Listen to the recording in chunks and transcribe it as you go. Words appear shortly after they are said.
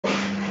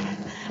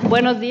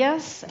Buenos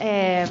días.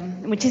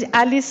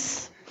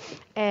 Alice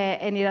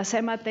and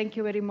Iracema, thank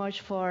you very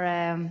much for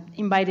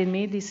inviting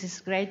me. This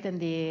is great, and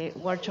the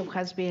workshop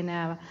has been,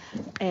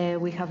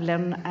 we have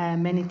learned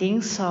many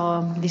things,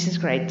 so this is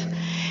great.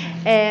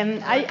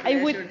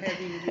 I would,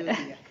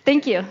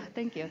 thank you.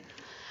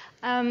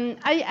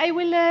 I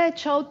will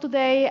show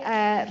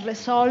today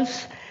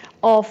results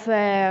of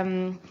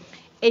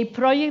a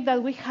project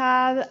that we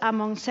had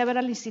among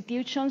several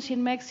institutions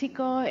in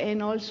Mexico,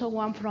 and also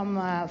one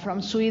from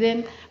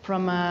Sweden,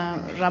 from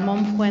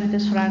Ramon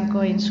Fuentes Franco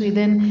in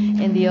Sweden,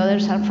 and the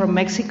others are from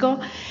Mexico.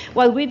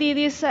 What we did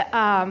is,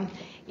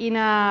 in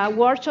a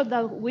workshop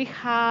that we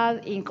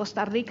had in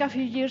Costa Rica a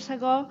few years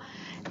ago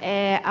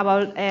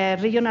about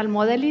regional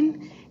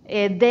modeling,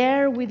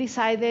 there we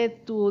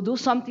decided to do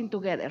something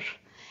together.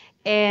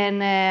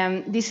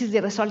 And this is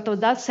the result of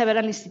that.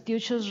 Several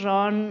institutions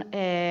run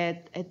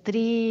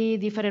 3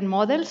 different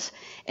models,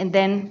 and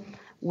then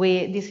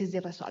this is the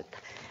result.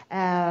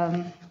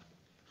 And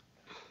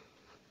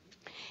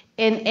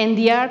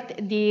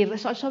the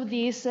results of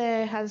this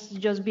has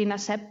just been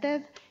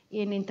accepted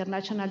in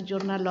International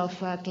Journal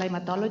of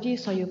Climatology,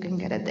 so you can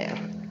get it there.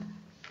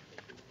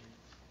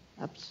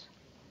 Oops.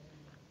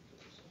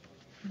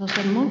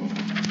 Doesn't move.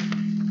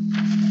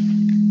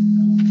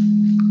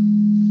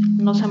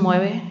 No se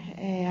mueve.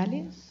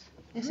 Alice,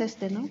 es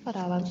este, ¿no?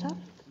 Para avanzar.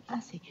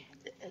 Ah, sí.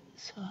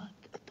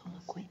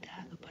 Toma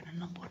cuidado para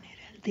no poner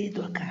el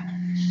dedo acá.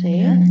 Sí.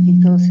 ¿Ya?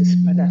 Entonces,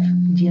 para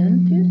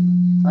diante.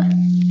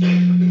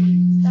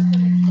 Está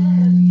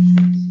conectado.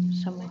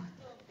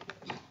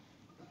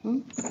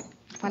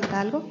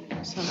 ¿Falta algo?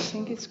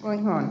 Something is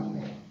going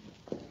on.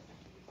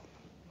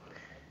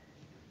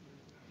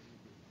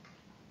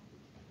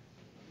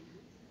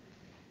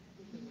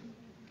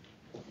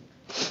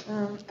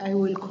 I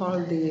will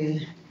call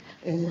the...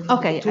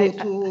 Okay.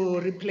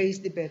 To replace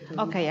the button.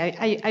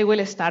 Okay, I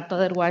will start,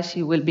 otherwise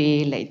you will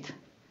be late.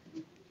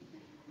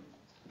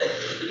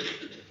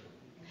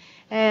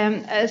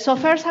 So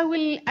first I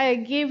will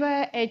give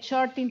a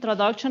short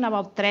introduction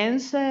about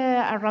trends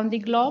around the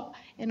globe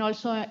and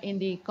also in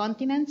the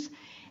continents,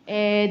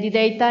 the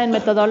data and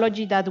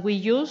methodology that we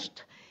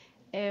used.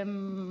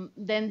 Then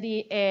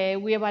we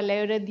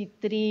evaluated the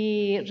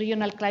 3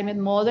 regional climate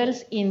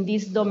models in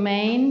this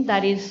domain,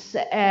 that is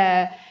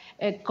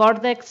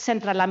CORDEX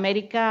Central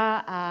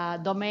America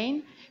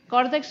domain.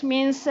 CORDEX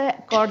means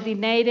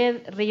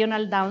Coordinated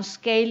Regional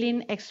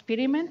Downscaling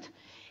Experiment.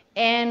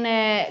 And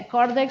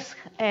CORDEX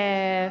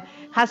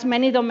has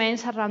many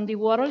domains around the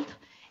world.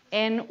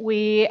 And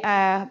we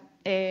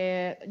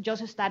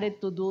just started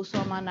to do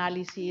some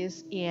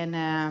analysis in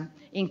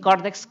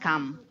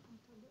CORDEX-CAM.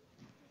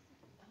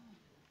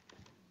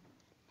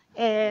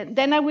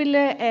 Then I will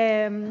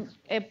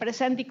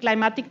present the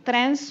climatic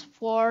trends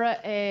for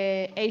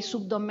a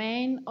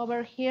subdomain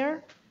over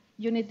here.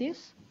 You need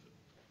this?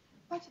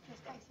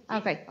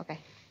 Okay.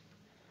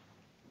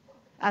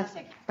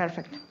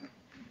 Perfect.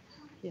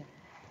 Yeah.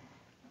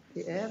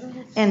 The other.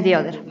 And the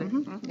other.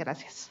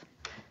 Gracias.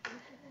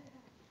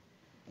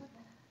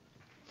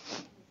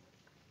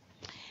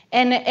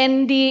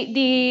 And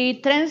the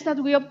trends that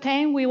we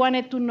obtained, we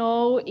wanted to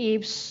know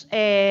if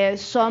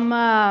some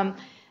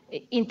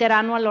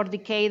interannual or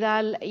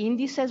decadal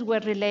indices were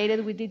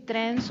related with the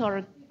trends,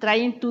 or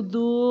trying to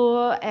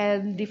do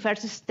the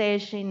first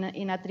stage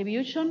in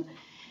attribution,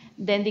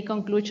 then the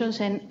conclusions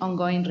and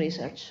ongoing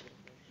research.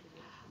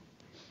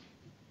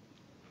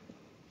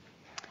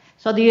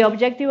 So the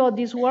objective of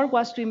this work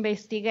was to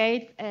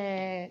investigate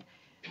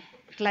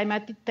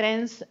climatic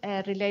trends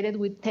related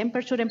with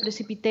temperature and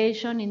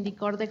precipitation in the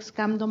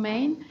CORDEX-CAM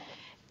domain.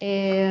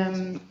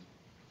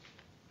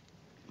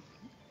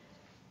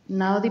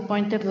 Now the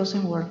pointer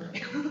doesn't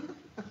work.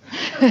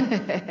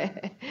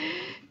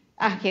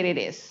 Here it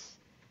is.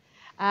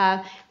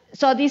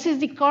 So this is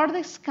the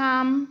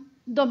CORDEX-CAM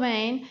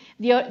domain.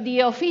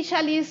 The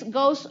official list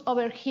goes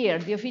over here,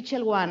 the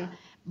official one.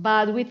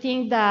 But we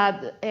think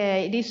that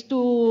it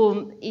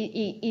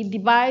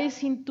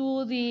divides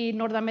into the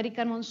North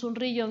American monsoon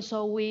region,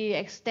 so we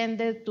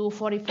extended to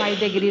 45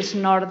 degrees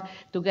north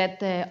to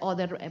get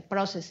other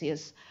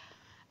processes.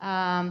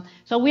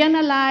 So we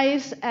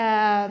analyzed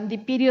the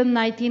period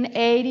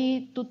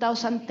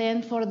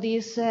 1980-2010 for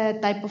this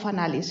type of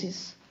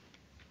analysis.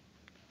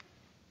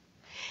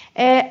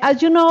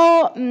 As you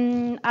know,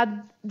 at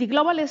the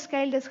global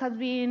scale, there has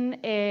been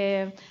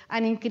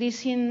an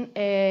increasing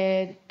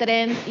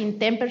trend in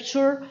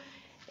temperature,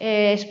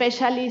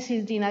 especially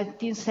since the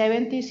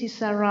 1970s.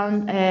 It's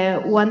around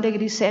 1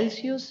 degree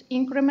Celsius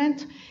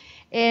increment.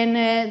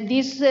 And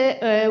this,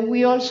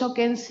 we also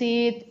can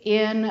see it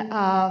in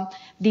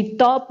the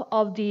top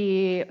of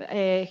the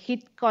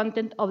heat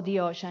content of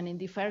the ocean in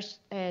the first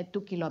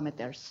 2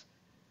 kilometers.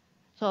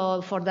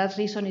 So for that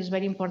reason, it's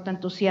very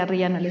important to see at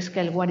regional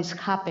scale what is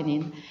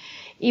happening.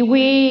 If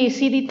we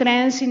see the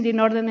trends in the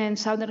northern and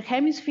southern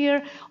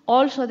hemisphere,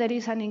 also there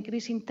is an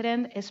increasing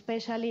trend,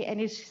 especially,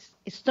 and it's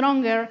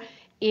stronger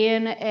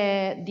in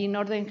the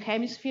northern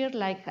hemisphere,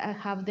 like a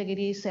half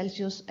degree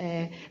Celsius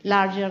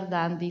larger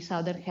than the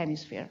southern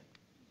hemisphere.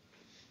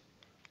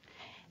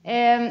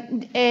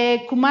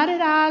 Kumar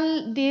et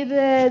al. Did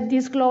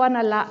this global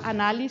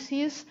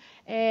analysis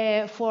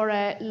for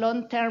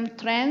long-term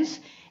trends,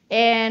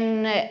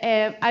 and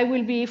I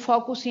will be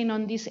focusing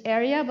on this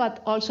area,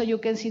 but also you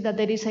can see that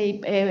there is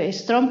a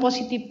strong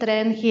positive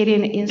trend here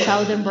in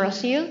southern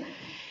Brazil.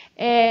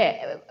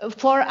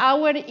 For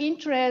our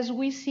interest,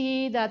 we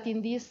see that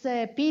in this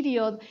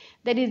period,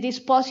 there is this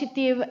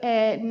positive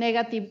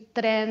negative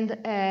trend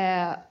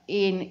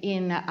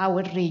in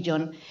our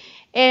region.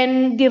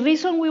 And the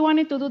reason we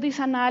wanted to do this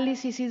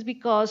analysis is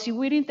because if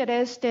we're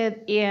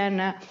interested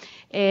in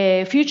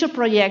future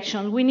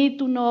projections, we need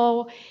to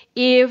know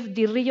if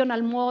the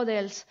regional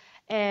models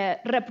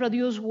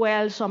reproduce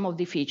well some of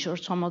the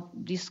features, some of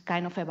this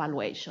kind of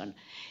evaluation.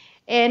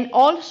 And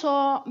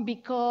also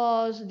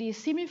because the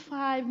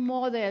CIMI-5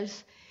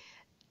 models,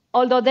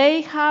 although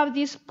they have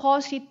this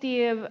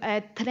positive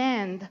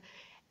trend,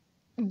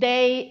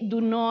 they do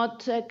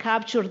not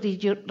capture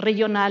the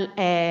regional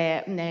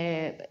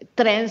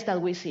trends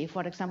that we see.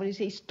 For example,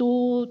 it's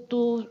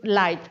too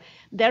light.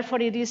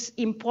 Therefore, it is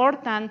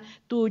important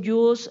to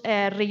use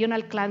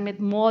regional climate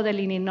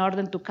modeling in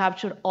order to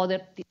capture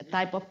other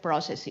type of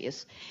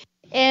processes.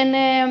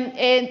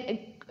 And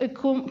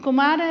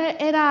Kumar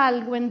et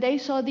al., when they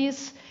saw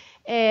this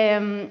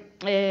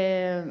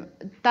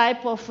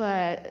type of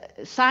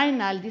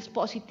signal, this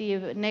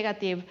positive,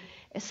 negative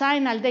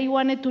signal, they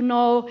wanted to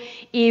know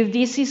if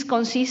this is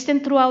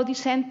consistent throughout the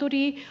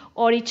century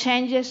or it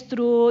changes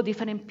through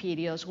different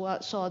periods.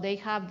 So they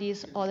have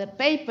this other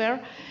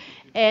paper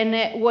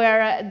and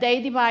where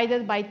they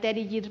divided by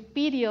 30-year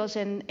periods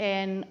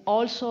and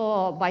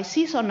also by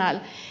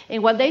seasonal.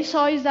 And what they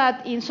saw is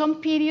that in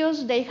some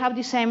periods they have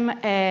the same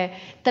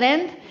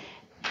trend.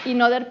 In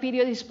other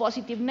periods it's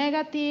positive,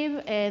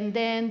 negative, and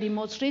then the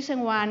most recent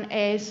one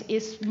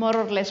is more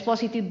or less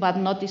positive but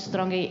not as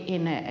strong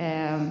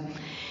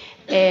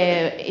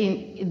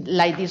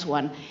like this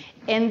one.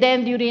 And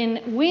then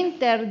during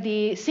winter,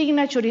 the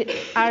signatures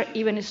are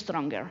even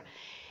stronger.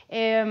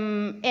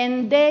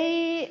 And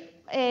they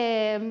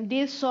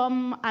did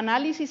some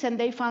analysis and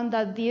they found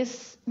that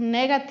this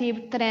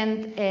negative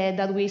trend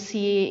that we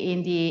see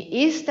in the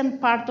eastern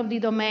part of the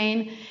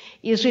domain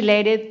is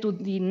related to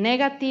the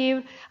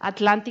negative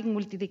Atlantic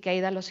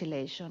multidecadal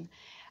oscillation.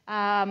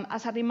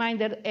 As a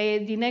reminder,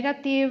 the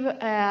negative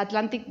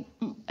Atlantic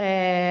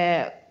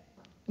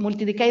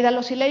multidecadal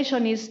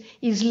oscillation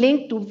is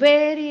linked to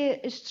very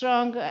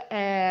strong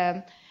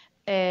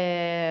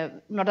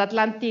North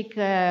Atlantic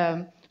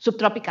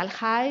subtropical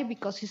high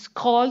because it's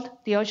cold,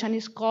 the ocean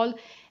is cold,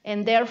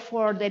 and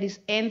therefore there is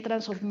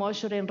entrance of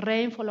moisture and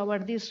rainfall over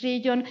this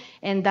region,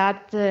 and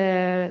that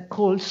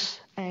cools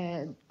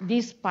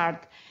this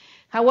part.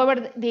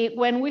 However,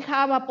 when we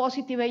have a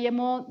positive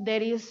AMO,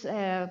 there is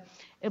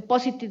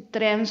positive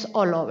trends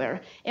all over.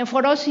 And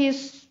for us,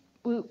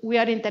 we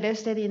are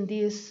interested in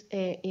this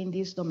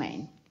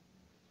domain.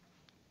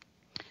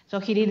 So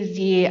here is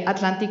the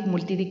Atlantic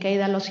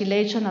multidecadal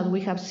oscillation that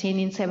we have seen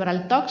in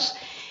several talks.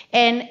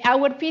 And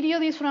our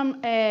period is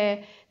from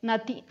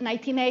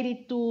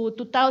 1980 to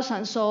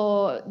 2000,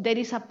 so there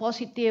is a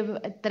positive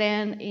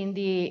trend in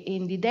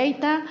the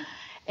data.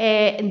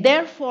 And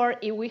therefore,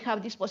 if we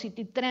have this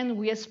positive trend,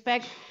 we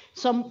expect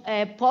some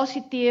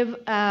positive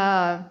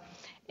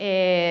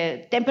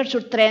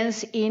temperature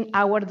trends in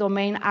our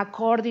domain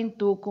according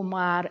to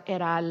Kumar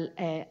et al.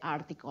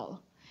 Article.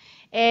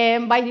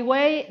 And by the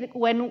way,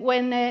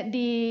 when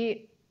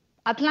the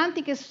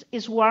Atlantic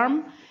is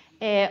warm,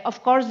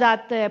 of course,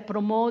 that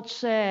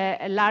promotes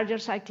larger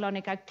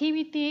cyclonic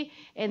activity,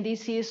 and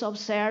this is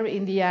observed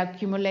in the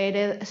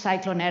accumulated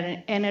cyclone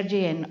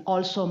energy and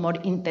also more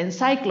intense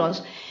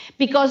cyclones.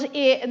 Because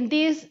at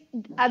least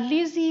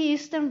the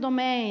eastern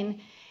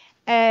domain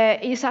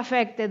is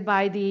affected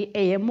by the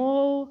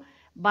AMO,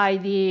 by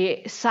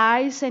the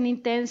size and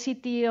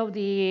intensity of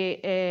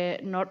the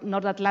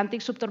North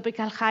Atlantic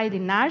subtropical high, the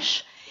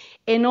NASH,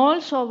 and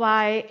also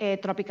by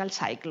tropical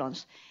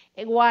cyclones.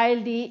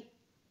 While the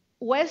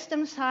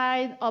western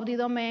side of the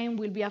domain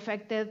will be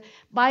affected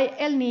by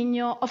El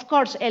Niño. Of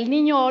course, El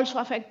Niño also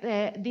affects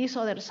this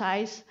other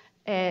side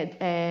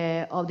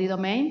of the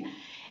domain,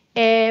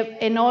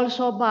 and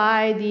also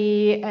by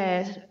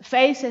the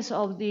phases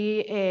of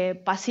the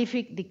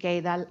Pacific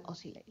decadal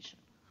oscillation.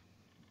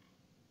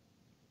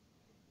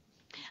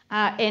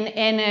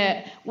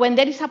 When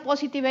there is a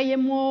positive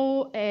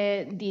AMO,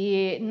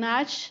 the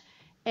NASH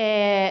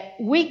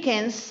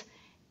weakens,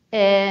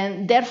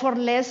 and therefore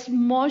less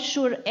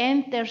moisture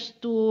enters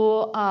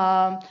to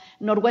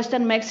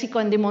northwestern Mexico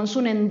and the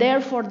monsoon, and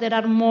therefore there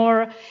are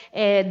more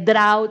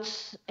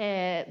droughts.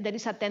 There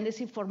is a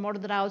tendency for more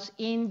droughts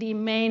in the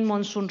main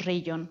monsoon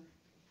region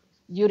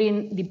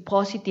during the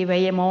positive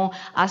AMO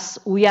as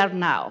we are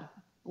now.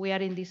 We are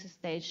in this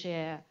stage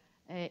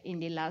in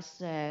the last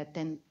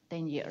 10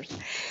 years.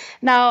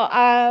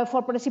 Now,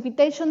 for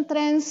precipitation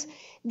trends,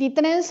 the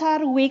trends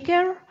are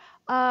weaker.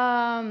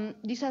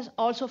 This is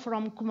also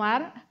from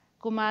Kumar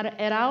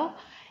et al.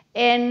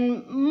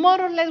 And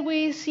more or less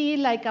we see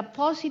like a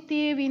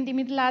positive in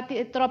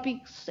the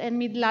tropics and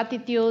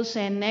mid-latitudes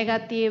and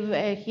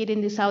negative here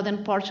in the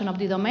southern portion of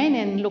the domain.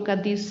 And look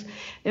at this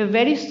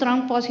very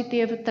strong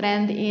positive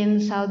trend in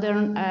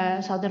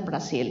southern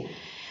Brazil.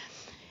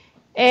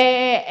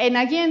 And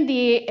again,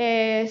 the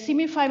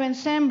CIMI5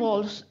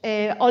 ensembles,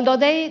 although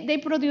they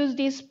produce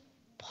this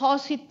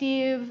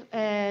positive,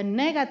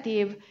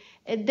 negative,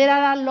 there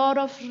are a lot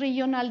of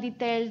regional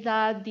details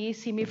that the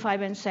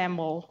CIMI5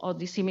 ensemble or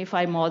the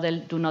CIMI5 model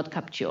do not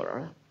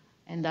capture.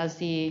 And that's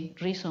the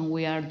reason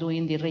we are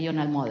doing the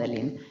regional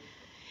modeling.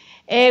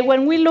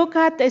 When we look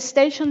at the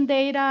station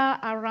data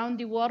around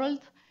the world,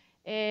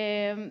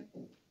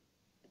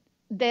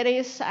 there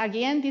is,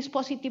 again, this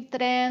positive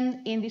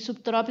trend in the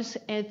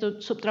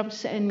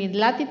subtropics and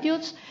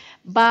mid-latitudes,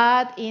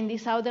 but in the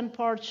southern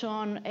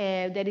portion,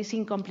 there is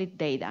incomplete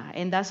data,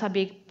 and that's a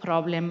big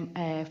problem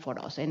for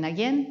us. And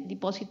again, the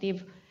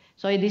positive,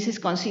 so this is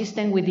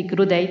consistent with the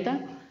CRU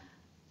data.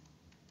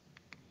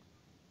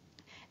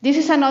 This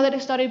is another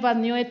story about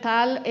New et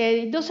al.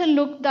 It doesn't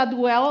look that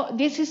well.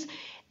 This is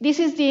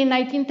the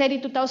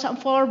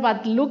 1930-2004,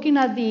 but looking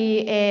at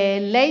the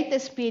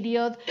latest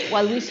period,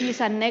 what we see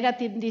is a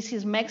negative. This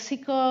is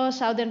Mexico,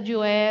 southern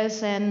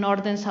US, and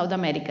northern South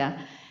America.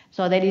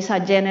 So there is a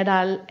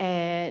general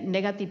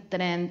negative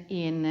trend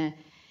in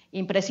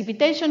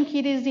precipitation.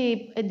 Here is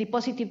the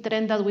positive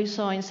trend that we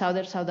saw in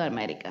southern South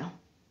America.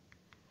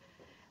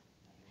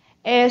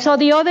 So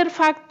the other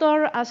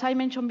factor, as I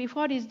mentioned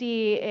before, is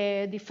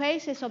the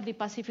phases of the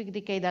Pacific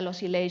decadal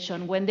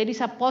oscillation. When there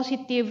is a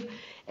positive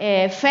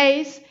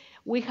phase,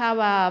 we have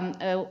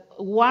a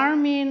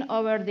warming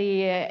over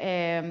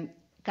the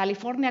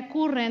California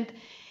current,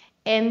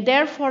 and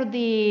therefore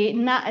the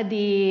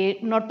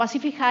North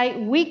Pacific high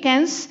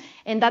weakens,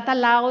 and that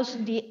allows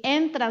the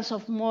entrance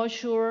of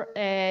moisture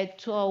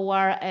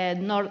toward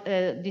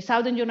the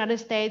southern United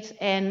States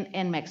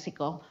and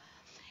Mexico.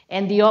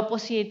 And the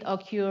opposite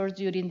occurs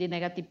during the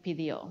negative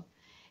PDO.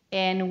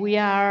 And we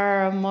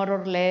are more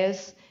or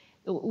less,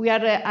 we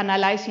are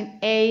analyzing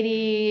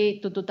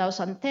 80 to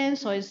 2010,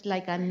 so it's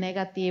like a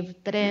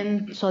negative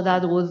trend, so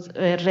that would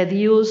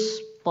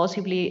reduce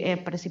possibly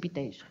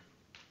precipitation.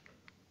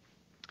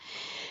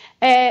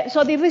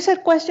 So the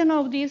research question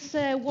of this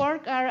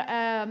work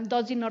are,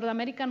 does the North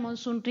American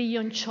monsoon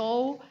region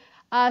show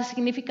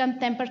significant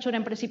temperature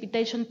and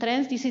precipitation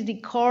trends? This is the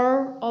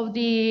core of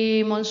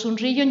the monsoon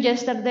region.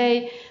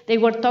 Yesterday, they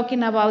were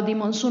talking about the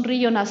monsoon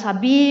region as a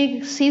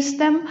big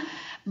system,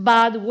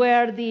 but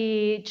where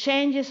the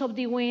changes of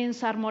the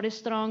winds are more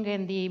strong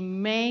and the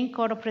main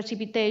core of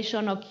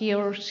precipitation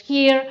occurs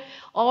here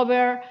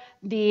over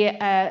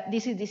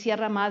this is the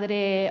Sierra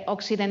Madre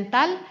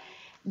Occidental.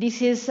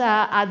 This is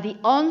at the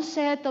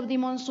onset of the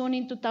monsoon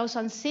in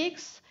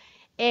 2006,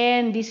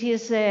 and this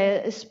is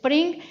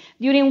spring.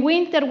 During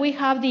winter, we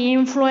have the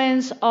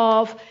influence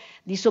of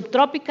the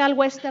subtropical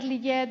westerly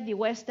jet. The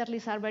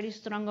westerlies are very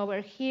strong over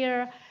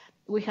here.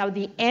 We have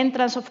the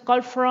entrance of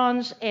cold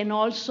fronts and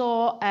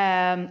also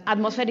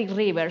atmospheric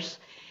rivers.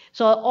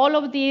 So all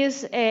of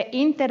these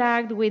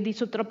interact with the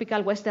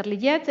subtropical westerly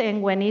jet,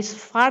 and when it's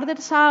farther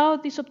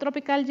south, the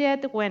subtropical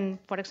jet, when,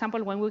 for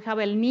example, when we have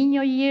El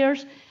Niño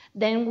years,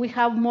 then we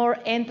have more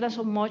entrance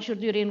of moisture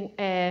during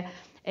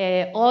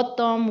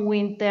autumn,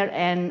 winter,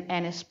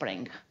 and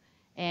spring.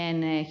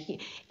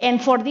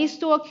 And for this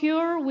to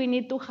occur, we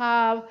need to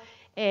have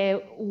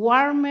a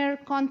warmer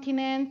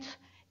continent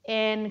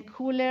and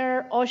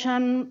cooler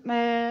ocean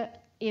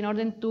in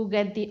order to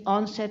get the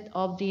onset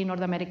of the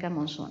North American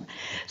monsoon.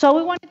 So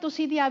we wanted to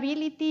see the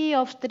ability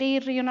of 3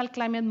 regional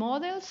climate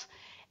models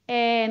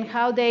and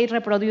how they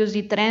reproduce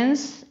the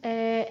trends.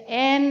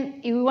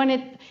 And we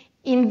wanted,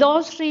 in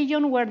those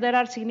regions where there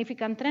are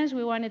significant trends,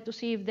 we wanted to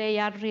see if they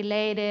are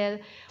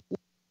related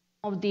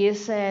of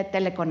this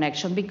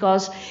teleconnection,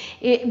 because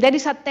there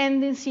is a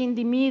tendency in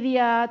the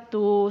media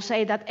to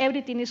say that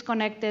everything is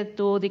connected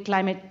to the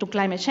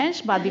climate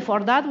change, but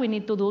before that we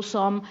need to do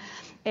some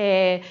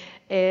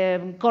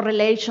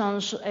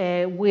correlations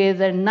with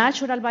the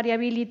natural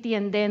variability,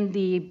 and then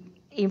the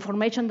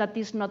information that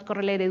is not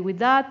correlated with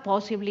that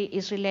possibly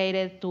is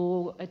related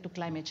to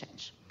climate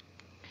change.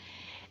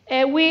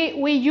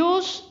 We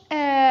use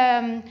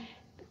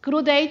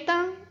CRU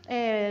data.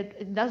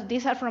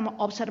 These are from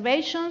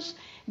observations,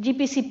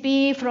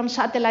 GPCP from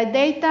satellite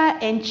data,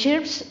 and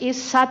CHIRPS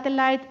is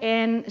satellite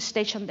and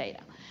station data.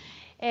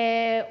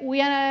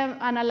 We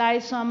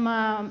analyze some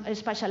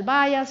spatial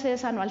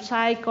biases, annual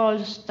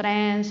cycles,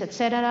 trends,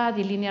 etc.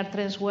 The linear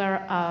trends were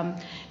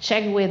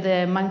checked with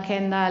the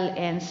Mann-Kendall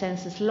and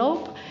census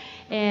slope,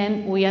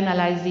 and we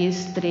analyze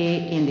these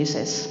 3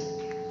 indices.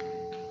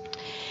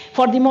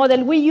 For the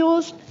model, we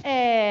used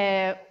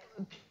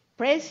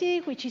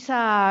Prezi, which is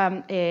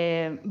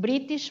a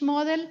British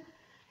model,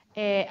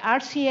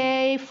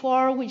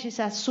 RCA4, which is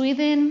a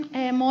Sweden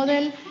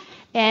model,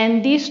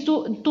 and these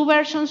two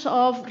versions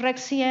of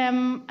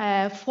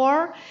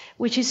RECCIEM4,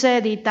 which is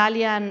the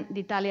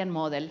Italian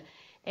model.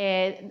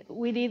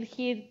 We did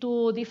here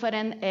 2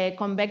 different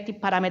convective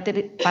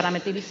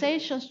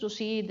parameterizations to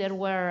see if there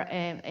were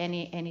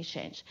any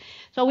change.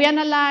 So we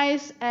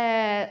analyzed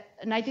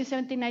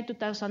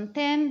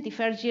 1979-2010. The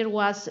first year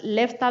was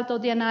left out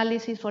of the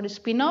analysis for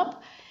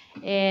spin-up.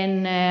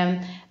 And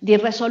the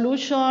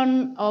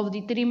resolution of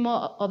the three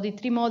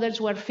models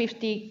were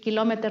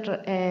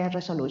 50-kilometer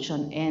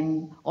resolution,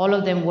 and all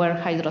of them were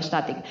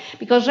hydrostatic.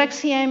 Because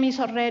REC-CM is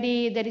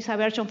already, there is a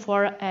version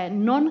for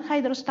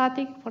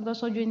non-hydrostatic, for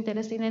those of you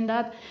interested in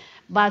that.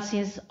 But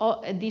since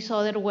these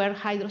other were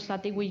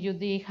hydrostatic, we used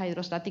the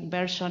hydrostatic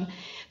version.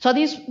 So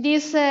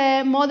these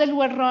models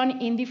were run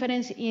in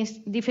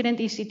different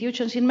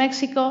institutions in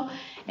Mexico,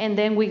 and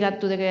then we got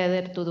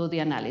together to do the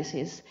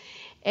analysis.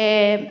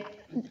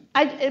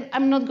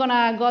 I'm not going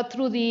to go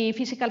through the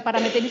physical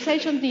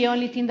parameterization. The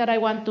only thing that I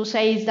want to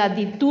say is that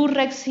the 2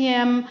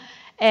 REC-CM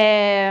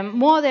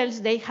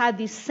models, they had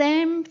the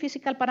same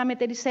physical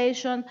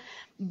parameterization,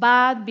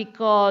 but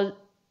because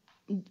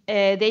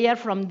they are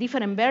from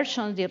different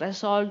versions, the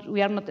results,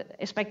 we are not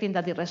expecting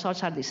that the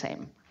results are the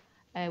same.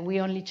 We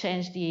only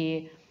changed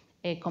the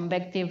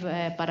convective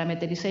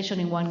parameterization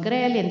in one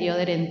GREL and the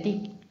other in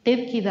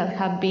TIDKI that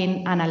have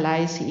been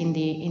analyzed in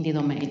the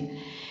domain.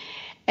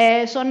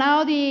 So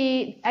now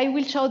I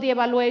will show the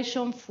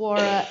evaluation for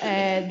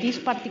this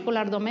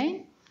particular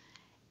domain.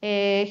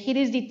 Here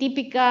is the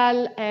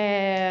typical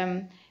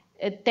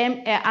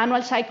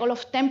annual cycle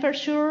of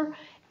temperature.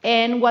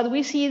 And what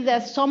we see is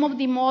that some of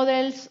the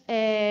models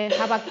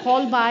have a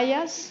cold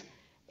bias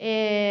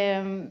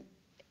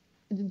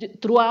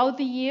throughout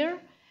the year.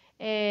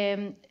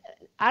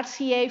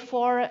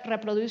 RCA4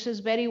 reproduces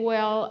very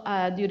well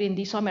during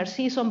the summer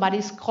season, but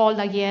it's cold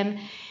again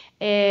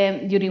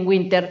during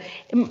winter.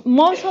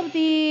 Most of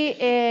the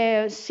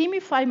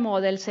CIMIP5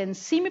 models and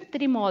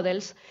CIMIP3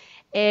 models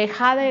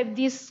had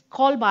this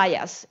cold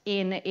bias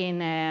in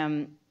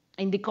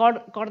the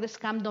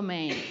CORDESCAM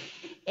domain.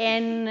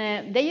 And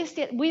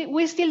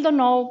we still don't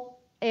know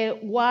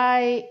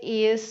why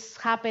it's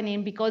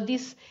happening,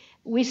 because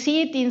we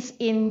see it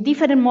in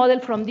different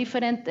models from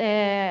different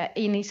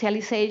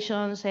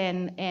initializations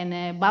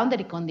and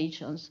boundary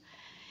conditions.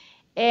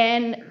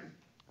 And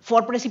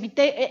for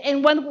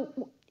precipitation,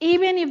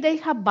 even if they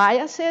have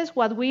biases,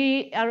 what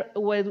we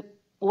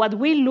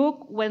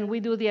look when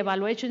we do the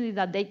evaluation is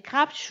that they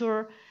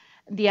capture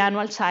the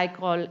annual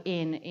cycle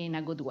in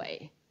a good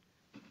way.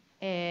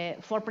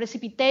 For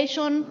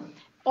precipitation,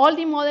 all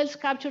the models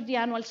capture the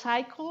annual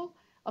cycle.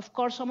 Of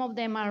course, some of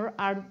them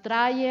are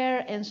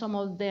drier and some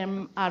of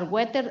them are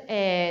wetter.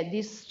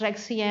 This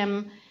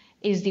REC-CM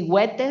is the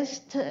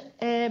wettest,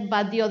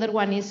 but the other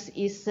one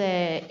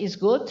is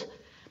good.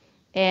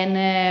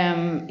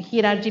 And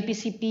here are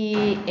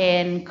GPCP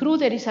and CRU.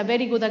 There is a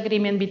very good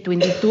agreement between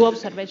the 2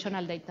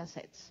 observational data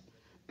sets.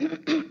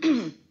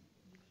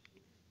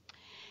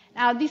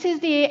 Now, this is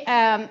the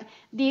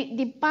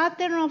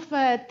pattern of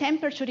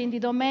temperature in the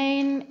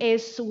domain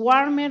is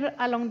warmer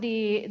along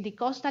the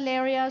coastal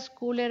areas,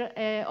 cooler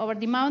over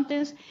the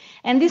mountains.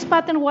 And this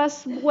pattern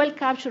was well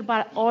captured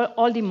by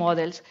all the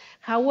models.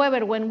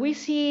 However, when we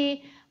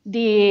see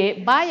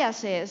the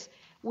biases,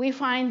 we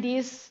find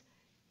these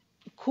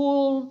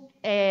cool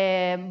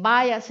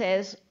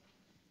biases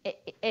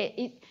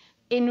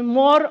in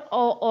more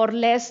or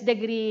less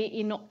degree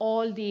in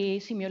all the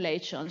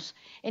simulations.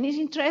 And it's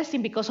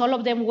interesting because all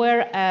of them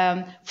were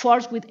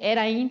forced with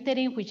era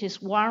interim, which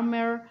is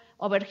warmer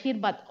over here,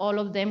 but all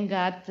of them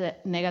got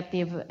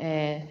negative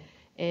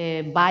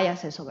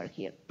biases over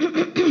here.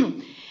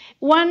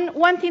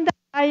 One thing that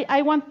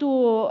I want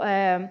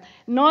to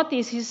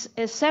notice is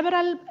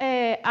several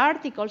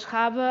articles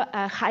have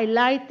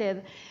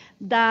highlighted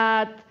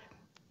that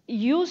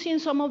using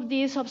some of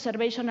these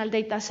observational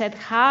data sets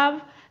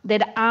have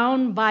their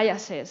own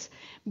biases,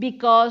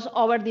 because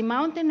over the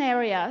mountain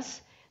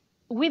areas,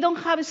 we don't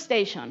have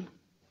stations.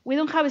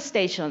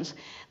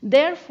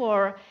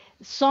 Therefore,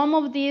 some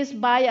of these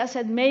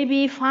biases may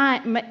be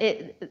fine.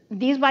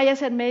 These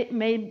biases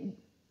may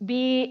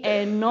be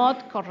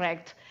not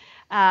correct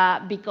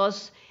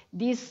because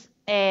this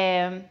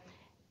CRU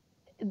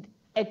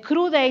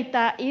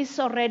data is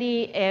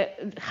already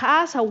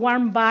has a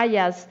warm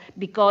bias,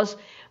 because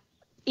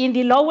in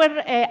the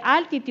lower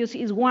altitudes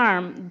is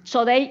warm,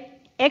 so they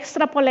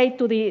extrapolate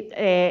to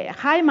the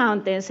high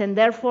mountains, and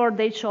therefore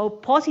they show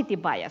positive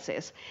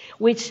biases,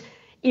 which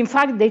in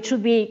fact they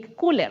should be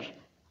cooler.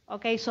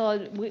 Okay,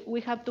 so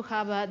we have to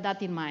have that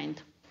in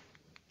mind.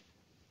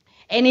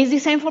 And it's the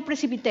same for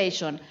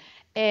precipitation.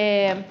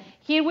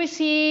 Here we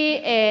see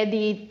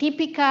the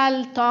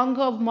typical tongue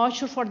of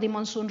moisture for the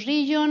monsoon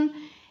region.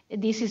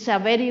 This is a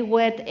very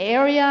wet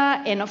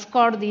area, and of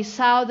course the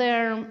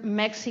southern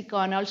Mexico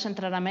and all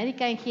Central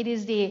America. And here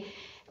is the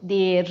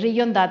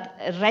region that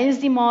rains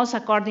the most,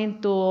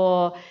 according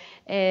to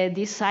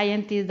this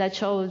scientist that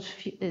showed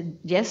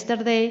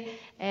yesterday.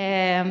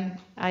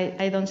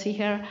 I don't see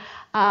her.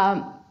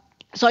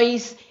 So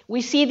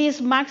we see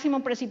this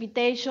maximum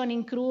precipitation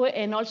in CRU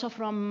and also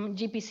from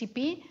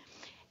GPCP.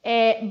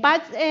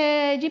 But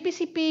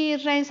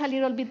GPCP reigns a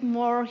little bit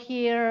more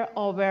here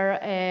over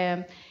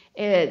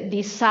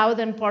the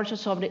southern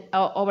portions of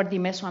over the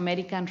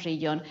Mesoamerican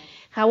region.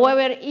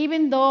 However,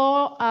 even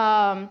though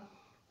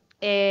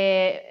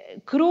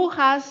CRU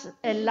has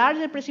a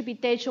larger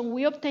precipitation,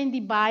 we obtained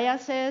the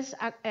biases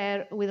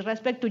with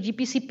respect to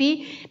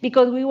GPCP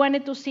because we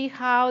wanted to see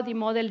how the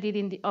model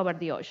did over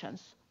the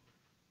oceans.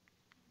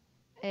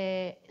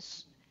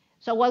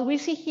 So what we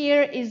see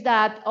here is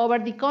that over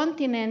the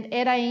continent,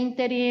 ERA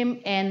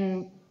interim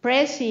and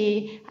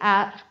PRECI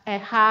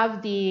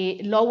have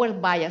the lower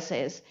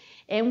biases.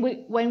 And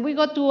when we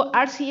go to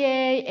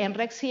RCA and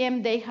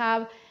RECCM, they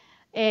have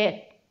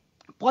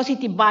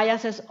positive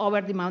biases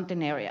over the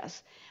mountain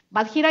areas.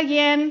 But here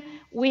again,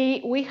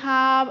 we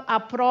have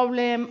a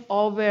problem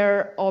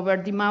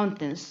over the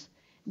mountains.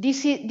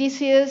 This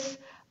is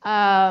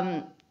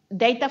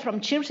data from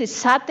CHIRPS, it's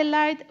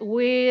satellite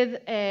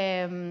with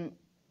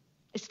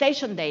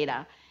station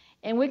data.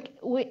 And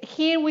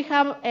here we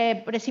have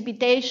a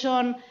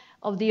precipitation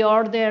of the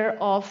order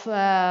of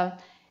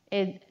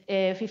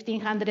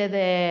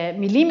 1,500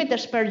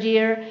 millimeters per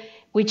year,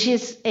 which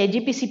is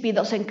GPCP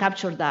doesn't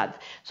capture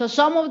that. So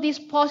some of these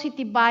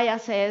positive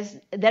biases,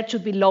 that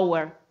should be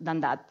lower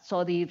than that.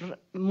 So the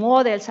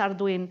models are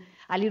doing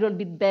a little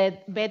bit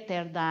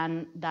better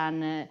than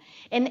the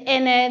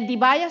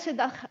biases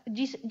that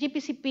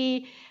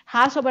GPCP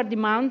has over the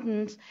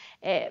mountains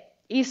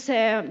is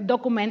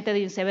documented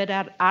in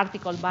several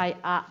articles by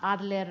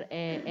Adler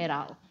et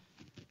al.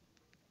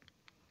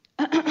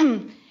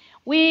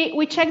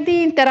 We checked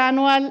the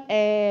interannual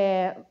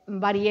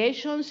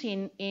variations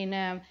in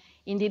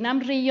the NAM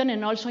region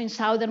and also in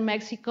southern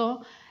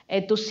Mexico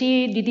to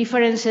see the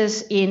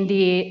differences in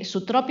the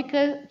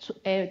subtropics,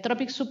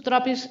 tropics,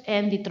 subtropics,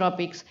 and the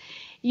tropics.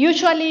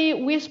 Usually,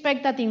 we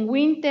expect that in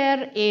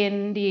winter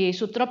in the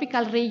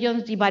subtropical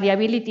regions, the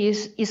variability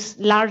is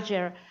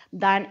larger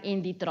than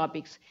in the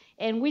tropics.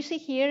 And we see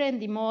here in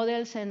the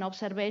models and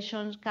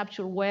observations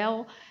capture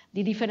well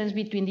the difference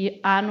between the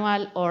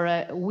annual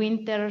or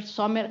winter,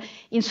 summer.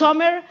 In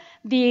summer,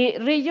 the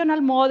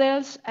regional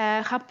models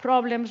have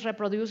problems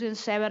reproducing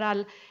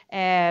several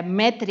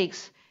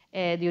metrics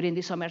during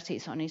the summer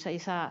season.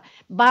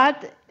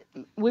 But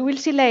we will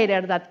see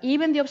later that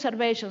even the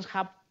observations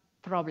have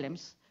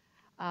problems.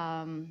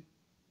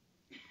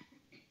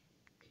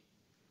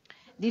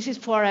 This is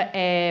for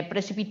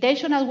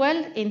precipitation as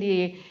well. In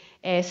the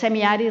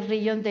semi-arid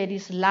region, there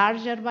is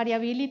larger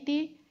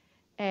variability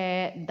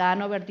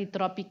than over the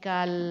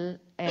tropical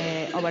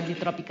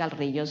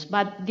regions.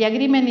 But the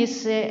agreement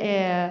is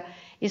a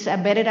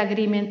better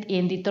agreement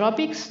in the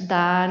tropics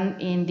than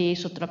in the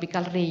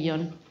subtropical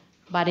region.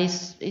 But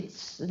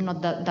it's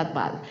not that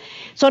bad.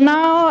 So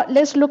now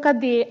let's look at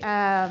the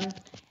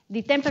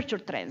temperature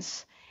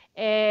trends.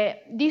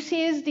 This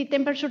is the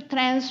temperature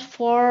trends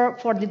for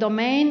the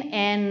domain,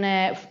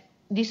 and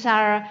these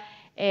are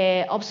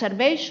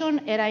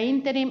observation, ERA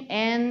interim,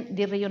 and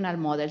the regional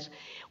models.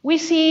 We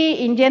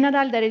see in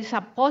general there is a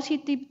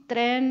positive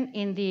trend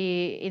in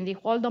the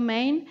whole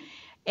domain,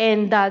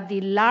 and that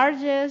the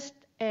largest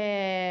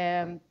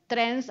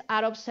trends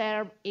are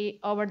observed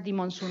over the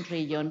monsoon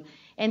region.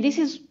 And this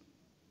is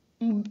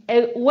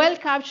well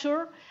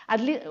captured. At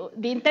least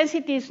the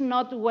intensity is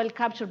not well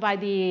captured by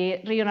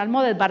the regional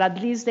model, but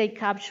at least they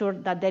capture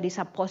that there is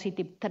a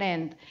positive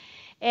trend.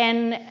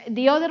 And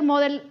the other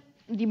model,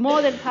 the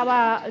model have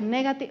a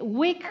negative,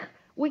 weak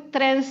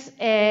trends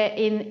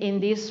in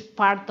this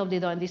part of the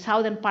domain, the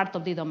southern part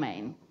of the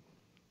domain.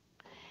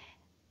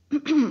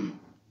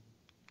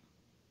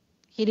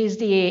 Here is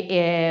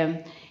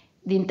the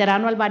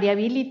interannual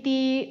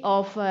variability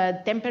of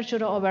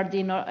temperature over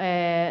the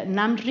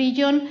NAM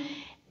region.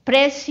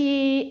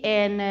 PRECI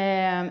and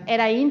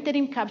ERA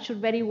interim capture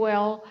very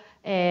well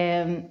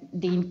the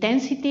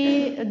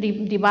intensity,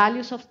 the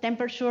values of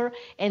temperature,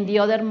 and the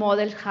other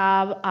models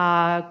have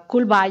a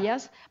cool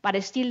bias,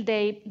 but still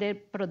they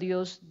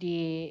produce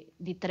the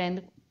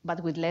trend,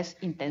 but with less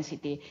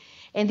intensity.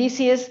 And this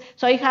is,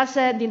 so it has,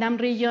 the NAM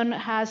region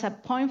has a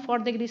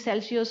 0.4 degrees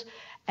Celsius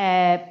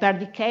per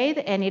decade,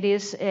 and it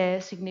is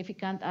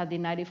significant at the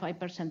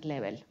 95%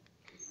 level.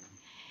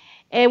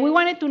 We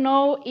wanted to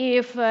know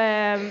if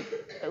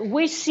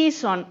which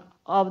season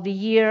of the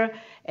year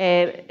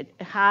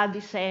had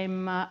the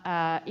same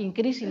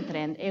increasing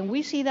trend. And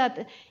we see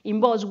that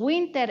in both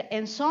winter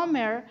and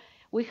summer,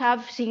 we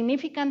have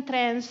significant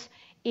trends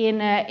in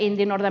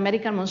the North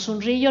American monsoon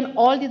region.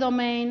 All the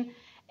domain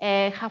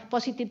have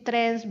positive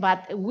trends,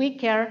 but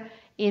weaker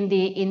in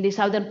the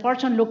southern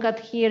portion. Look at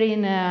here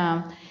in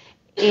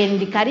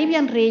the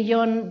Caribbean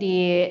region,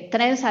 the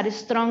trends are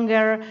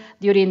stronger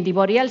during the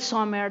boreal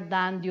summer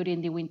than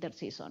during the winter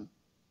season.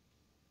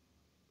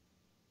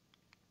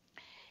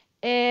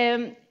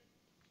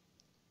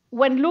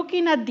 When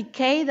looking at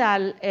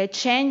decadal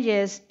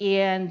changes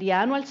in the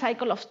annual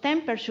cycle of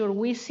temperature,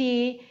 we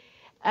see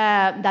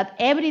that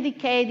every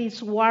decade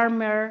is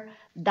warmer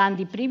than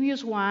the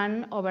previous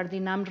one over the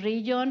NAM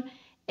region,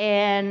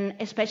 and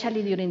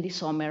especially during the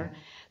summer.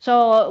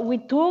 So we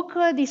took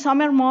the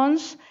summer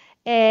months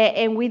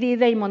and we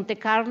did a Monte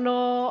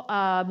Carlo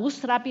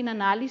bootstrapping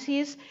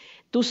analysis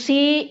to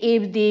see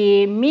if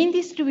the mean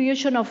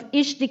distribution of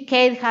each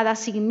decade had a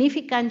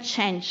significant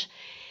change.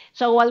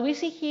 So what we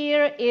see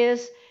here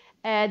is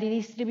the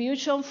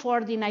distribution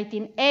for the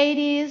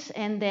 1980s,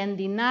 and then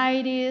the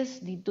 90s,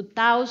 the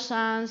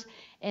 2000s,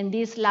 and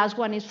this last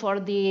one is for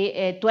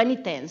the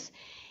 2010s.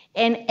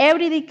 And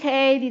every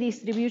decade, the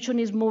distribution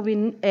is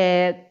moving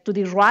to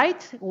the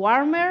right,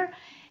 warmer.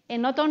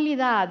 And not only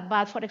that,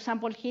 but for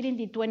example, here in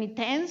the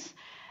 2010s,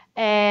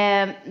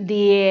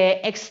 the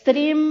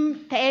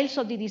extreme tails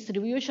of the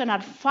distribution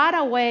are far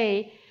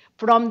away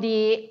from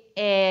the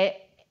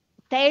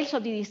tails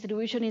of the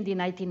distribution in the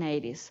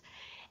 1980s.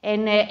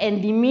 And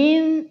the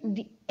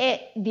mean,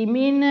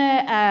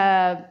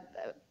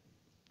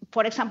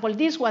 for example,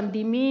 this one,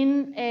 the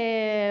mean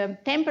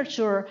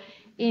temperature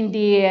in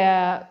the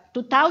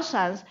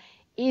 2000s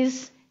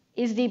is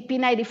the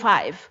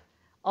P95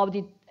 of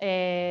the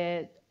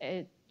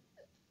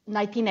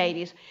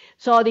 1980s.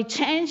 So the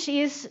change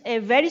is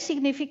very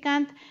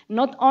significant,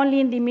 not only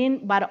in the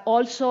mean, but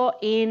also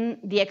in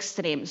the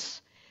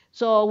extremes.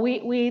 So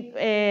we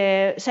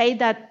say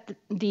that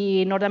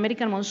the North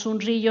American monsoon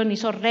region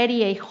is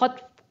already a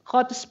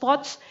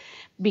hotspot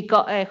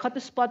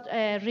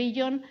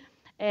region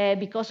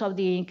because of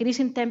the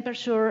increasing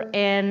temperature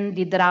and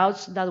the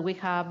droughts that we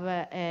have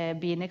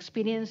been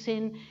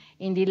experiencing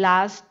in the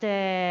last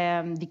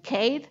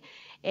decade.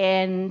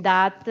 And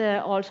that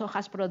also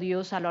has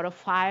produced a lot of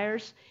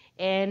fires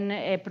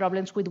and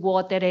problems with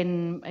water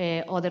and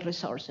other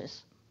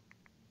resources.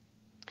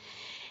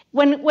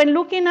 When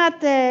looking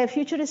at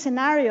future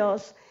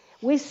scenarios,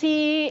 we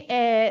see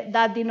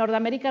that the North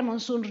American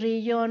monsoon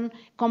region,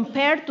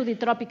 compared to the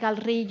tropical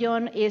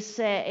region, is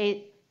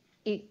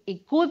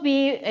it could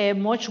be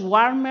much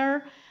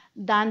warmer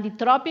than the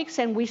tropics,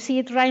 and we see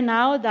it right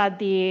now that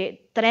the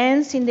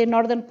trends in the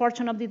northern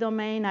portion of the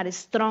domain are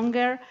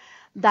stronger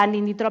than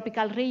in the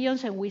tropical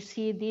regions, and we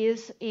see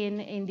this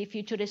in the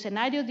future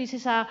scenario. This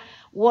is a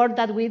work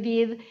that we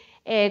did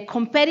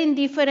comparing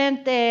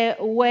different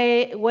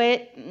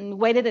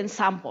weighted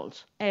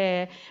ensamples,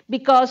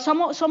 because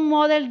some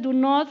models do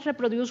not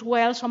reproduce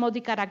well some of the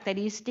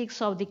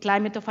characteristics of the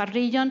climate of a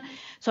region.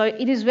 So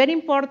it is very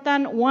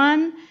important,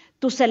 one,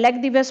 to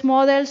select the best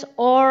models,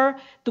 or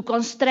to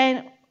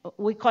constrain,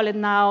 we call it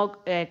now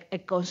a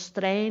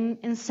constraint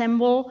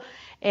ensemble,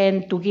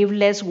 and to give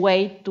less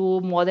weight to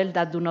models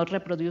that do not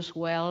reproduce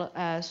well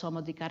some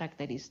of the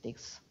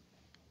characteristics.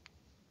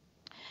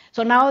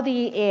 So now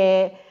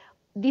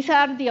these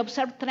are the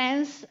observed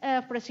trends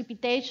of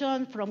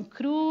precipitation from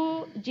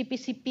CRU,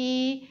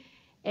 GPCP,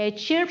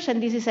 CHIRPS,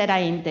 and this is ERA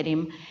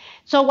interim.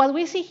 So what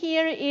we see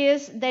here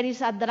is there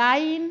is a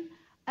drying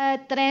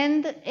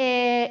trend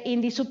in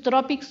the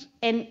subtropics,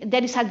 and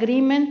there is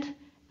agreement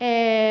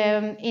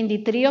in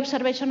the 3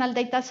 observational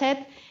data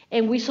set.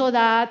 And we saw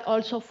that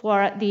also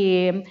for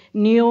the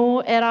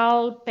new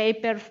ERAL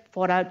paper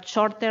for a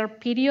shorter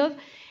period.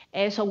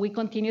 So we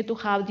continue to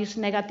have this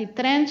negative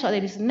trend. So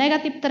there is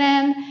negative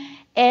trend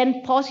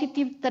and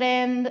positive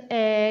trend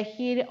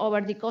here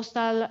over the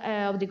coastal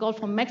of the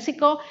Gulf of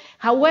Mexico.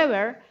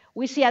 However,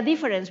 we see a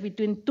difference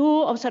between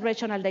 2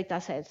 observational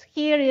data sets.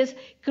 Here is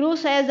CRU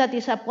says that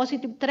it's a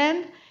positive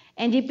trend,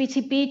 and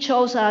GPCP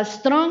shows a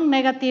strong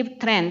negative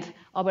trend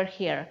over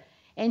here.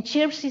 And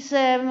CHIRPS is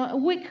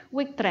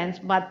weak trends,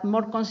 but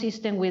more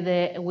consistent with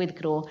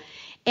CRU.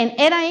 And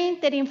ERA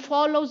interim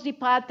follows the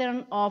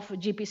pattern of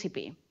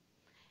GPCP.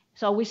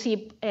 So we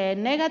see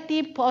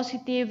negative,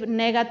 positive,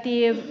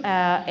 negative,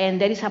 and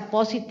there is a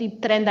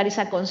positive trend that is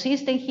a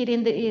consistent here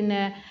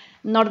in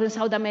Northern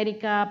South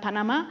America,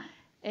 Panama,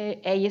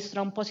 a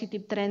strong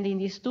positive trend in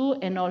these 2,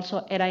 and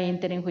also ERA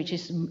interim, which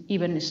is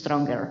even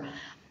stronger.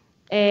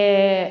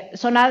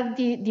 So now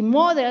the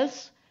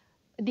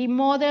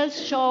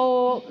models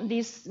show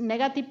this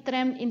negative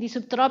trend in the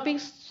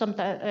subtropics,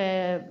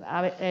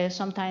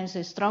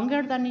 sometimes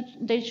stronger than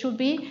they should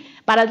be,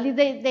 but at least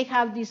they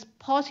have this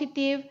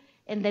positive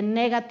and the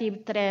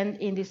negative trend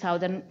in the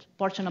southern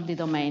portion of the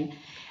domain.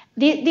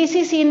 This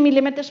is in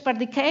millimeters per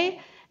decade,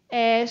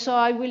 so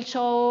I will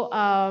show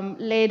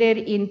later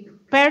in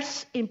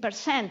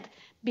percent,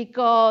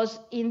 because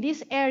in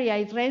this area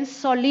it rains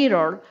so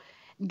little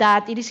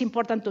that it is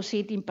important to see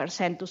it in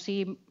percent to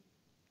see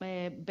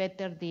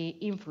better the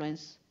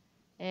influence.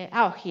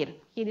 Here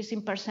is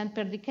in percent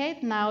per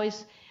decade. Now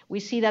we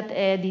see that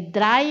the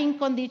drying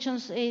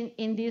conditions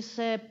in this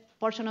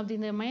portion of the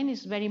domain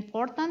is very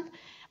important,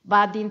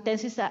 but the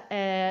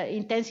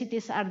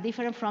intensities are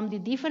different from the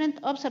different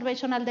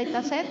observational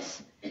data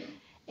sets.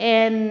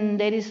 And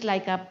there is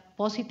like a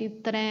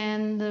positive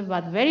trend,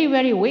 but very,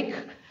 very weak.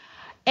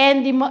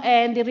 And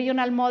the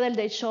regional model,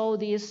 they show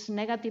this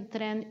negative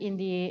trend in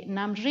the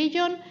NAM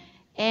region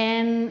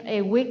and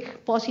a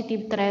weak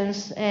positive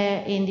trends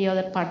in the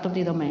other part of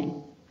the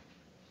domain.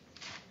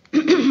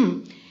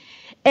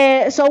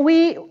 So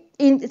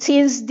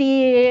since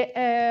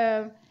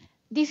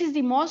this is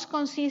the most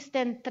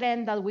consistent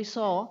trend that we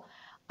saw,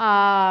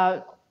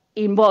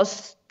 in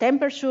both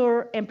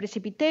temperature and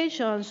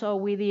precipitation. So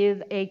we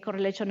did a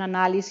correlation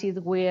analysis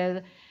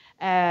with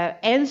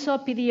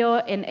ENSO,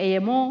 PDO, and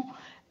AMO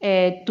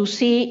to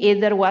see if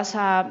there was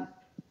a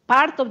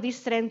part of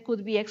this trend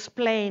could be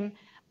explained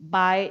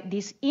by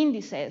these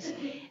indices.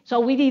 So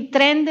we did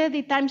trended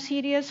the time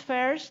series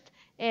first,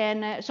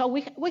 and so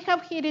we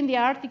have here in the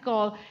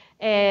article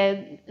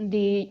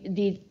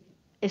the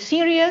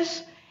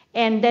series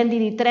and then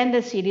the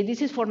trended series.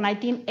 This is for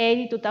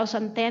 1980,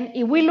 2010.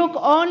 If we look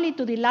only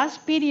to the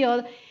last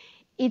period,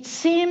 it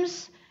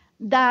seems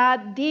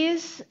that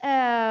these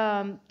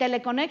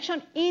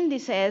teleconnection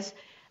indices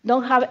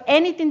don't have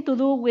anything to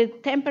do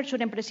with temperature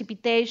and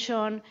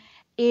precipitation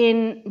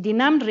in the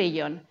NAM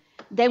region.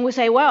 Then we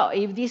say, well,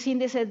 if these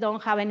indices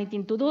don't have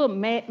anything to do,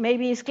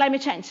 maybe it's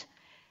climate change.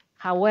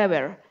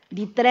 However,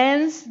 the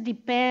trends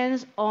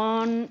depend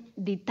on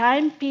the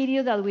time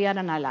period that we are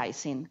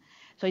analyzing.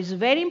 So it's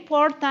very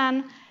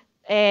important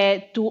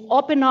to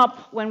open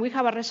up, when we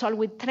have a result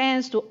with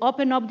trends, to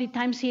open up the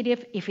time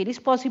series if it is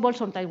possible.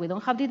 Sometimes we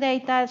don't have the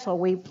data, so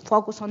we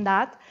focus on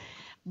that.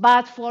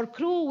 But for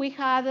CRU, we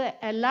had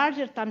a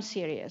larger time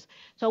series.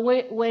 So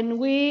when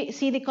we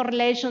see the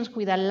correlations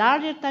with a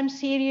larger time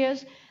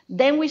series,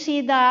 then we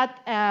see that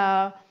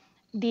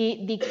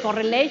the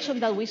correlation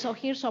that we saw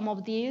here, some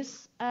of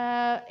these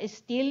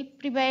still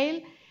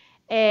prevail.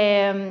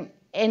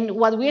 And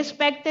what we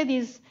expected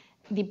is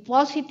the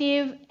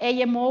positive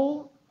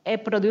AMO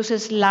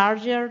produces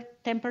larger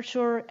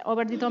temperature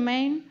over the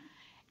domain.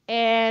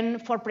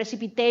 And for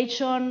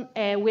precipitation,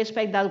 we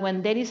expect that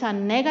when there is a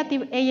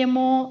negative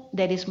AMO,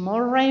 there is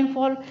more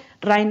rainfall.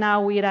 Right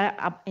now, we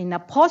are in a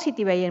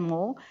positive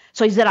AMO,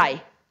 so it's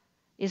dry.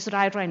 It's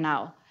dry right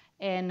now.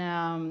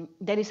 And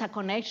there is a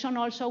connection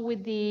also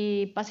with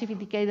the Pacific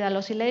Decadal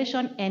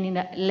Oscillation, and in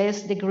a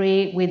less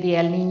degree with the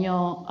El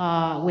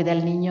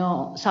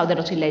Niño Southern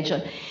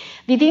Oscillation.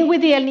 The thing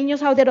with the El Niño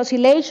Southern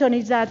Oscillation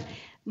is that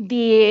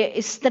the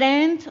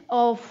strength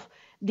of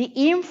the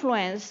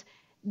influence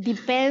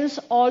depends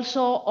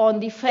also on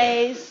the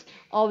phase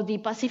of the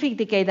Pacific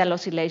Decadal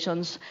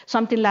Oscillations,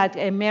 something like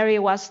Mary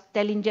was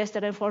telling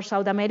yesterday for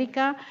South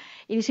America.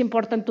 It is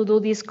important to do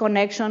this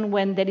connection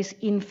when there is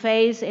in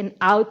phase and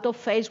out of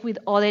phase with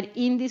other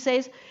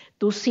indices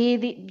to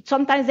see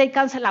sometimes they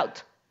cancel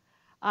out.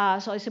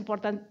 So it's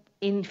important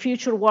in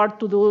future work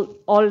to do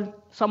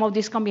some of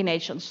these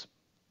combinations.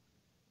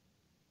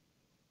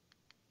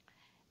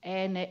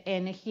 And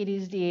here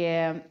is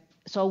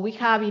so we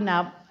have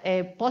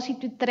a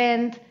positive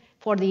trend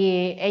for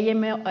the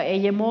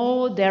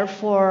AMO,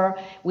 therefore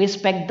we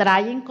expect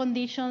drying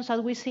conditions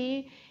as we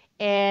see,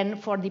 and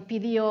for the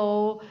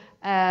PDO,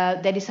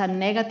 there is a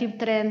negative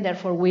trend,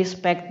 therefore we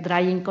expect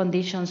drying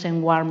conditions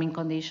and warming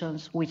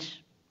conditions,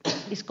 which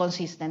is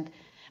consistent.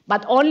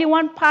 But only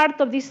one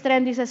part of this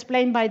trend is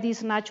explained by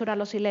this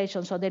natural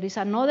oscillation. So there is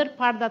another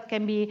part that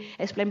can be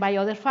explained by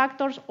other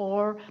factors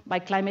or by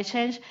climate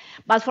change.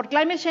 But for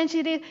climate change,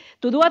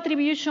 to do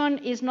attribution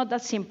is not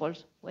that simple.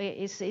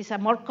 It's a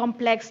more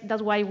complex,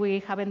 that's why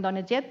we haven't done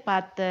it yet.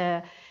 But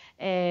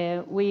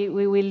we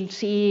will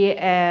see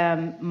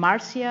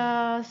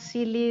Marcia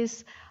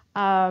Seeley's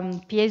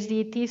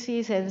PhD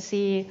thesis and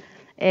see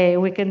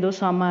we can do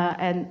some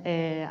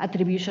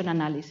attribution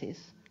analysis.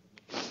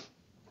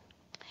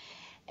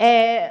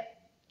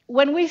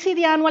 When we see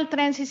the annual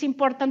trends, it's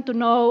important to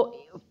know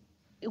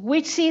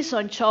which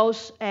season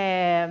shows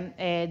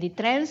the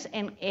trends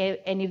and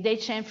if they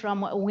change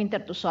from winter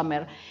to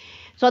summer.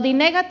 So the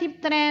negative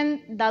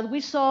trend that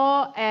we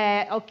saw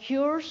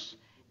occurs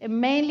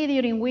mainly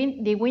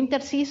during the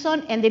winter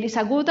season, and there is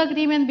a good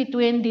agreement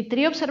between the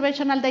three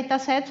observational data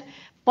sets,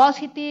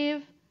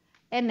 positive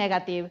and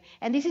negative.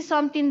 And this is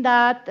something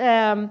that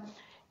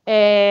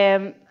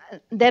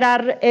there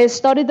are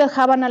studies that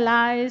have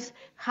analyzed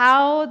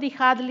how the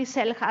Hadley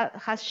cell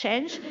has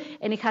changed,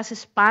 and it has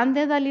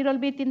expanded a little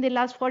bit in the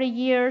last 40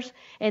 years,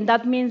 and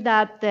that means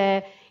that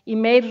it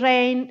may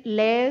rain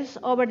less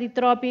over the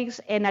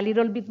tropics and a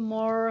little bit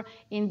more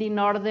in the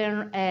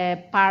northern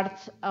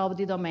parts of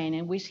the domain,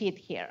 and we see it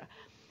here.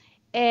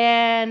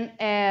 And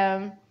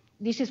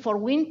this is for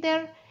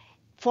winter.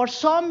 For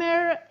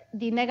summer,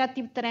 the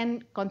negative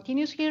trend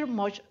continues here,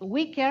 much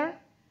weaker,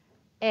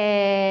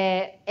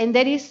 and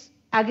there is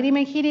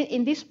agreement here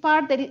in this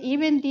part that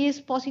even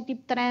this positive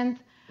trend,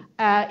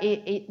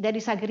 there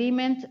is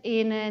agreement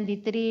in the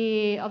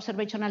three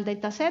observational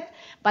data set,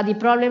 but the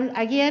problem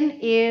again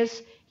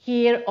is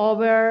here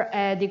over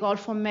the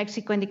Gulf of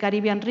Mexico and the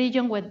Caribbean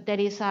region where there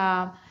is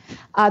a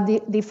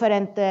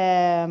different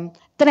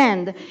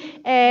trend.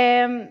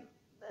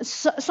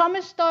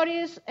 Some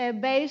stories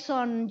based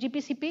on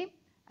GPCP,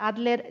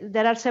 Adler,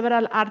 there are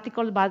several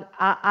articles, but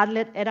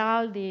Adler et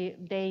al.,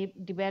 they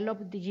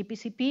developed the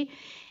GPCP,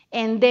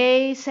 and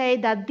they say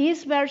that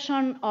this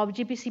version of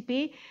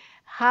GPCP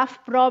have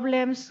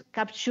problems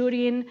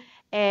capturing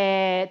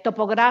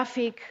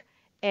topographic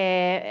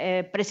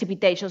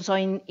precipitation. So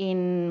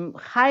in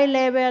high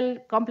level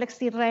complex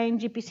terrain,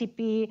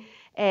 GPCP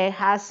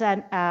has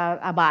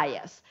a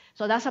bias.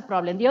 So that's a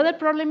problem. The other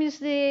problem is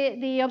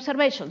the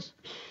observations.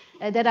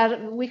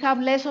 we have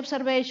less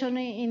observation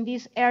in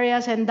these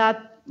areas, and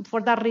that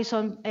for that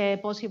reason,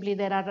 possibly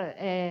there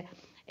are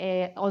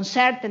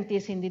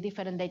uncertainties in the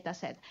different data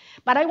set.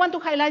 But I want to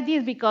highlight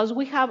this because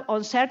we have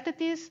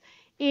uncertainties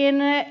in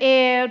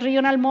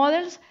regional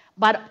models,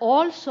 but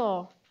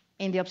also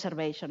in the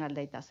observational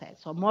data set.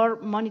 So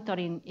more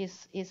monitoring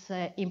is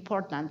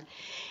important.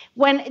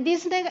 When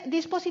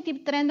this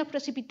positive trend of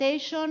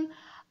precipitation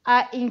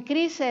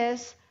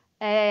increases,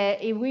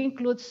 if we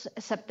include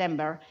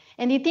September.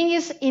 And the thing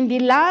is, in the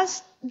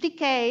last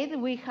decade,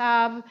 we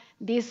have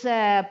this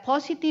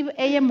positive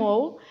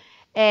AMO.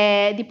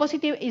 The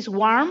positive is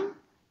warm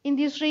in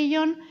this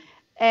region.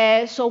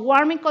 So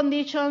warming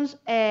conditions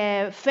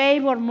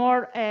favor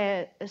more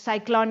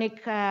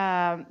cyclonic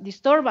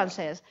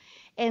disturbances.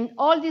 And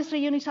all this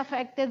region is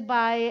affected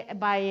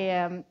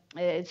by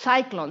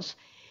cyclones.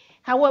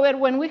 However,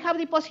 when we have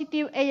the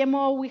positive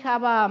AMO, we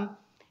have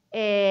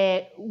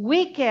a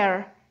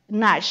weaker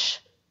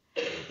notch.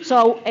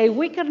 So a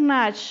weaker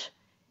notch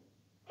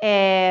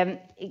a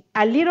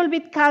little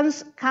bit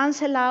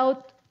cancel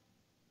out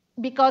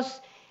because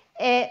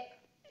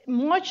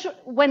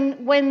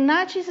when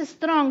notch is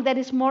strong, there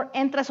is more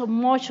entrance of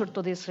moisture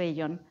to this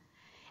region.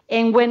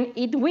 And when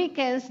it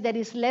weakens, there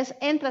is less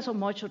entrance of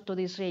moisture to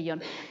this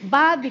region.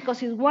 But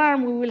because it's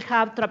warm, we will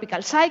have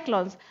tropical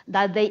cyclones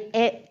that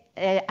they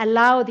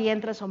allow the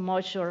entrance of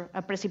moisture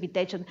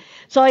precipitation.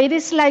 So it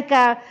is like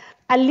a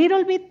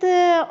little bit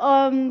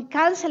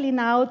canceling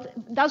out.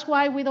 That's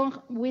why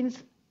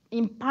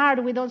in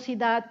part, we don't see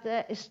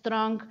that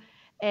strong,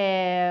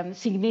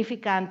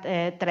 significant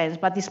trends,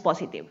 but it's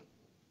positive.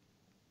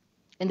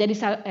 And there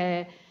is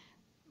a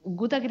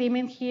good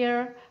agreement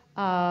here,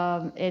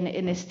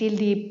 and still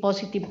the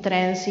positive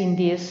trends in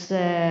this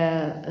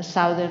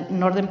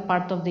northern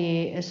part of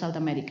the South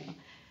America.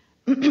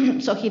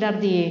 So here are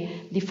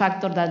the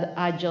factors that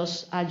I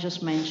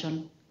just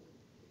mentioned.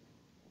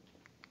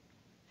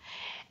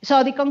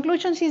 So the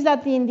conclusions is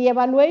that in the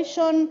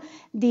evaluation,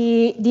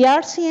 the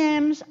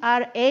RCMs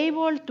are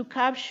able to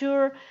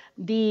capture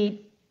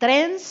the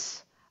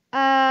trends,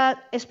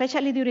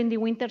 especially during the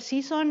winter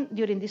season.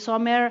 During the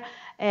summer,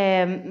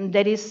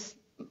 they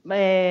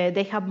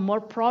have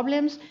more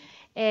problems.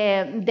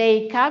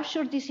 They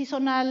capture the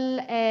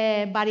seasonal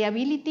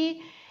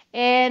variability,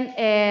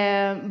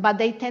 but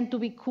they tend to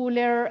be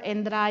cooler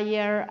and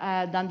drier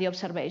than the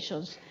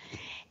observations.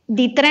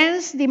 The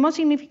trends, the most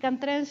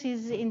significant trends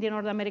is in the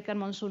North American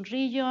monsoon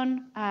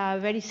region,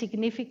 very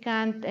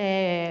significant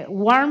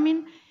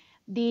warming.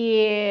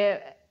 The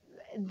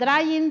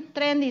drying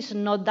trend is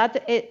not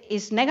that,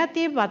 is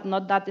negative, but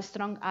not that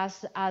strong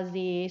as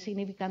the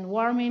significant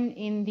warming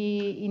in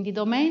the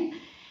domain.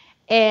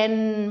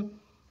 And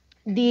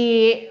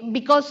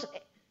because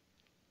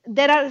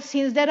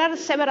since there are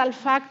several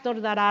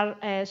factors that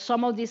are,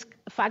 some of these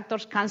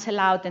factors cancel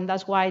out, and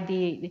that's why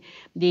the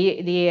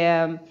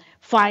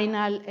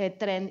final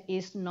trend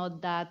is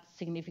not that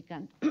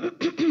significant.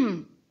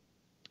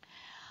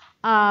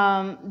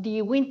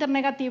 The winter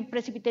negative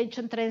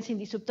precipitation trends in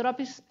the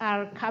subtropics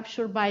are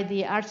captured by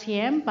the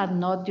RCM, but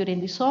not during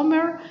the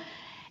summer.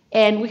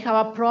 And we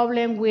have a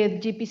problem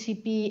with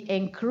GPCP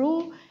and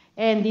CRU,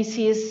 and this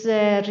is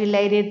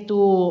related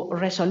to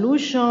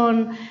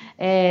resolution,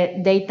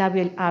 data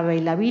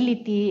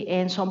availability,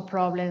 and some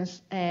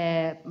problems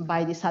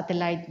by the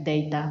satellite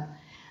data.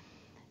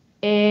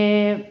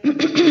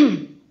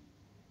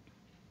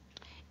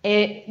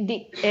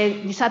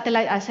 The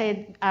satellite,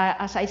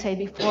 as I said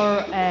before,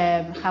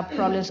 have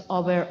problems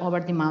over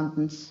the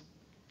mountains.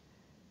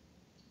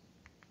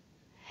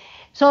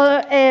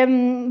 So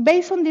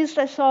based on these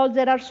results,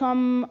 there are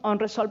some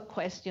unresolved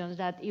questions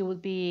that it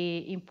would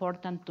be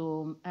important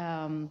to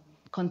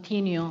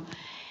continue.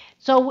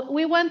 So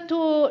we want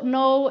to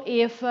know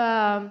if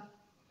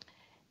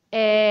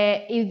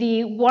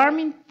the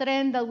warming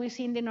trend that we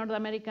see in the North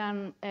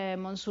American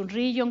monsoon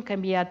region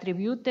can be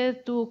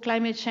attributed to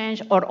climate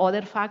change or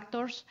other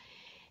factors.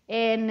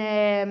 And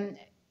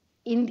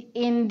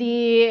in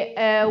the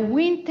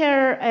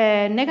winter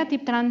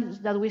negative trends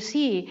that we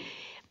see,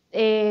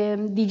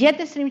 the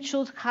jet stream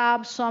should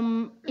have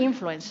some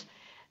influence.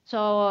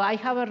 So I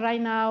have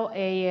right now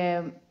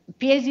a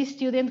PhD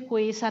student who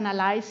is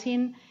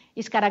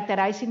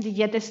characterizing the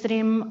jet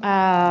stream,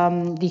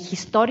 the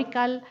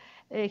historical.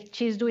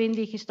 She's doing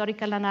the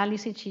historical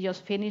analysis. She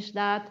just finished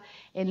that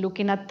and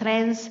looking at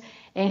trends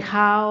and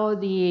how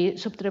the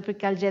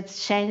subtropical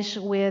jets change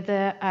with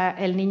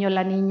El Niño,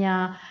 La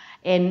Niña,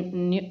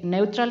 and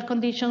neutral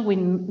conditions.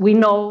 We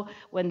know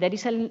when there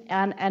is an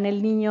El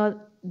Niño,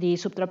 the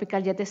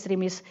subtropical jet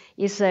stream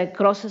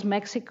crosses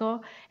Mexico,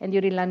 and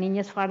during La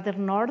Niña is farther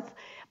north.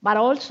 But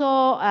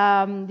also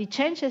the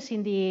changes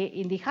in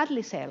the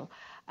Hadley cell.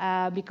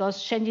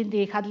 Because changing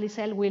the Hadley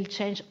cell will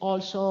change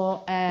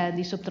also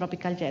the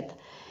subtropical jet.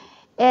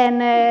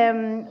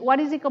 And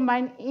what is the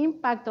combined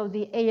impact of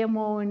the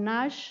AMO and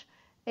NASH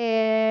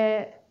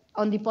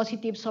on the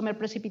positive summer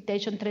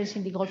precipitation trends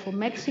in the Gulf of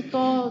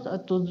Mexico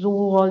to do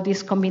all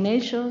these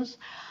combinations?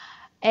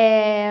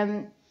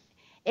 And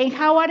And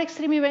how are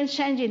extreme events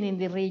changing in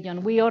the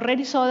region? We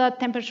already saw that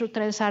temperature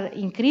trends are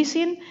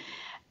increasing,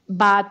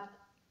 but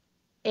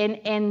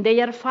and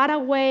they are far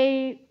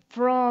away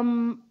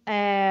from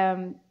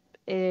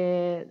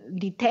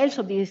details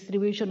of the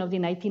distribution of the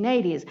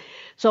 1980s.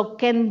 So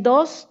can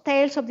those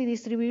tales of the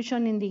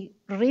distribution in the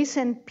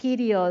recent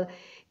period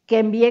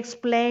can be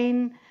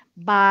explained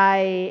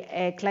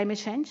by climate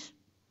change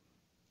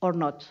or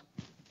not?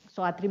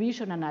 So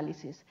attribution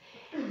analysis.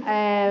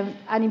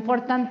 An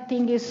important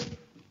thing is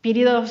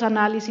periods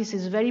analysis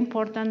is very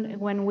important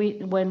when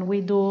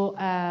we do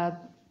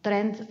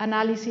trend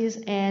analysis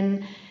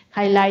and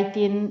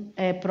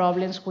highlighting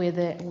problems with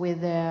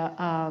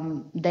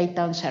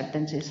data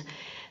uncertainties.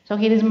 So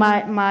here is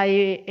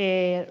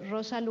my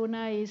Rosa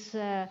Luna is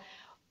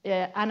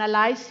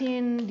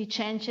analyzing the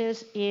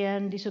changes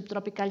in the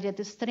subtropical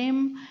jet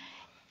stream.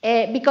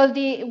 Because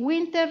the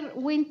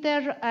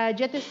winter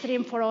jet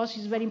stream for us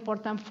is very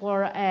important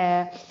for,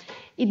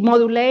 it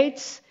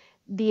modulates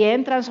the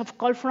entrance of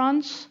cold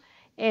fronts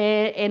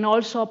and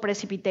also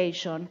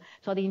precipitation.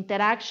 So the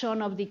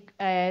interaction of the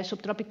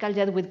subtropical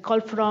jet with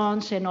cold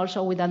fronts and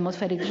also with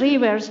atmospheric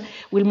rivers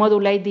will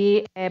modulate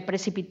the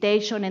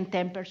precipitation and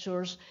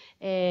temperatures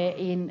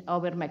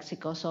over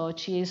Mexico. So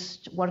she's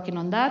working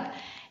on that.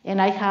 And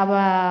I have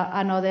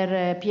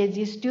another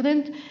PhD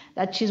student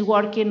that she's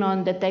working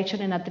on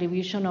detection and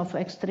attribution of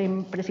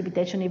extreme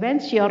precipitation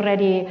events. She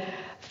already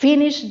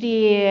finished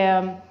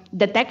the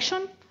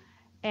detection,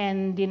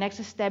 and the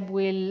next step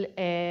will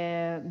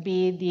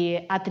be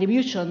the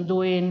attribution,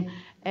 doing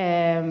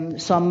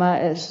some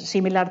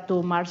similar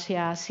to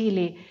Marcia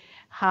Seeley,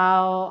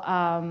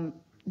 how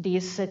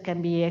this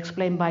can be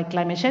explained by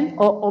climate change,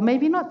 or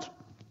maybe not,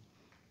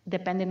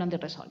 depending on the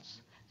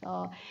results.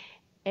 So,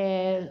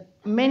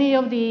 many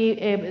of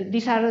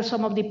these are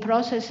some of the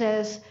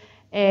processes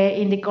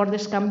in the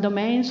CORDESCAM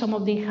domain. Some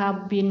of them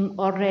have been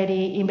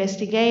already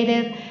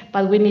investigated,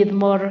 but we need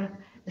more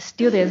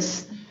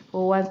students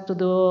who want to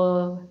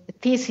do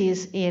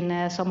thesis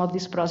in some of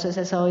these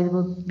processes, so it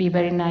would be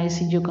very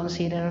nice if you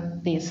consider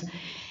this.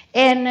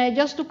 And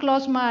just to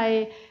close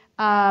my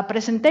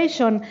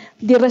presentation,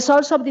 the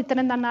results of the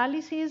trend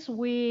analysis,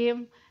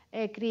 we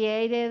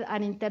created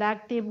an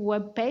interactive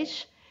web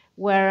page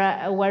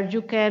where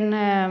you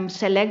can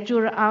select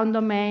your own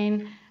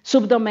domain,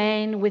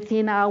 subdomain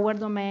within our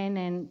domain,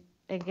 and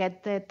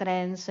get the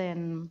trends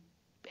and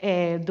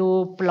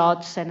do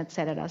plots and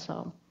etc.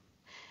 So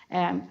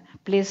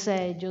please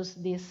use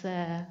this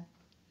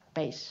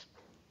page.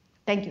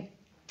 Thank you.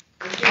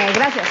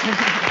 Gracias.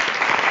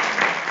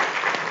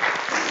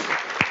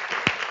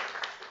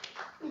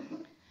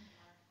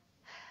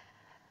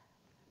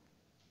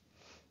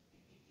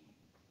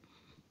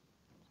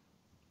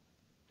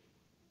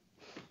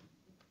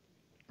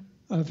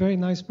 A very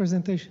nice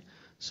presentation.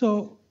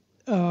 So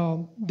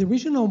the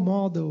regional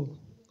model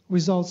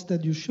results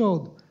that you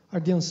showed are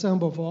the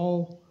ensemble of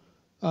all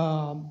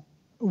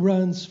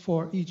runs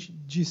for each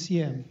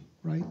GCM,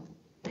 right?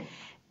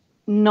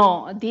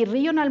 No, the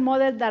regional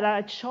models that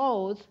are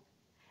showed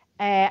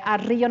are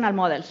regional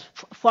models,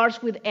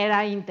 first with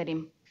era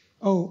interim.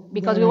 Oh,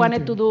 because we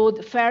wanted to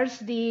do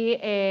first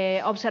the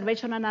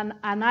observation and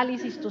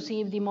analysis to see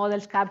if the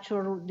models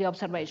capture the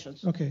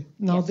observations. Okay.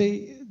 Now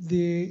yes.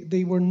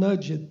 they were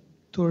nudged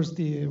towards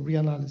the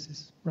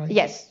reanalysis, right?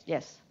 Yes,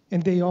 yes.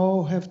 And they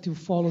all have to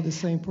follow the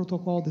same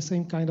protocol, the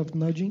same kind of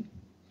nudging?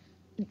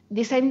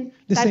 The same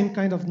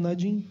kind of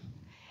nudging?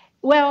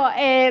 Well,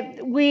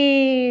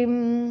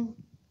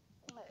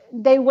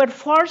 they were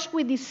forced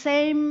with the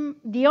same,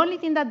 the only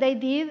thing that they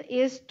did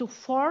is to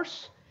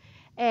force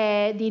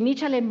the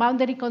initial and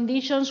boundary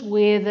conditions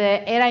with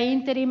era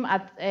interim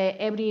at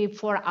every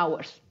 4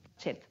 hours.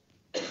 That's it.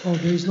 Oh,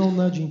 there is no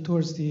nudging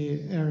towards the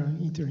era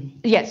interim?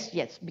 Yes,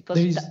 yes.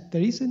 Because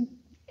there isn't?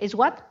 Is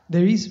what?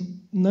 There is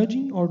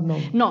nudging or no?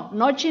 No,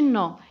 nudging,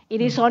 no. It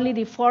is only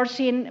the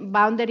forcing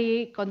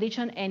boundary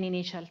condition and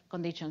initial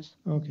conditions.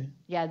 Okay.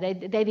 Yeah, they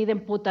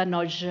didn't put a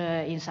nudge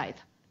inside.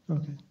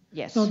 Okay.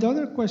 Yes. Now, the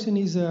other question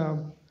is,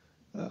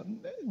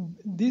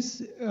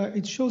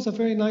 it shows a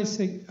very nice,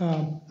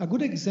 a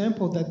good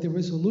example that the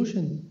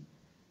resolution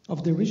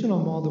of the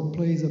regional model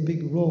plays a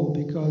big role,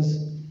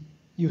 because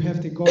you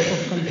have the Gulf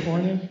of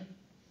California,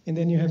 and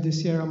then you have the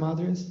Sierra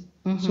Madres.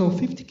 Mm-hmm. So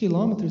 50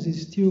 kilometers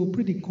is still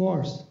pretty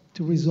coarse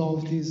to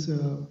resolve these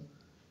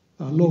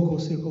local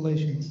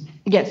circulations.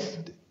 Yes.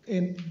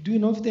 And do you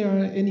know if there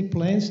are any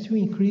plans to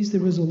increase the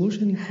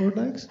resolution in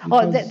CORDEX?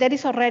 Oh, there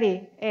is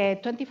already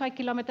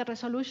 25-kilometer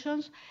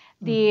resolutions.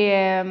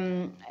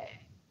 The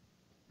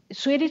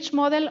Swedish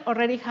model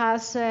already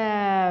has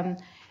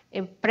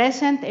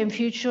present and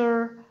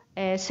future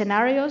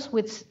scenarios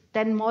with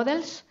 10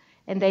 models,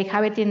 and they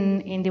have it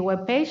in the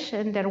web page,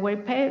 in their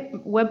web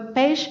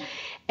page.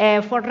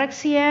 For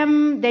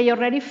RECCM, they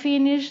already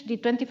finished the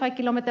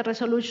 25-kilometer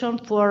resolution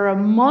for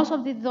most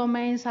of the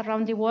domains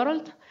around the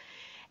world.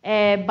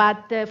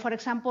 But for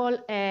example,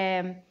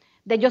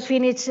 they just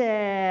finished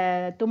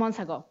 2 months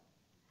ago.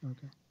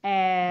 Okay.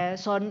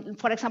 So,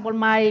 for example,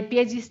 my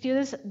PhD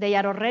students, they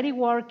are already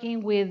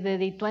working with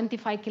the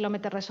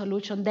 25-kilometer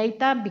resolution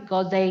data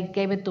because they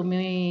gave it to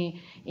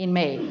me in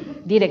May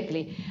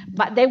directly.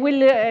 But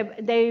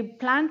they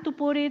plan to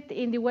put it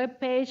in the web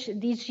page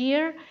this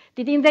year.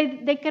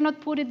 They cannot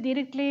put it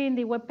directly in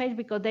the web page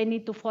because they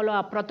need to follow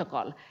a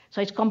protocol. So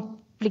it's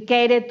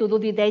complicated to do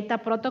the data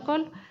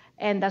protocol,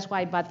 and that's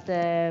why. But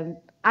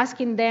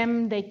asking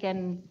them, they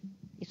can,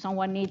 if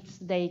someone needs,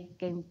 they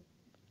can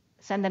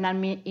send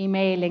an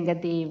email and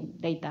get the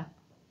data.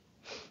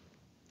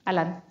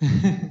 Alan.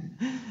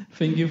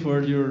 Thank you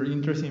for your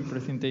interesting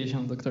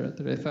presentation, Dr.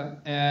 Tereza.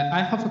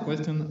 I have a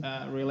question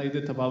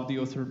related about the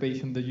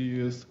observation that you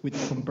use, which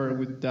compare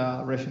with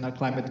the regional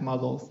climate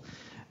models.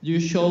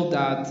 You show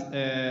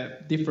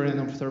that different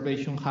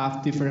observations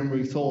have different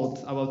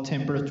results about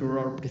temperature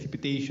or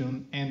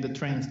precipitation and the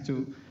trends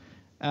too.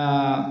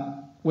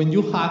 When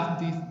you have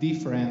this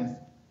difference,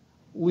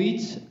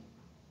 which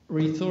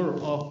result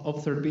of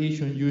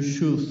observation you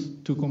choose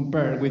to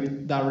compare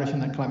with the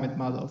regional climate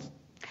models?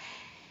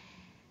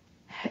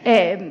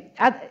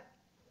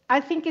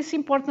 I think it's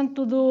important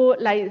to do,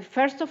 like,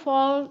 first of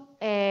all,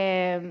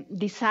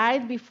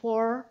 decide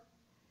before,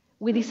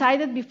 we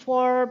decided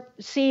before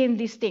seeing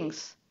these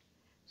things.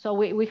 So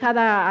we had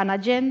an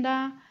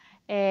agenda.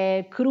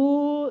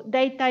 CRU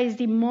data is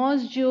the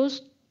most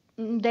used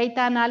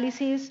data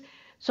analysis.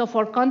 So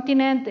for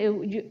continent,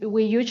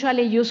 we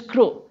usually use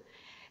CRU.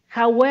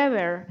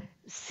 However,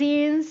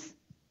 since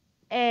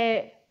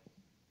the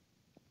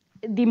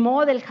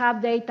model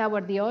have data over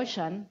the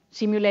ocean,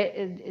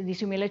 the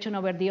simulation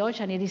over the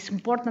ocean, it is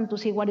important to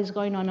see what is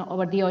going on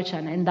over the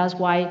ocean, and that's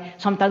why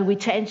sometimes we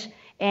change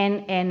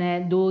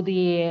and do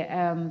the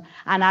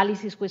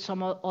analysis with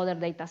some other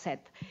data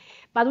set.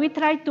 But we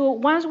try to,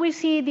 once we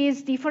see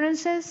these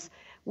differences,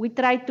 we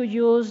try to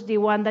use the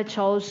one that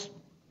shows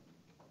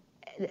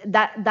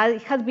that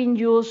has been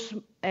used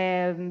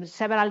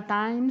several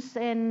times,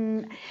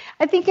 and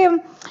I think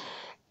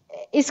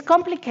it's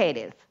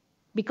complicated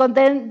because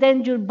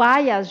then you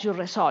bias your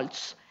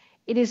results.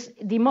 It is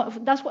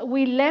that's why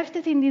we left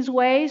it in this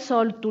way,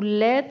 so to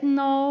let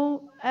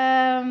know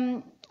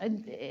that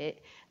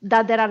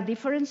there are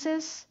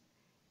differences,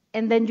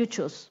 and then you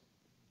choose.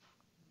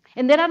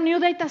 And there are new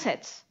data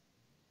sets.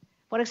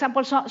 For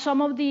example,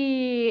 some of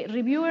the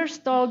reviewers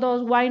told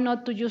us why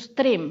not to use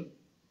TRIM.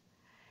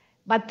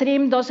 But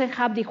TRIM doesn't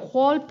have the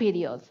whole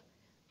period.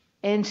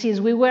 And since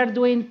we were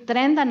doing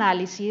trend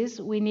analysis,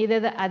 we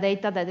needed a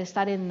data that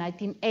started in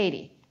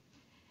 1980.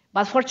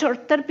 But for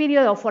shorter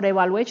period or for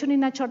evaluation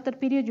in a shorter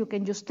period, you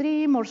can use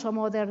TRIM or some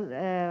other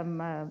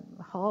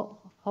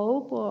HOPE,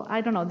 or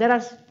I don't know. There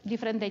are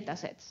different data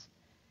sets.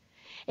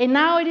 And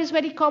now it is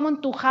very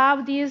common to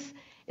have these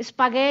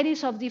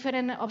spaghettis of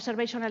different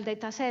observational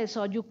data sets.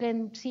 So you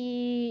can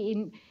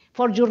see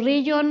for your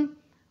region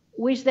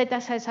which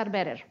data sets are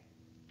better.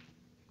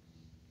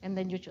 And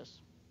then you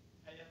choose.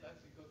 And yes, that's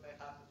because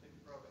I have the same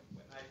problem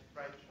when I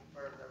try to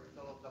compare the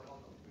result of the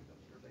model with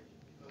observation.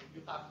 Because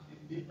you have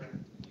this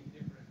difference in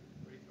different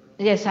results.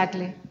 Yeah,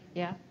 exactly,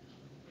 yeah.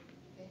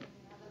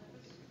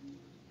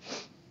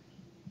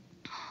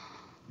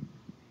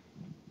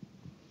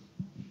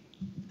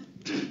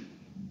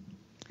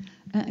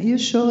 You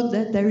showed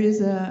that there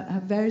is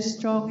a very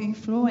strong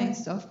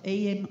influence of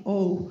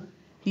AMO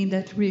in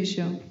that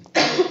region.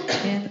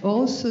 And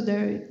also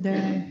there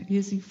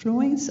is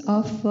influence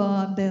of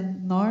the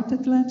North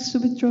Atlantic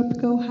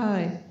subtropical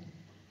high.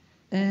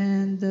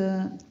 And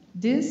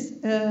this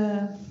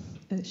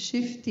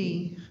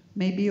shifting,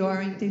 maybe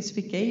or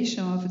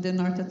intensification of the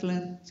North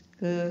Atlantic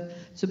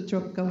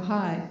subtropical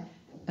high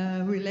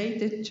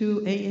related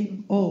to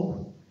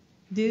AMO,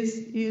 this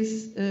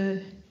is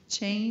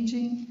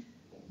changing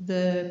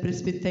the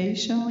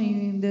precipitation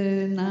in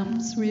the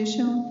NAMS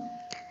region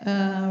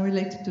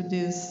related to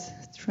these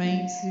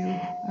trends you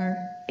are...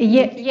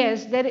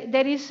 Yes,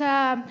 there is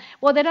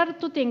well, there are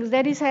two things.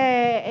 There is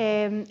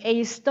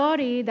a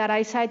story that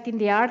I cite in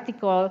the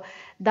article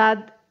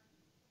that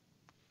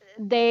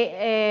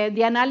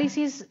the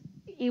analysis,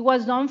 it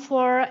was done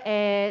for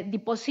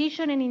the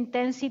position and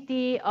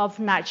intensity of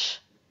NACH.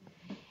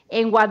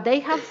 And what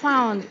they have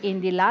found in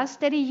the last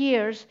 30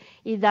 years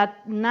is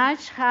that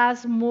NACH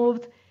has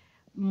moved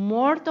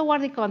more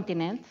toward the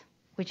continent,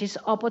 which is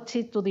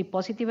opposite to the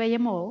positive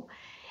AMO,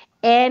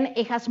 and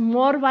it has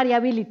more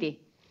variability.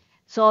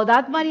 So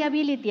that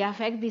variability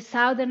affects the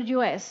southern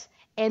US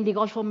and the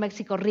Gulf of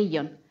Mexico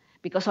region,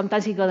 because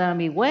sometimes it's going to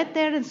be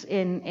wetter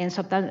and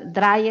sometimes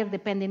drier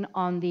depending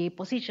on the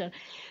position.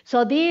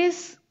 So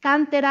this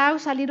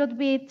counteracts a little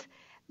bit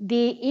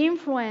the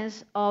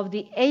influence of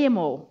the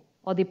AMO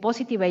or the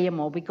positive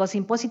AMO, because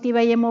in positive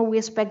AMO we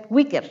expect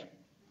weaker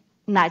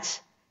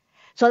NACH.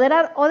 So there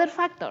are other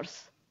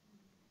factors.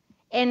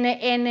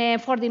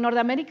 And for the North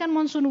American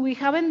monsoon, we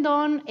haven't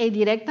done a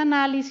direct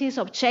analysis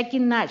of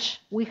checking NACH.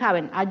 We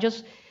haven't. I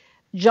just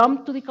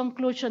jumped to the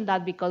conclusion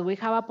that because we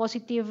have a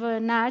positive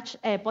NACH,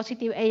 a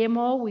positive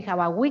AMO, we have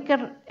a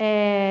weaker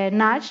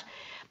NACH,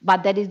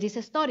 but there is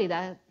this story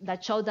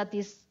that shows that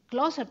it's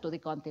closer to the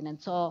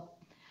continent. So,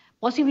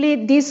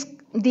 possibly these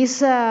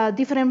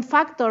different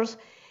factors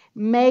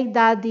make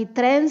that the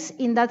trends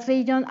in that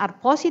region are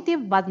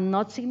positive but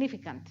not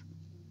significant.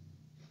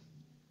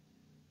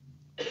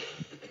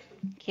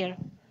 Here.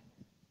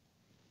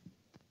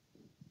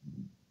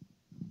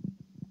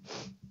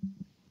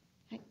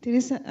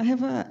 Teresa,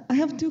 I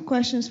have two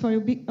questions for you.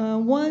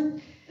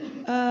 One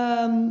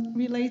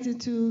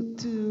related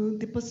to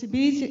the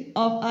possibility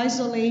of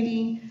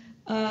isolating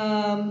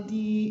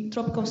the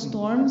tropical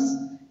storms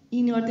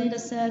in your data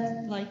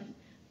set, like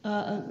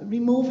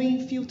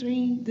removing,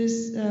 filtering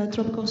these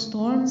tropical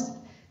storms.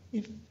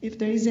 If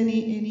there is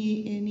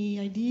any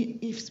idea,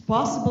 if it's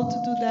possible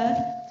to do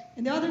that.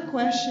 And the other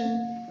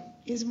question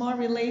is more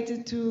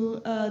related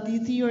to the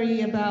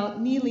theory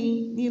about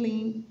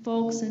kneeling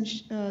folks, and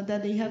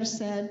that they have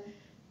said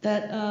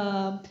that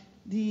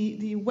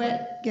the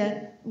wet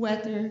get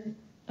wetter,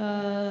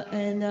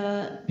 and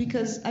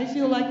because I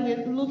feel like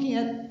we're looking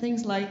at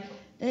things like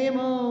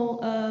AMO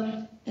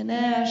and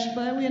ash,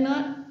 but we're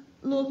not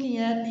looking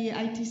at the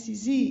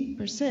ITCZ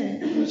per se,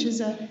 which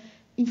is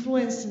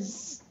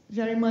influences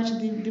very much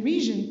the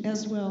region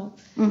as well.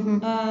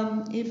 Mm-hmm.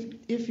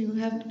 If you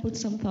have to put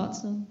some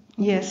thoughts on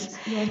yes.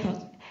 Your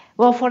thoughts.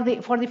 Well, for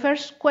the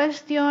first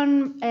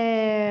question,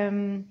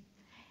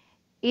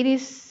 it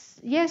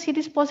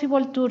is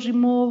possible to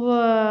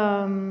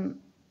remove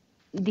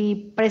the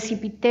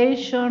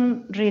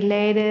precipitation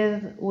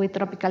related with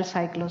tropical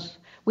cyclones.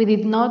 We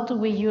did not.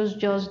 We used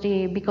just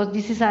because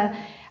this is an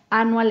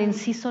annual and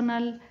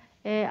seasonal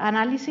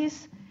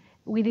analysis.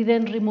 We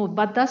didn't remove,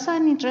 but that's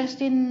an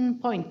interesting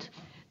point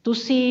to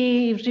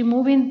see if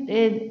removing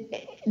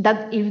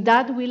that, if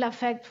that will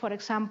affect, for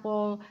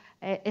example,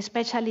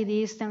 especially the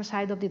eastern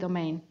side of the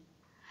domain.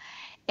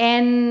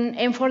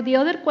 And for the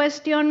other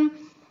question,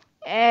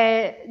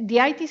 the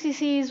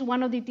ITCC is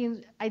one of the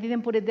things, I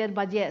didn't put it there,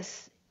 but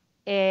yes,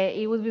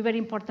 it would be very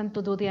important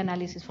to do the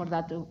analysis for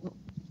that.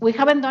 We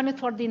haven't done it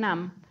for the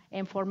NAM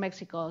and for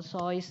Mexico,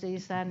 so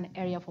it's an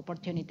area of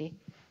opportunity.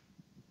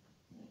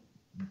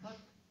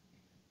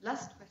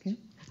 Last question.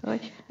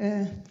 Okay.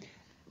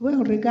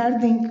 Well,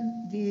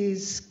 regarding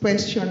this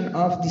question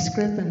of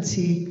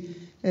discrepancy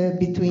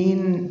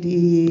between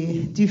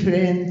the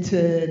different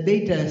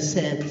data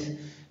sets,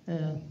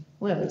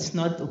 well, it's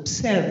not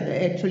observed.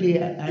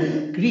 Actually,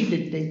 I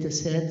graded data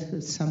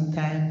set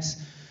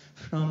sometimes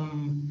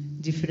from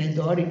different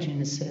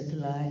origins,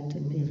 satellite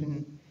and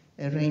even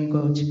a rain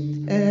gauge,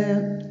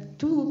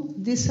 to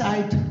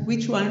decide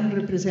which one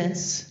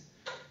represents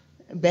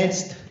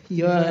best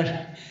your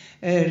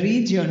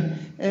region.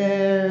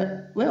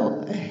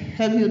 Well,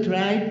 have you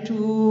tried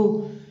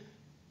to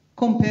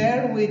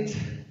compare with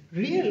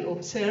real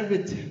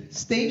observed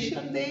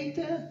station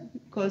data?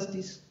 Because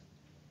this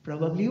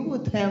probably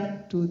would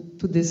have to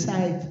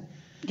decide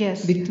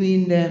yes.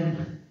 between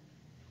them.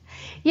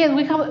 Yes,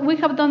 we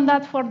have done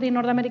that for the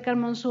North American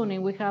Monsoon,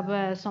 and we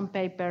have some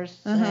papers.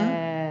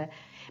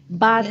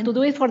 But to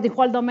do it for the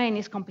whole domain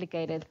is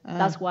complicated.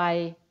 That's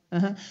why.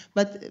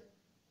 But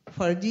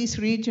for this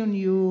region,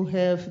 you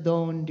have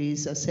done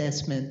this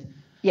assessment.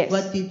 Yes.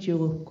 What did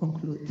you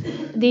conclude?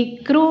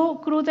 The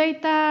crew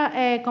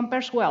data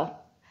compares well,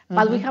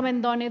 but we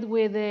haven't done it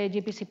with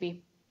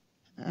GPCP.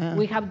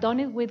 We have done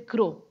it with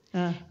crew.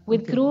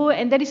 Crew,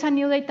 and there is a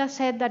new data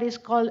set that is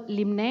called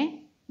LIMNE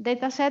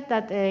data set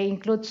that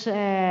includes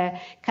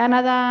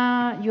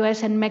Canada,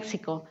 US, and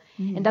Mexico.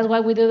 Mm-hmm. And that's why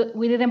we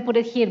didn't put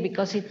it here,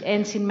 because it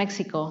ends in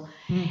Mexico.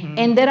 Mm-hmm.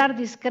 And there are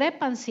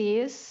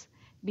discrepancies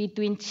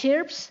between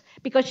CHIRPS,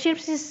 because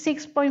CHIRPS is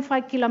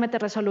 6.5 kilometer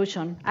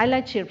resolution. I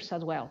like CHIRPS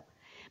as well.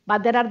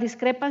 But there are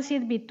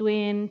discrepancies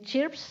between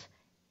CHIRPS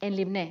and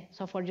LIMNE,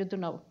 so for you to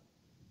know,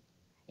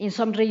 in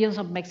some regions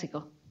of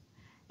Mexico.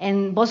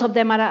 And both of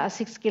them are a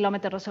 6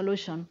 kilometer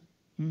resolution.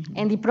 Mm-hmm.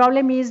 And the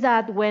problem is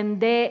that when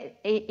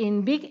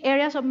in big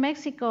areas of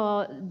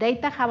Mexico,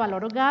 data have a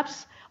lot of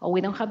gaps, or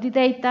we don't have the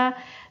data,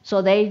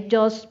 so they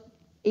just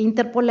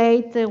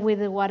interpolate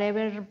with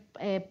whatever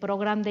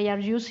program they are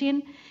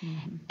using,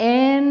 mm-hmm.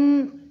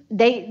 and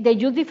they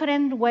use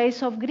different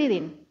ways of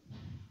gridding.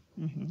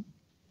 Mm-hmm.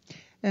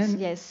 And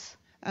yes.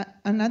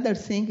 Another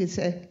thing is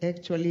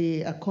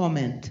actually a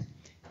comment.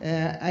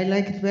 I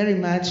liked very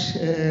much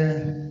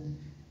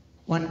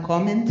one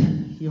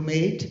comment you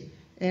made,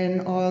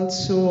 and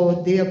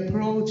also the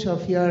approach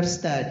of your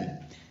study.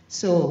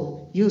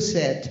 So you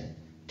said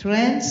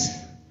trends,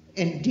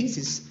 and this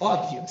is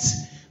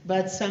obvious,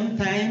 but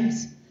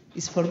sometimes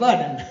it's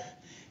forgotten.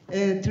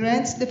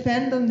 Trends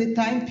depend on the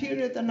time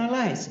period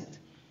analyzed.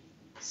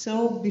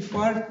 So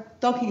before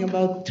talking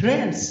about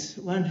trends,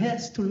 one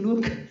has to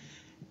look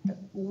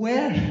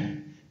where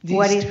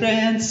these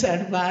trends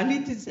are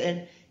valid,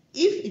 and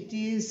if it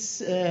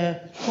is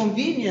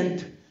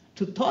convenient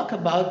to talk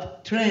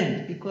about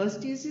trend, because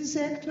this is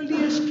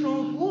actually a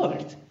strong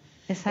word.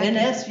 Exactly. And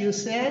as you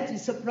said,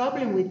 it's a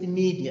problem with the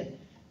media.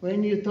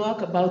 When you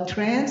talk about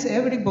trends,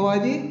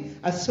 everybody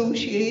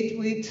associates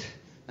with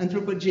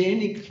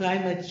anthropogenic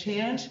climate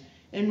change,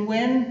 and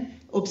when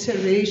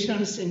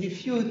observations in the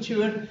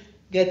future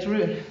get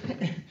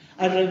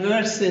a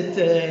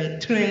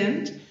reversed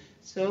trend,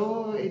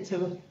 So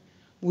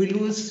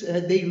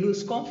they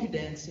lose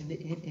confidence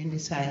in the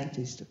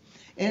scientist.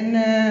 And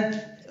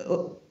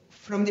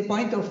from the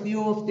point of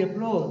view of the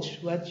approach,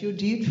 what you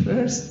did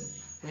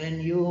first,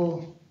 when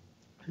you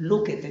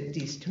look at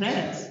these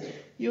trends,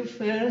 you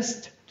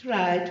first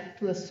tried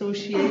to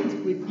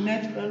associate with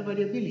natural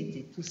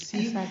variability to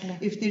see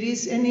if there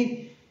is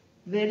any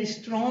very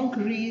strong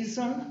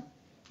reason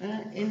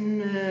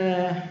in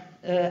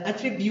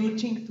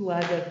attributing to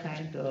other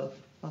kind of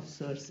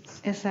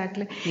sources.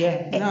 Exactly.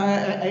 Yeah, no,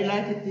 I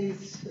like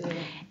this.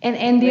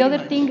 And the other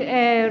thing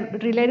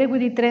related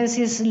with the trends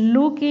is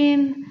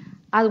looking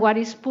at what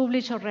is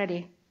published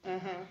already.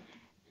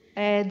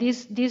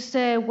 This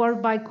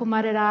work by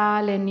Kumar et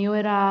al. And New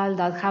et al.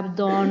 That have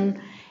done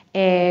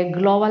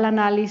global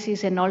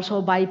analysis and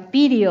also by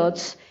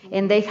periods,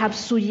 and they have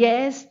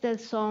suggested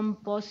some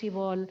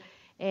possible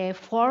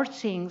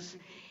forcings.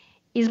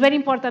 It's very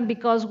important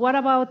because what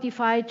about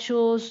if I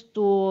choose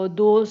to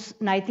do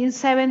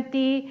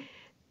 1970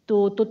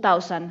 to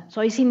 2000? So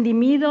it's in the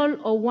middle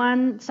of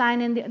one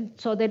sign, and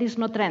so there is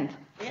no trend.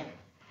 Yeah,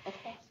 of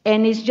course.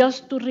 And it's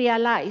just to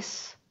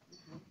realize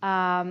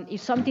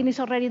if something is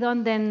already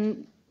done,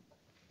 then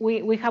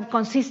we have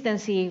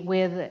consistency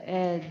with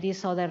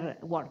these other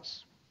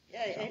works.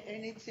 Yeah,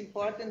 and it's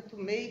important to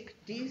make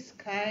these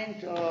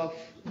kind of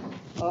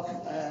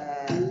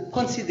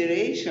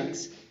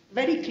considerations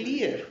very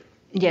clear.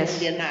 Yes,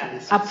 the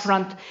analysis.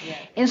 Upfront. Yeah.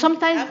 And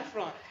sometimes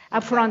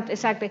upfront,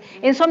 exactly.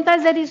 And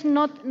sometimes there is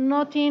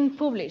nothing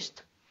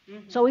published.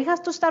 So we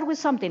have to start with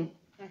something.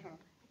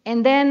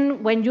 And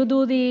then when you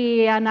do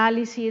the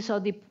analysis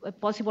of the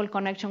possible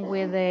connection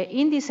with the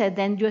indices,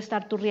 then you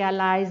start to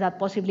realize that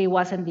possibly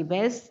wasn't the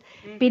best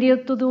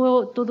period to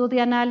do the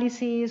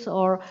analysis,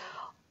 or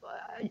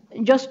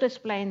just to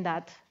explain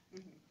that.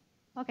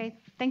 Okay,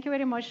 thank you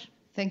very much.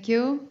 Thank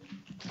you.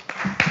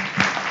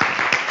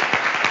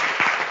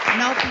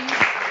 Now, please,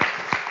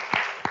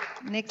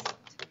 next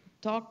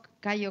talk,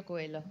 Caio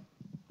Coelho.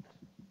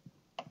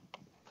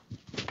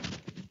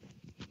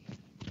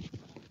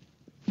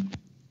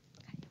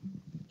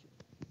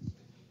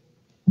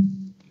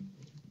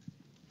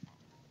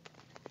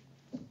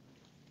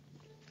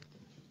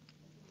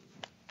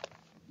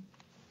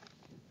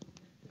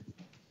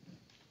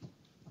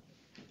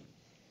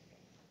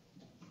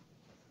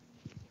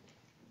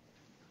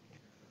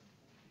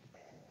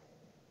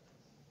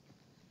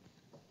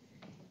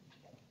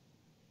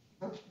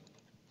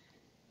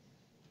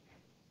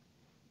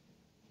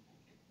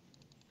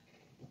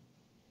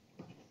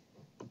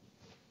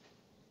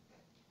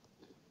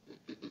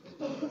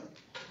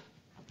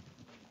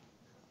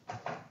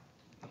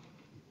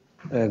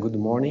 Good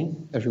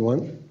morning,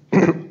 everyone.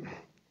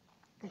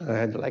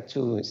 I'd like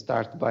to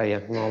start by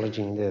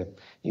acknowledging the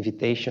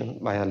invitation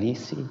by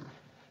Alice,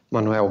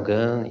 Manuel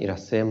Gunn,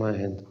 Iracema,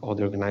 and all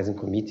the organizing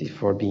committee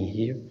for being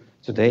here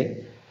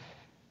today.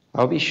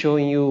 I'll be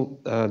showing you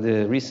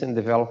the recent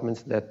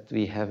developments that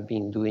we have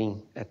been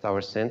doing at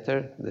our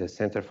center, the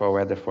Center for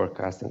Weather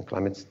Forecast and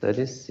Climate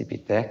Studies,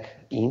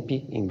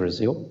 CPTEC-INPE in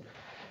Brazil.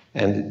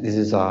 And this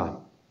is an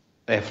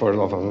effort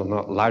of a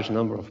large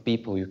number of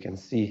people. You can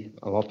see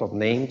a lot of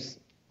names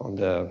on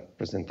the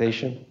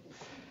presentation.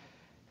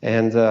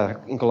 And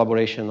in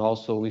collaboration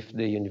also with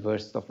the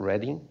University of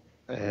Reading.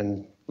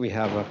 And we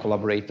have a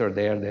collaborator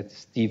there, that's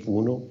Steve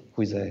Uno,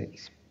 who is an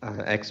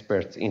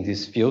expert in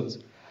this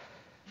field.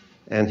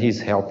 And he's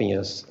helping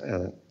us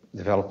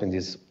developing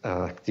this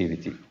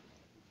activity.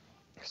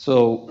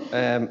 So,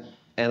 and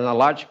a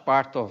large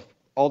part of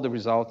all the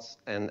results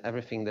and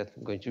everything that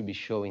I'm going to be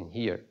showing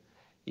here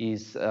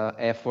is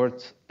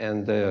effort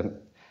and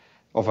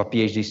of a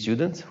PhD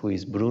student, who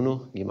is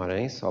Bruno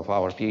Guimarães, of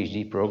our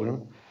PhD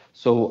program.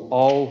 So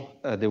all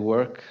the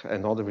work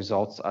and all the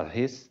results are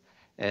his,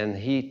 and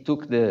he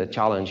took the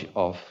challenge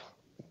of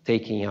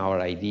taking our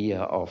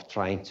idea of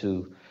trying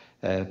to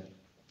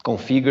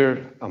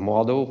configure a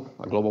model,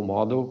 a global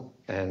model,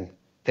 and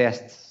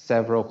test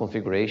several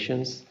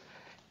configurations,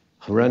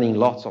 running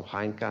lots of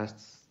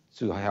hindcasts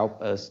to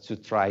help us to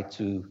try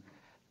to,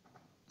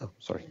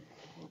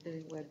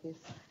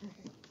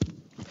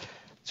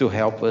 to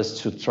help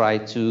us to try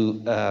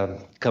to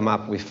come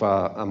up with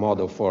a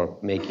model for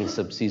making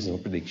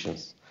subseasonal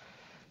predictions.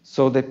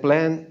 So the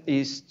plan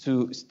is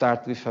to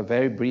start with a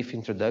very brief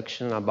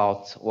introduction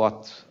about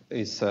what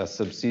is a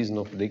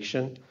subseasonal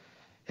prediction,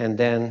 and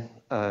then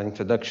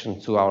introduction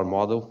to our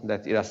model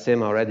that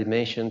Iracema already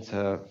mentioned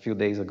a few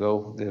days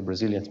ago, the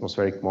Brazilian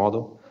atmospheric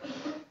model.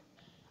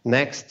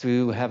 Next,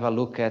 we will have a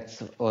look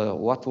at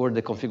what were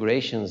the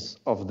configurations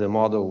of the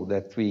model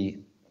that we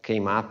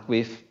came up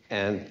with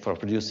and for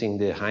producing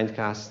the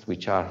hindcasts,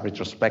 which are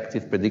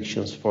retrospective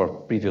predictions for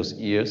previous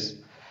years,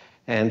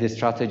 and the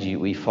strategy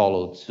we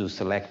followed to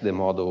select the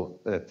model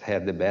that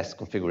had the best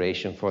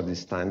configuration for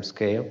this time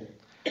scale.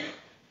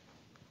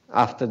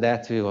 After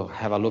that, we will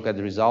have a look at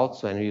the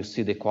results, and you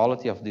see the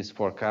quality of these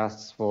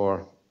forecasts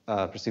for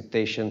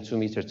precipitation,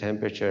 2-meter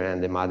temperature,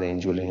 and the Madden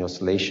and Julian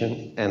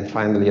oscillation, and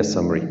finally a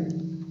summary.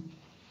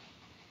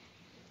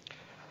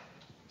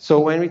 So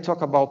when we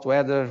talk about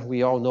weather,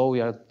 we all know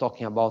we are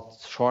talking about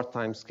short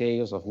time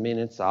scales of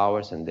minutes,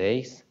 hours, and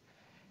days.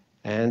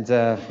 And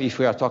if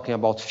we are talking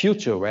about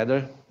future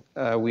weather,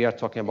 we are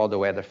talking about the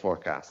weather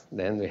forecast.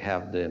 Then we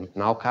have the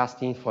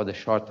nowcasting for the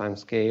short time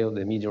scale,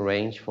 the medium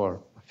range for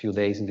a few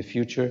days in the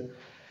future.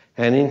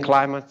 And in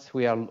climate,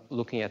 we are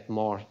looking at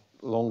more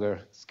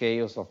longer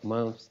scales of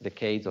months,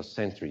 decades, or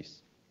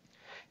centuries.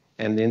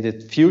 And in the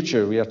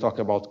future, we are talking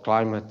about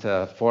climate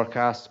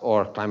forecasts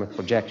or climate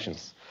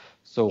projections.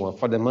 So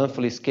for the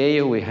monthly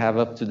scale, we have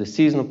up to the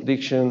seasonal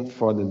prediction.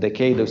 For the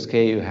decadal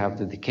scale, you have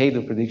the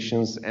decadal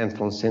predictions. And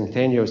from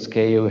centennial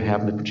scale, we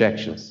have the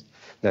projections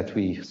that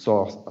we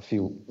saw a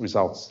few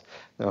results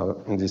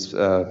in this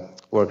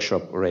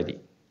workshop already.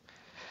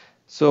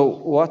 So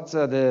what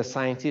the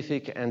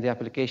scientific and the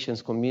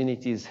applications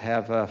communities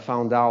have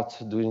found out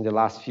during the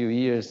last few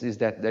years is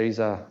that there is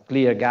a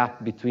clear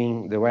gap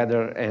between the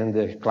weather and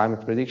the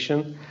climate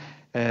prediction.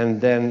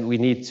 And then we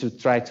need to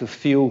try to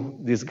fill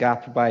this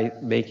gap by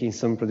making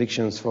some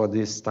predictions for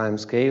these time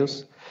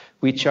scales,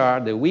 which are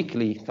the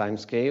weekly time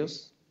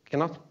scales.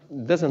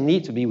 Doesn't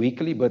need to be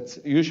weekly, but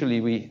usually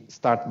we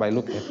start by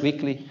looking at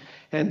weekly.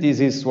 And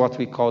this is what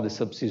we call the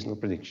subseasonal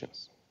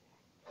predictions.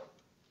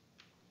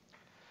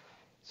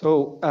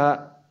 So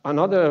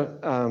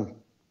another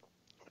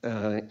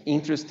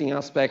interesting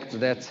aspect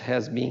that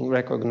has been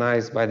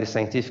recognized by the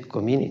scientific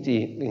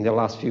community in the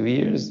last few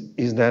years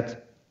is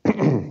that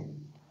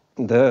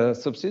the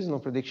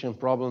subseasonal prediction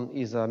problem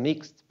is a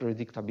mixed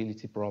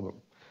predictability problem.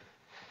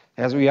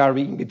 As we are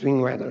in between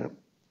weather,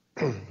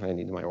 I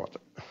need my water.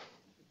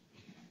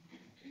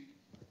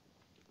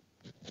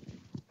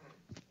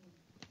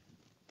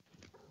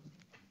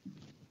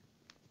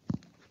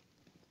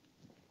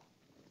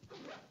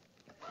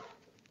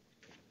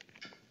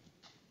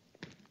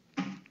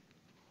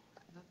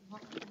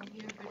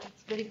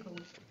 Very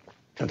cold.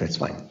 Oh, that's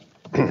fine.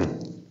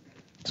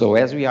 So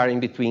as we are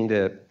in between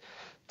the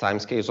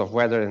timescales of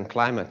weather and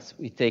climate,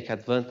 we take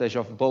advantage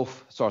of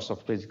both sources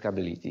of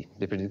predictability.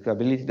 The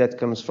predictability that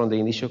comes from the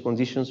initial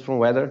conditions from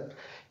weather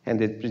and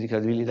the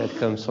predictability that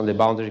comes from the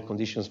boundary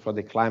conditions for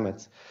the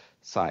climate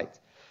side.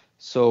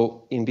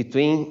 So in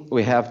between,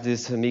 we have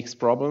this mixed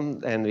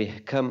problem, and we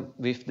come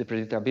with the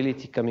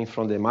predictability coming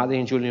from the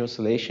Madden-Julian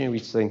oscillation,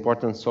 which is an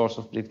important source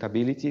of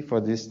predictability for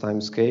this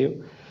time scale.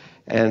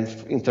 And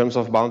in terms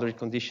of boundary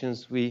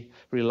conditions, we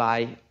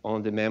rely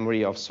on the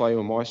memory of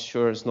soil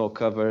moisture, snow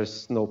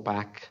covers,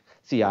 snowpack,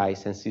 sea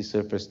ice, and sea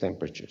surface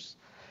temperatures.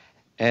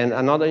 And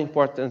another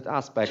important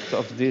aspect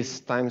of this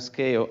time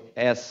scale,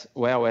 as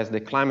well as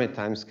the climate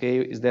time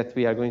scale, is that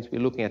we are going to be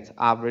looking at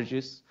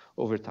averages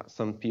over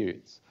some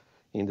periods.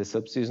 In the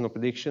subseasonal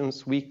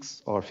predictions,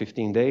 weeks or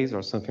 15 days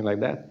or something like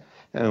that.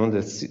 And on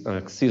the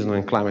seasonal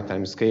and climate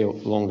time scale,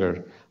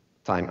 longer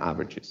time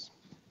averages.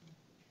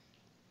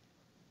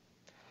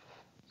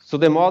 So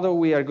the model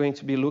we are going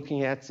to be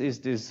looking at is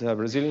this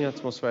Brazilian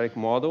atmospheric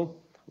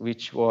model,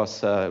 which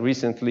was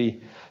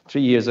recently, 3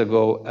 years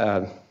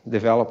ago,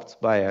 developed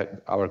by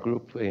our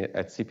group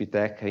at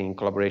CPTEC in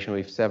collaboration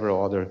with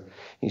several other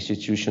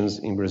institutions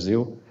in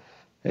Brazil,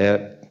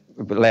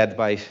 led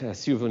by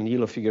Silvio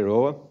Nilo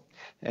Figueroa.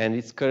 And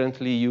it's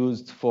currently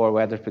used for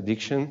weather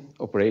prediction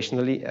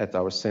operationally at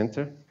our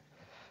center.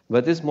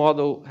 But this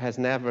model has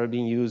never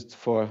been used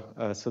for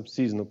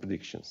subseasonal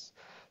predictions.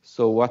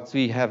 So what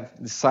we have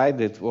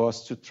decided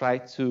was to try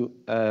to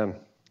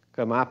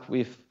come up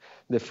with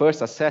the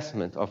first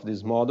assessment of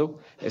this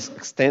model,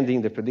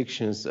 extending the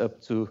predictions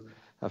up to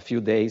a few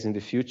days in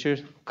the future,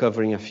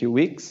 covering a few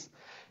weeks,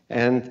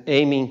 and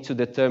aiming to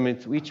determine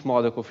which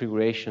model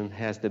configuration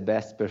has the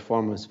best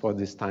performance for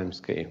this time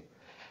scale.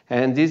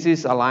 And this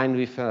is aligned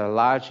with a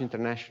large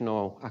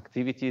international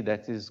activity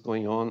that is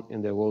going on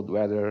in the World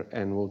Weather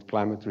and World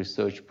Climate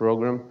Research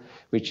Program,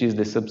 which is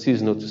the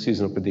Subseasonal to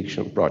Seasonal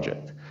Prediction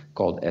Project,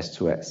 called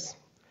S2S.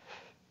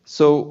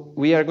 So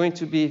we are going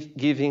to be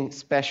giving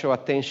special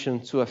attention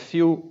to a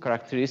few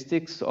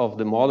characteristics of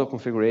the model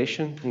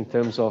configuration in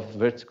terms of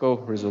vertical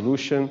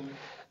resolution,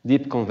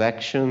 deep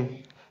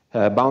convection,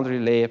 boundary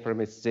layer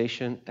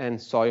parameterization,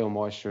 and soil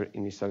moisture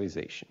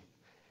initialization.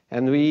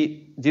 And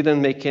we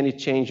didn't make any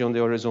change on the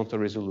horizontal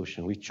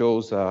resolution. We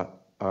chose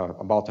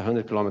about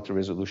 100-kilometer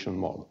resolution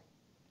model.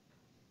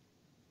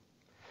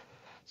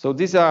 So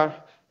these are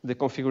the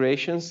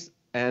configurations,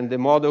 and the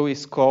model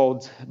is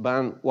called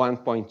BAN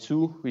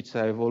 1.2, which is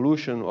an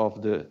evolution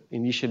of the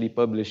initially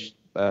published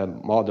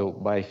model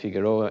by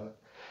Figueroa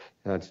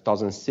in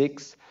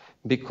 2006,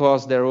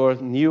 because there were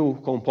new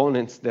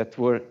components that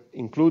were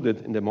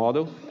included in the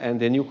model, and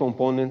the new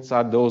components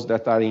are those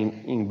that are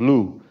in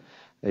blue.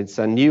 It's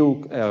a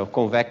new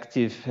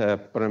convective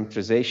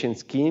parameterization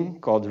scheme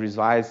called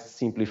Revised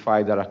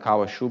Simplified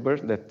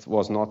Arakawa-Schubert that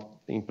was not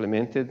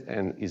implemented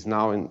and is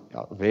now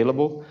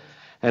available,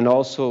 and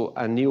also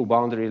a new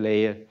boundary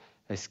layer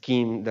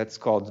scheme that's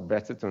called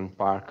Bretton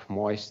Park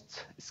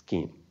Moist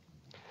scheme.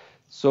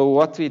 So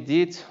what we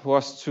did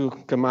was to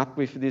come up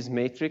with this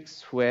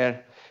matrix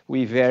where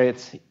we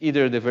varied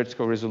either the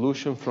vertical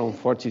resolution from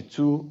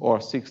 42 or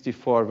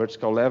 64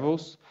 vertical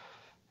levels,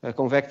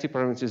 convective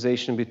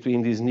parameterization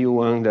between this new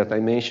one that I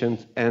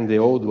mentioned and the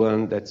old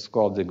one that's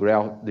called the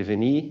Grell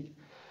Devenir.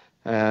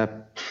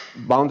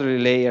 Boundary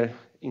layer,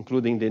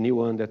 including the new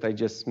one that I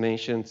just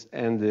mentioned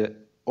and the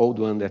old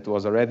one that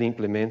was already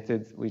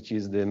implemented, which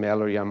is the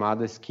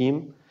Mallory-Yamada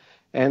scheme,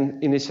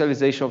 and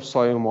initialization of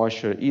soil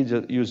moisture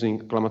either using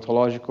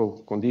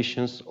climatological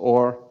conditions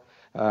or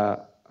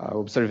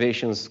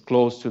observations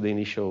close to the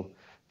initial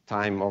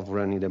time of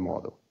running the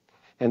model.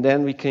 And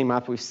then we came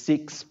up with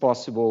 6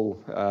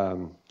 possible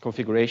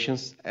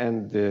configurations,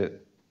 and the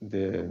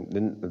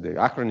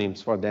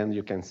acronyms for them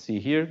you can see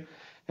here,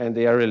 and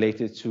they are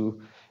related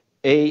to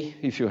A,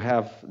 if you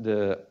have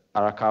the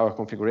Arakawa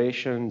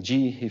configuration,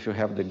 G, if you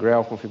have the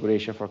Grell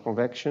configuration for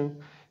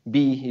convection,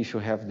 B, if you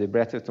have the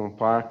Bretton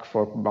Park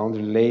for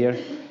boundary layer,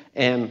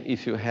 M,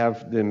 if you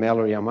have the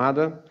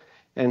Mallory-Yamada,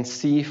 and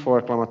C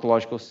for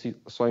climatological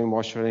soil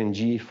moisture, and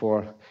G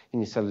for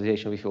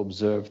initialization with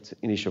observed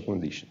initial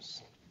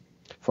conditions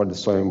for the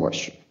soil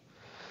moisture.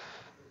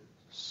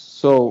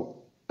 So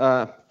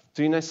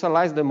to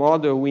initialize the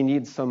model, we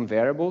need some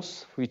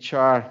variables, which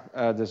are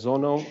the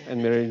zonal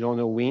and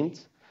meridional wind,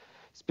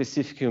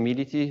 specific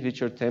humidity,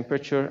 visual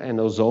temperature, and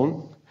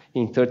ozone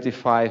in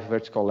 35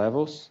 vertical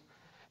levels,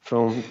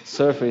 from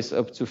surface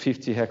up to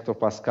 50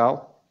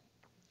 hectopascal,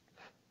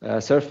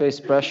 surface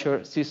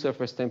pressure, sea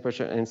surface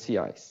temperature, and sea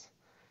ice.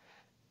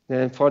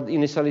 And for the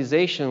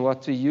initialization,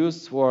 what we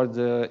used were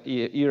the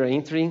era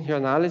entering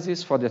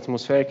analysis for the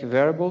atmospheric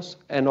variables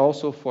and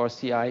also for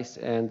sea ice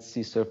and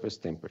sea surface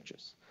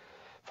temperatures.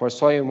 For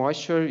soil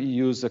moisture,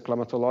 you use the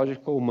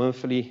climatological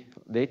monthly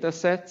data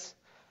sets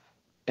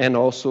and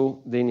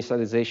also the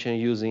initialization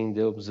using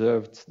the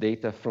observed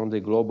data from the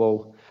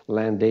global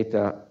land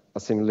data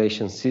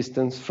assimilation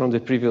systems from the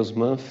previous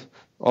month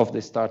of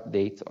the start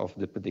date of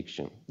the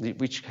prediction,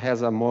 which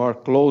has a more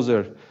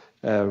closer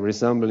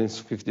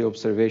resemblance with the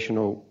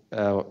observational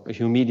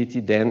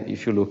humidity than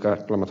if you look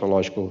at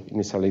climatological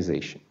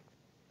initialization.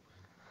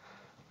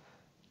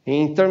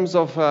 In terms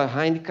of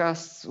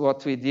hindcasts,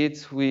 what we did,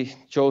 we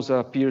chose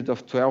a period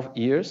of 12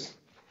 years,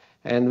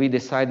 and we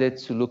decided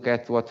to look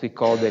at what we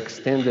call the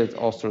extended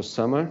austral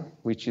summer,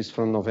 which is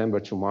from November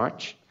to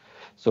March.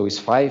 So it's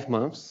 5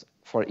 months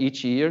for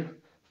each year,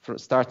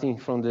 starting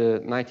from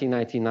the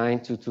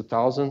 1999 to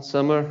 2000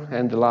 summer,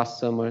 and the last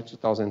summer,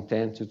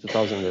 2010 to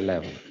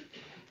 2011.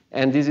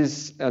 And this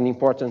is an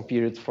important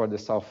period for the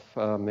South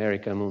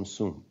American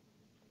monsoon,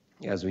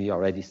 as we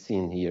already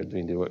seen here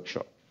during the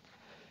workshop.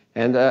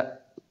 And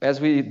as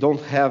we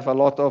don't have a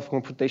lot of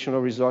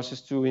computational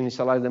resources to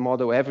initialize the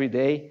model every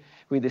day,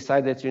 we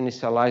decided to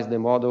initialize the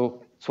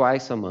model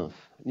twice a month,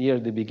 near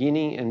the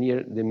beginning and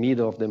near the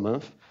middle of the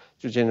month,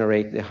 to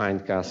generate the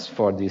hindcasts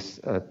for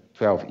these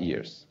 12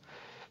 years.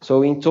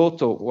 So in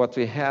total, what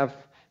we have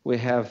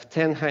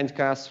 10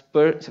 hindcasts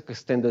per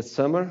extended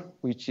summer,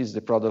 which is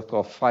the product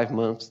of 5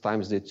 months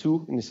times the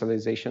 2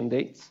 initialization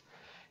dates.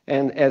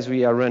 And as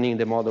we are running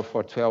the model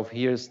for 12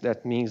 years,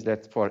 that means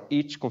that for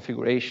each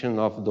configuration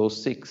of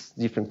those 6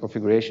 different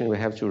configurations, we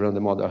have to run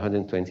the model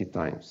 120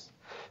 times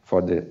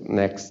for the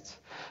next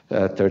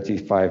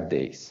 35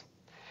 days.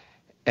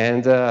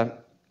 And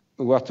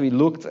what we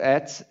looked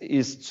at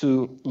is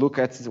to look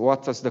at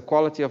what is the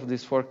quality of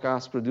this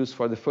forecast produced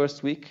for the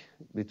first week,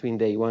 between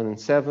day 1 and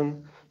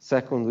 7,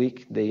 second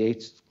week, day 8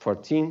 to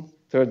 14,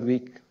 third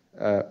week,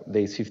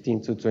 days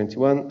 15 to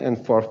 21,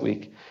 and fourth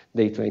week,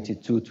 day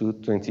 22 to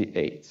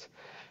 28.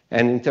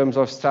 And in terms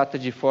of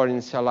strategy for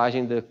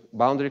initializing the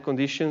boundary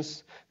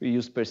conditions, we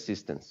use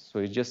persistence.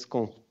 So we just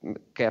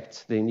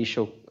kept the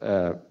initial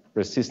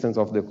persistence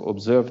of the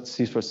observed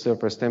sea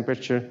surface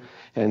temperature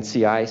and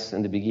sea ice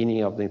in the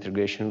beginning of the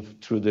integration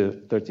through the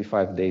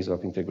 35 days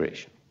of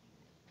integration.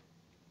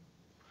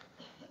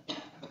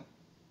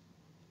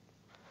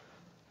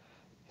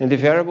 And the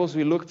variables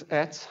we looked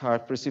at are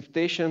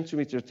precipitation,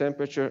 temperature,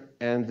 temperature,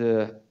 and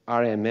the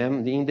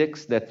RMM, the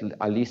index that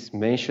Alice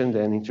mentioned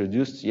and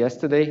introduced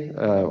yesterday,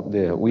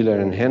 the Wheeler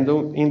and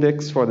Handel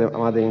index for the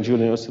Amada and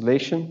Julian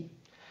oscillation.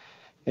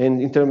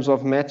 And in terms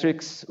of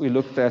metrics, we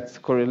looked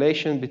at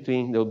correlation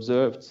between the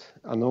observed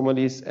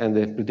anomalies and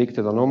the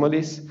predicted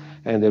anomalies,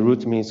 and the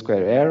root mean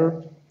square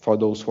error for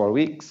those 4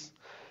 weeks.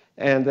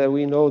 And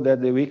we know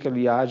that the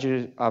weekly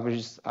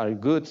averages are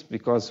good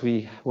because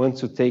we want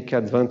to take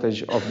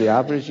advantage of the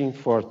averaging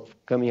for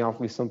coming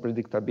out with some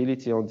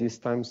predictability on these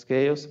time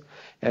scales.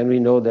 And we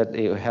know that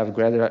they have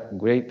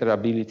greater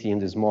ability in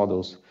these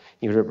models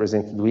in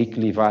representing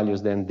weekly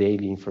values than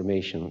daily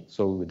information.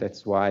 So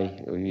that's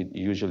why we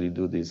usually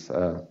do this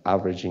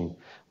averaging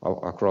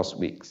across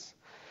weeks.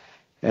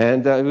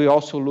 And we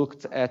also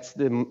looked at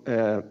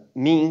the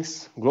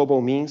means,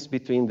 global means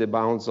between the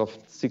bounds of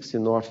 60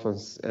 north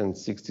and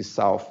 60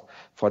 south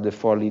for the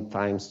 4 lead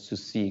times to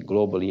see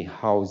globally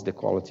how is the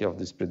quality of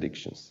these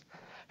predictions.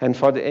 And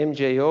for the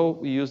MJO,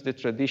 we use the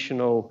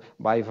traditional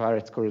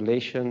bivariate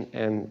correlation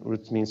and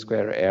root mean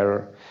square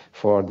error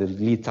for the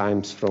lead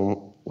times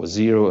from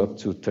 0 up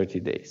to 30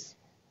 days.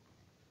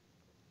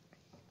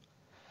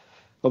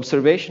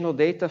 Observational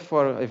data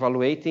for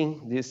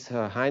evaluating this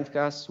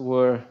hindcast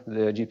were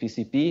the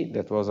GPCP,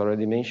 that was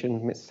already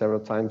mentioned several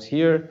times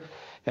here,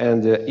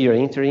 and the ear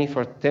entering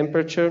for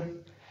temperature.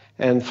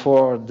 And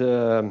for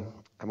the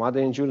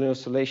Mother and Julian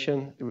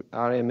oscillation,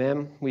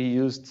 RMM, we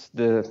used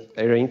the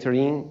ear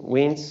entering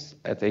winds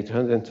at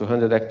 800 and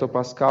 200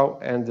 hectopascal,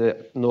 and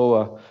the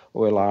NOAA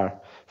OLR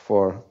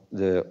for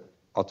the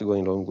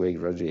outgoing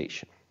long-wave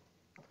radiation.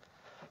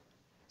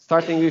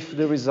 Starting with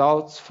the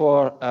results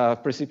for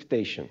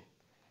precipitation.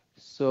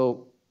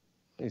 So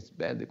it's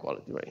bad, the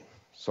quality, right?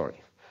 Sorry.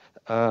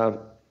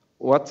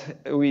 What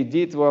we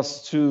did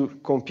was to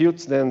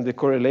compute then the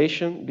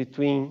correlation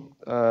between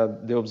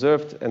the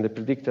observed and the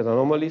predicted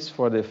anomalies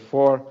for the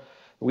 4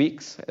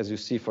 weeks, as you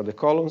see for the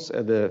columns,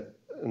 and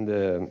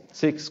the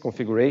 6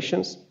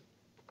 configurations.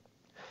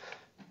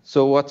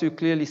 So what you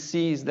clearly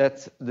see is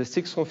that the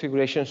 6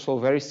 configurations show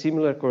very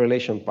similar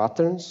correlation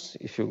patterns.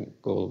 If you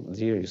go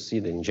here, you see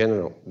that in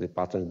general, the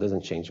pattern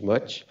doesn't change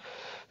much.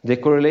 The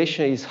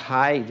correlation is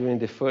high during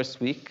the first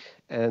week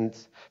and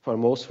for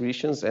most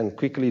regions and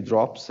quickly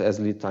drops as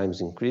lead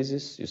times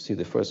increases. You see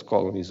the first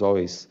column is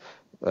always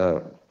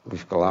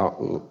with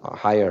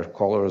higher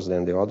colors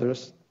than the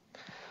others.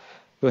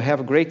 We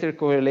have greater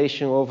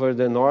correlation over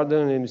the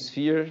northern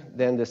hemisphere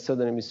than the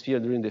southern hemisphere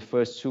during the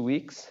first 2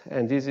 weeks.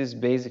 And this is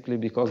basically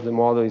because the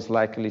model is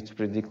likely to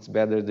predict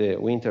better the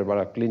winter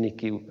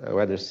baroclinic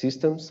weather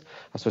systems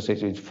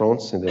associated with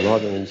fronts in the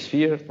northern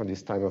hemisphere for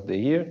this time of the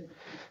year.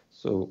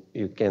 So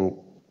you can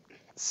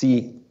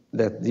see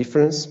that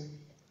difference.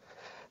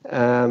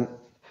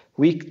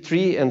 Week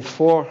 3 and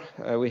 4,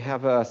 we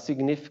have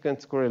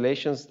significant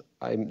correlations.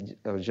 I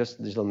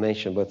just didn't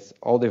mention, but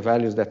all the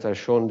values that are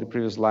shown in the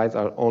previous slides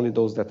are only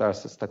those that are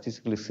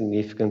statistically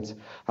significant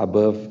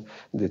above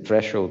the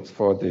threshold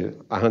for the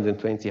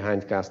 120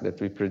 hindcast that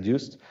we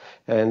produced.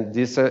 And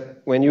this,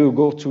 when you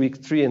go to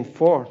week 3 and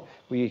 4,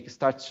 we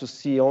start to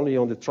see only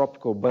on the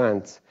tropical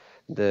band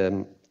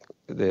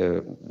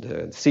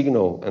the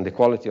signal and the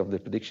quality of the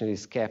prediction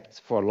is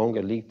kept for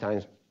longer lead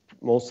times,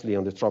 mostly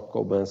on the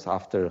tropical bands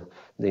after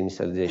the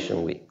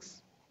initialization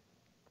weeks.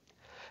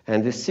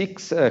 And the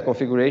 6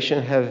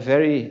 configuration have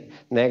very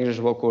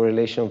negligible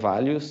correlation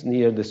values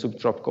near the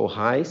subtropical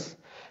highs,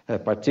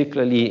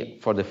 particularly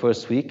for the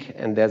first week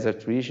and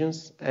desert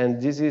regions.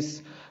 And this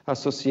is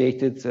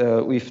associated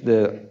with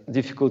the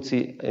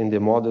difficulty in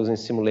the models and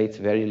simulate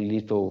very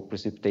little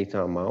precipitation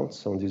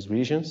amounts on these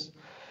regions.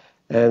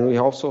 And we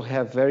also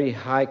have very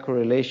high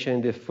correlation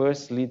in the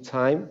first lead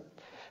time,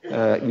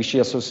 which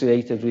is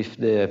associated with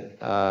the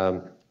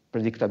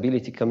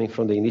predictability coming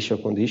from the initial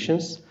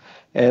conditions.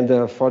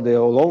 And for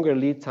the longer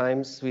lead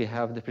times, we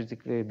have the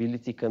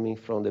predictability coming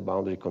from the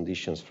boundary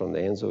conditions from the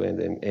ENSO and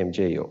the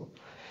MJO.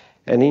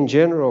 And in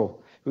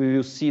general, we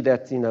will see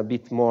that in a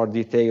bit more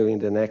detail in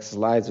the next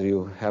slides. We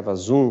will have a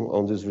zoom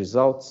on these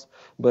results.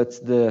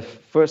 But the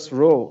first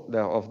row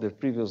of the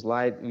previous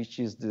slide, which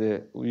is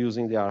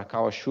using the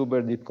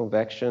Arakawa-Schubert deep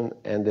convection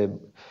and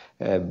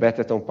the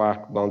Bretton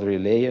Park boundary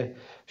layer,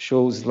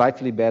 shows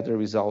slightly better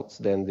results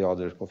than the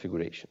other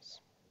configurations.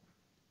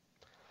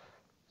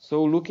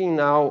 So looking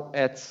now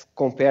at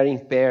comparing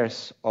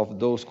pairs of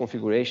those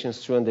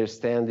configurations to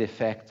understand the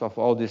effect of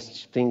all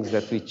these things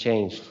that we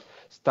changed,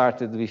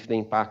 started with the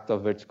impact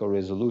of vertical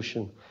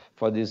resolution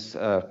for this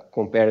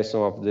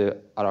comparison of the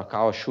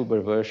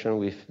Arakawa-Schubert version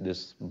with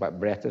this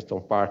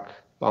Bretton Park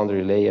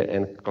boundary layer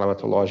and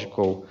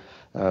climatological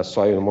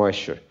soil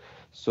moisture.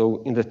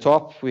 So in the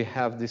top, we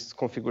have this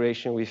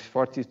configuration with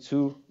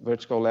 42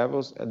 vertical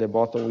levels, at the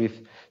bottom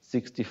with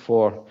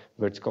 64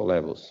 vertical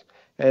levels.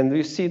 And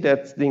we see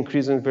that the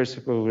increase in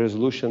vertical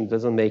resolution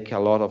doesn't make a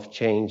lot of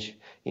change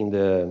in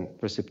the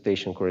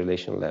precipitation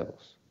correlation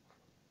levels.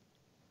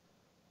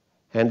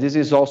 And this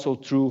is also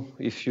true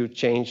if you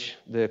change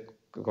the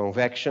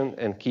convection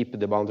and keep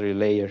the boundary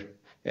layer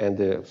and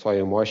the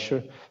soil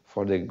moisture.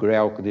 For the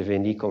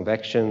Grell-Devenny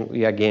convection,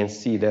 we again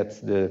see that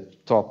the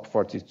top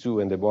 42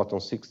 and the bottom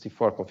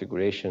 64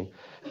 configuration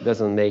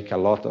doesn't make a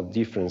lot of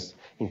difference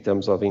in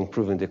terms of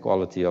improving the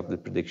quality of the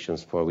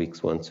predictions for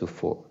weeks 1 to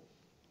 4.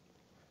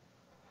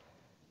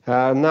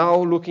 Now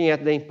looking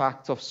at the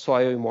impact of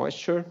soil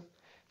moisture.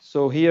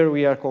 So here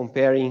we are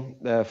comparing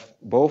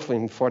both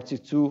in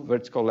 42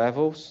 vertical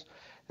levels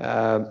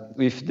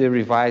with the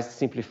revised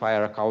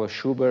simplified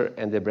Arakawa-Schubert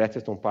and the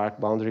Bretton Park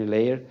boundary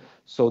layer.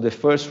 So the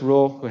first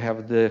row, we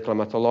have the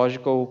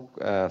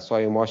climatological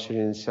soil moisture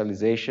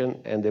initialization,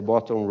 and the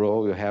bottom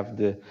row, you have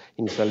the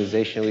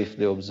initialization with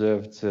the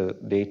observed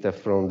data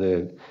from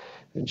the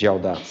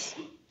GeoDATs.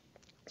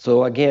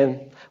 So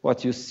again,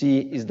 what you see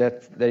is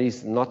that there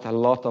is not a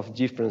lot of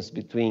difference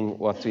between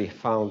what we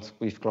found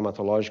with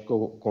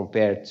climatological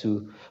compared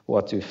to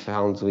what we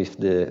found with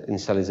the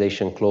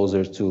initialization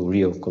closer to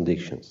real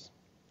conditions.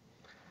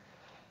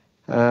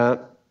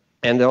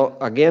 And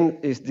again,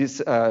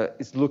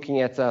 is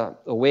looking at a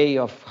way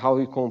of how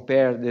we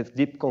compare the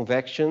deep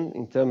convection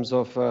in terms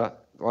of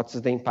what's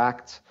the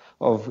impact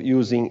of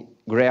using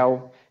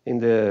Grell in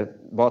the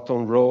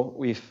bottom row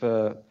with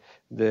the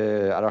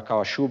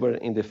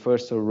Arakawa-Schubert in the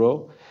first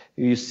row.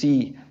 you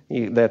see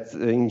that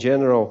in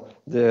general,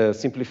 the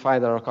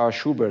simplified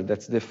Arakawa-Schubert,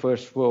 that's the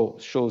first row,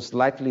 shows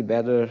slightly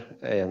better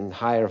and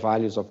higher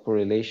values of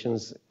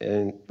correlations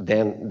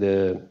than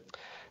the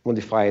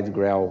modified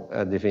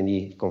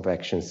Grell-Devenny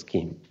convection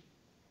scheme.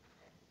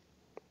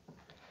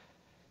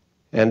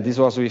 And this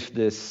was with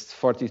the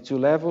 42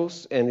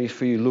 levels. And if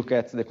we look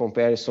at the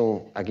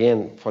comparison,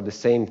 again, for the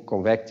same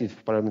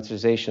convective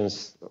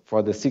parameterizations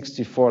for the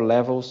 64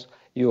 levels,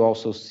 you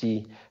also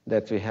see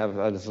that we have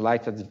a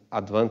slight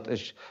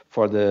advantage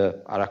for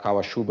the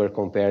Arakawa-Schubert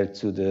compared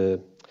to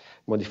the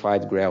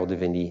modified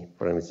Grell-Devenny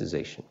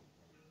parameterization.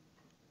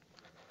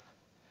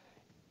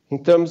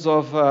 In terms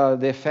of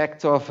the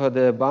effect of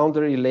the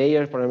boundary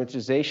layer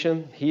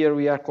parameterization, here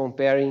we are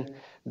comparing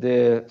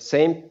the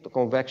same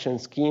convection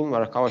scheme,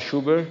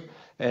 Arakawa-Schubert,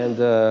 and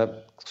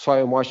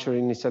soil moisture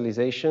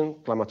initialization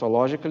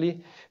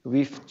climatologically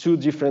with two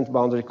different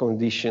boundary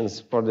conditions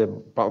for the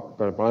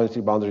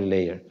planetary boundary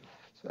layer.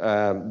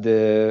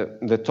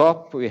 The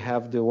top, we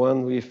have the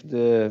one with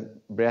the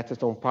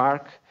Bretton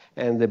Park,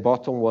 and the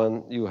bottom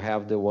one, you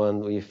have the one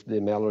with the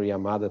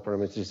Mallory-Yamada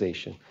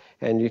parameterization.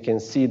 And you can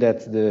see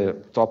that the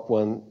top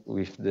one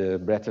with the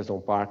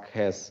Bretton Park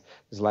has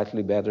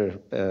slightly better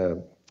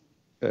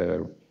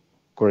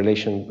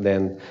correlation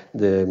than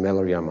the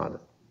Mallory-Yamada.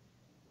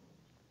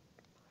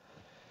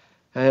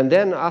 And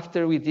then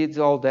after we did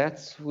all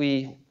that,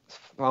 we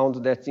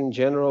found that in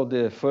general,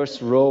 the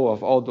first row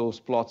of all those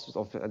plots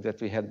that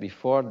we had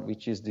before,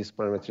 which is this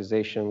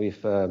parameterization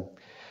with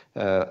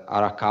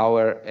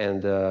Arakawa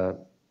and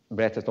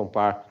Bretton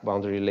Park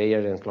boundary layer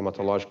and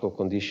climatological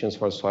conditions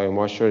for soil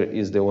moisture,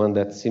 is the one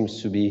that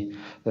seems to be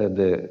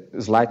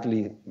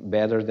slightly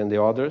better than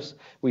the others.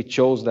 We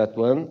chose that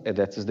one, and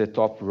that is the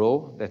top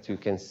row that you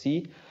can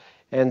see.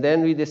 And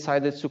then we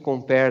decided to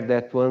compare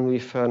that one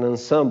with an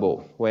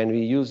ensemble. When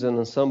we use an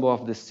ensemble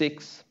of the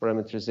 6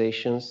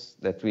 parameterizations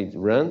that we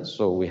run,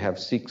 so we have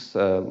 6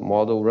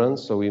 model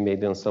runs, so we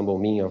made the ensemble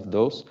mean of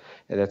those,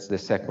 and that's the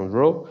second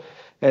row.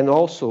 And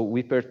also,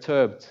 we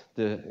perturbed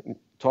the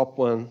top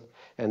one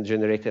and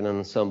generated an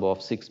ensemble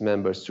of 6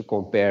 members to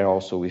compare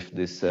also with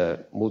this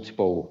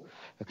multiple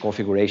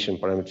configuration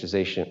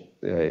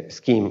parameterization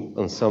scheme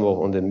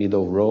ensemble on the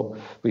middle row,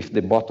 with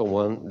the bottom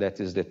one,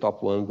 that is the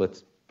top one,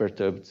 but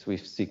perturbed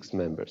with 6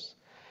 members.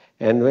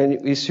 And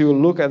if you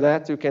look at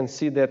that, you can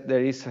see that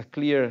there is a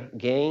clear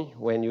gain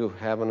when you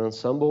have an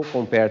ensemble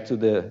compared to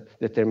the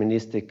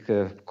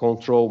deterministic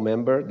control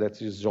member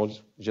that is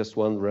just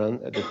one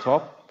run at the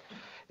top.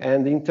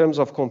 And in terms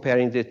of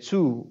comparing the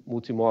two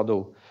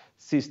multimodal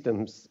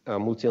systems,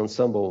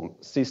 multi-ensemble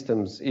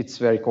systems, it's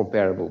very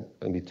comparable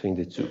in between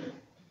the two.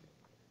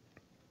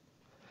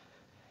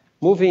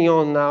 Moving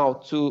on now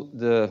to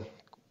the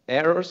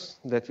errors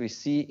that we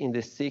see in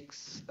the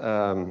 6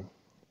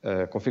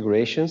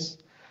 configurations.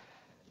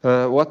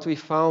 What we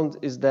found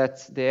is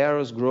that the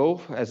errors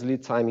grow as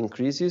lead time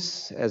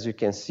increases. As you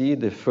can see,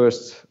 the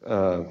first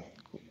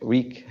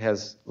week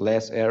has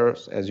less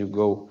errors. As you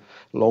go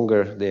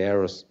longer, the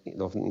errors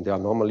in the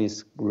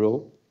anomalies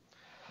grow.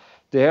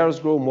 The errors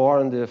grow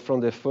more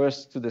from the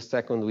first to the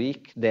second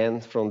week than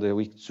from the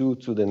week 2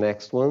 to the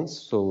next ones.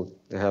 So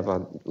they have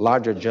a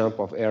larger jump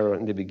of error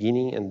in the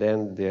beginning, and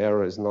then the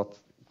error is not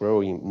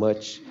growing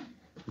much,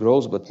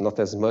 grows, but not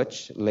as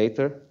much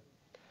later.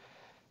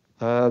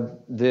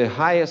 The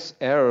highest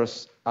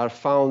errors are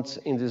found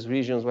in these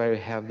regions where we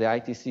have the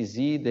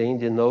ITCZ, the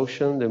Indian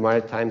Ocean, the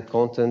maritime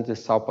content, the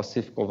South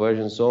Pacific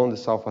Convergence Zone, the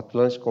South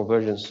Atlantic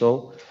Convergence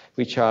Zone,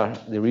 which are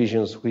the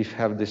regions which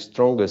have the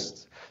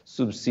strongest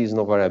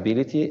subseasonal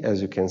variability,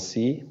 as you can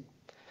see.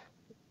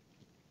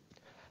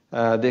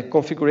 The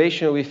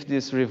configuration with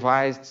this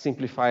revised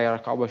simplified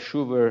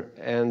Arakawa-Schubert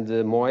and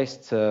the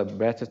moist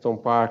Bretton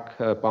Park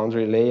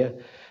boundary layer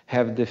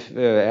have the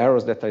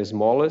errors that are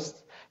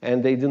smallest,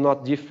 and they do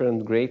not differ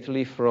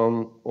greatly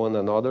from one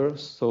another.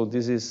 So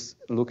this is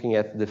looking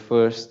at the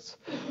first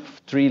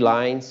 3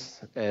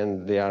 lines,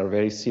 and they are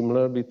very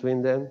similar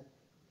between them.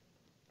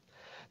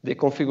 The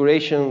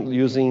configuration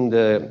using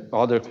the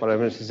other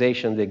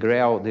parameterization, the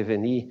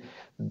Grell-Devenny,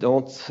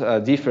 don't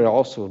differ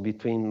also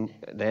between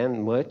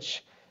them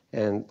much,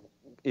 and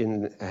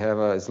have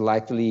a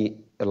slightly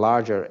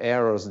larger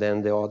errors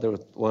than the other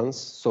ones.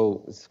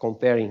 So it's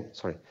comparing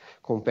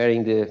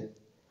the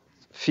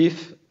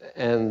 5th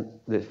and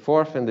the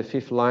 4th and the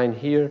 5th line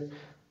here,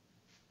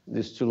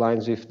 these 2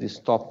 lines with these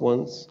top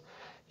ones.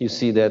 You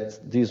see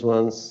that these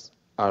ones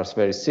are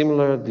very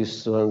similar,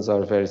 these ones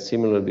are very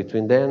similar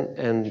between them,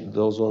 and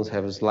those ones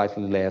have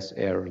slightly less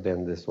error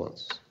than these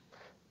ones.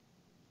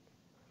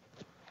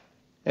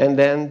 And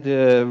then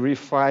the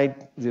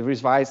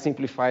revised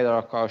simplified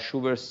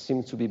Arakawa-Schubert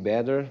seems to be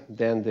better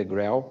than the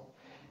Grell,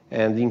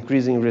 and the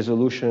increasing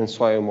resolution and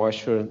soil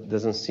moisture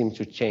doesn't seem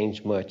to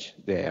change much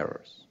the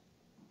errors.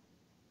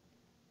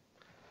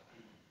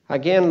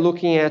 Again,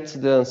 looking at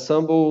the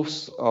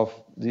ensembles of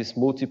this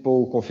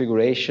multiple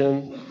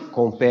configuration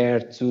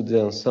compared to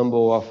the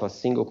ensemble of a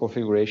single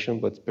configuration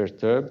but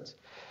perturbed,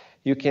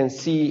 you can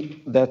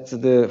see that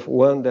the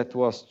one that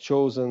was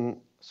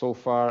chosen so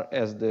far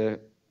as the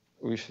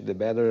with the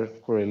better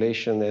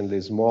correlation and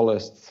the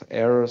smallest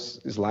errors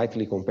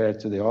slightly compared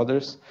to the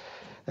others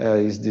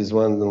is this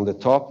one on the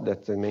top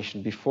that I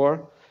mentioned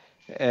before.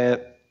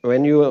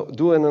 When you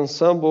do an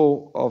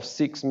ensemble of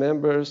 6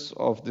 members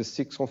of the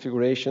 6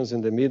 configurations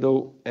in the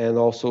middle and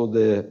also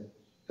the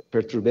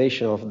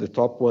perturbation of the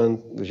top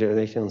one, the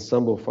generation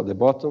ensemble for the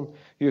bottom,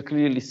 you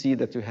clearly see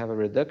that you have a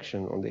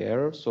reduction on the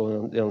error.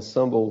 So the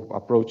ensemble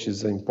approach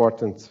is an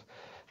important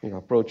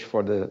approach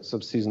for the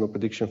subseasonal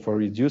prediction for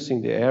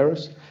reducing the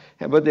errors.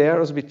 But the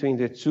errors between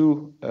the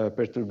two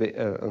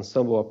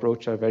ensemble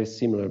approach are very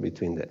similar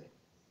between them.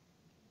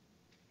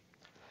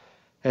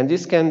 And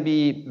this can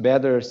be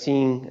better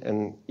seen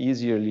and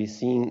easily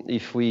seen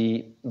if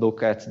we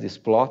look at this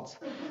plot,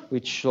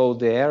 which shows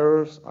the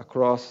errors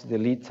across the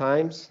lead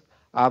times,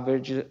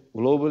 averaged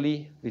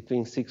globally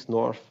between 6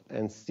 north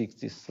and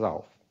 60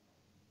 south.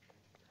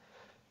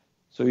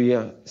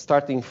 So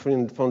starting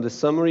from the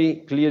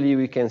summary, clearly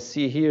we can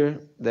see here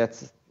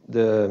that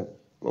the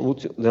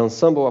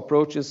ensemble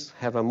approaches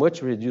have a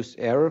much reduced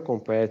error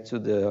compared to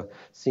the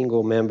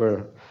single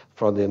member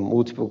for the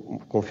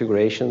multiple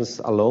configurations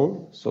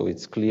alone. So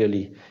it's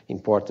clearly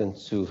important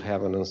to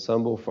have an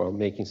ensemble for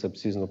making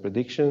subseasonal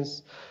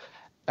predictions.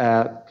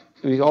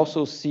 We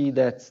also see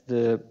that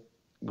the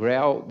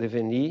GREL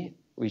devenir,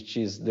 which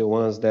is the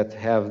ones that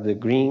have the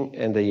green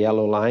and the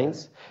yellow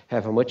lines,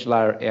 have a much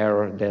larger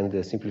error than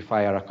the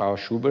simplified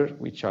Arakawa-Schubert,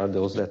 which are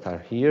those that are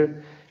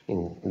here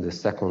in the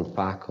second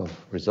pack of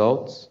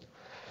results.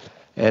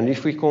 And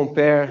if we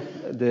compare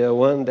the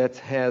one that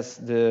has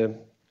the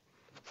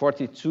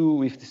 42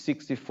 with the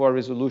 64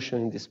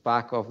 resolution in this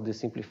pack of the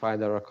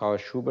simplified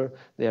Arakawa-Schubert,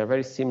 they are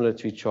very similar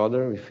to each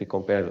other. If we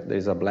compare,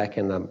 there's a black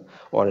and an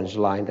orange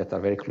line that are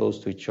very close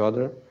to each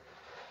other.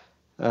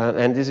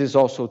 And this is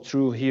also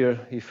true here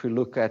if we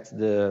look at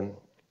the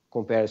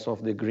comparison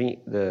of the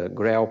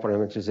GREL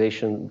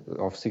parameterization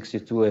of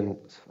 62 and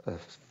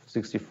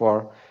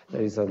 64.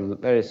 There is a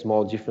very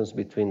small difference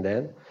between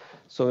them.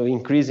 So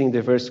increasing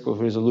the vertical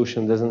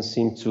resolution doesn't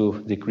seem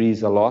to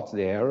decrease a lot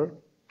the error.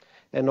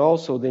 And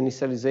also the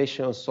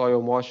initialization of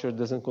soil moisture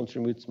doesn't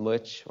contribute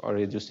much or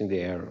reducing the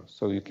error.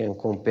 So you can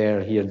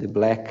compare here the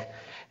black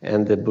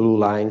and the blue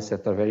lines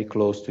that are very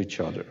close to each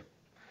other.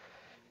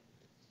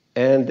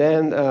 And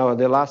then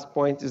the last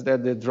point is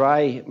that the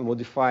dry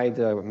modified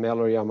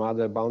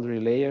Mallory-Yamada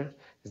boundary layer,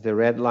 is the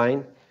red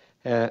line,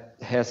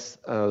 has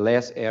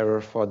less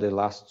error for the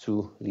last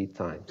 2 lead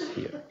times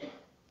here.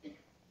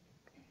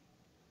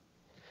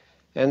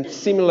 And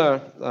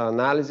similar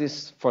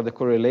analysis for the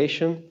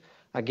correlation.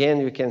 Again,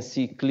 you can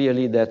see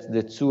clearly that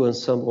the 2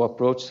 ensemble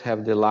approaches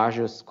have the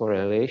largest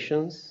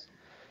correlations,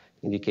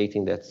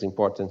 indicating that it's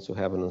important to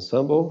have an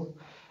ensemble.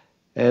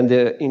 And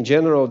in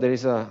general, there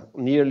is a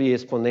nearly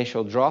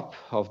exponential drop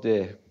of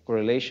the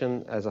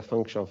correlation as a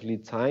function of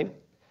lead time.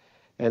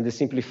 And the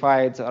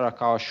simplified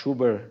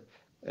Arakawa-Schubert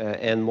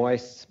and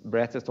moist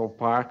Brereton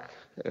Park,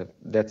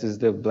 that is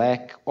the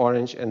black,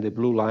 orange, and the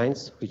blue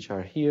lines, which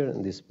are here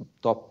in this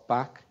top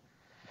pack,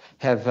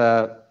 have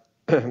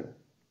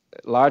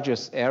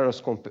largest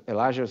errors,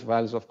 largest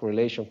values of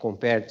correlation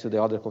compared to the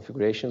other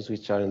configurations,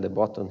 which are in the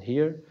bottom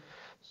here.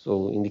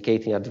 So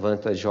indicating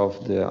advantage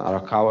of the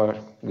Arakawa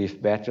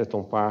with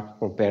Brereton Park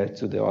compared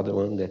to the other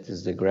one that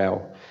is the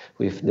GREL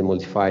with the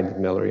modified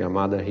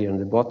Mallory-Yamada here in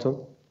the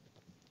bottom.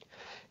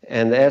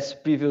 And as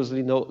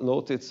previously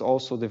noted,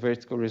 also the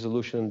vertical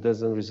resolution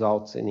doesn't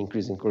result in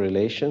increasing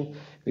correlation.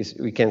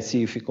 We can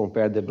see if we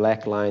compare the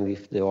black line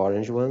with the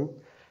orange one,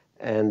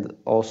 and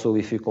also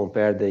if you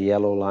compare the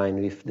yellow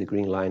line with the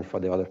green line for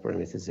the other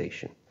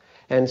parameterization.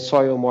 And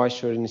soil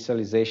moisture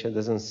initialization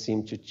doesn't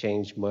seem to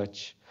change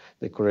much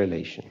the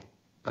correlation.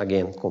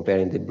 Again,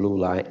 comparing the blue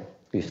line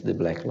with the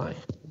black line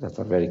that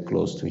are very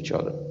close to each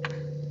other.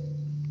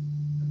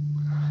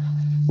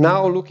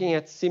 Now looking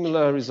at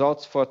similar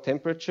results for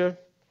temperature,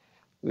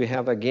 we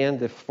have again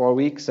the 4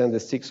 weeks and the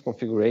 6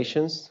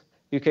 configurations.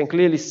 You can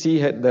clearly see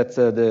that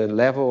the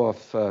level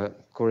of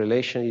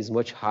correlation is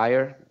much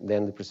higher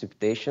than the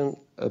precipitation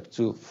up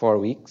to 4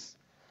 weeks.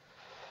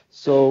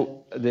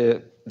 So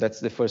that's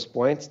the first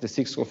point. The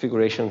 6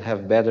 configuration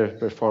have better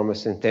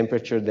performance in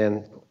temperature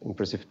than in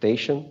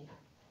precipitation.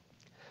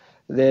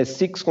 The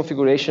 6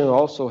 configuration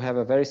also have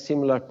a very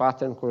similar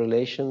pattern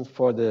correlation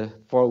for the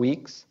 4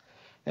 weeks,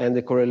 and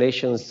the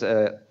correlations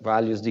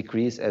values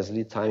decrease as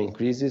lead time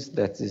increases.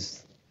 That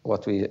is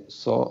what we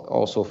saw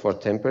also for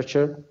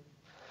temperature,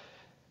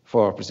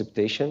 for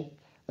precipitation.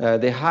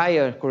 The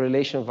higher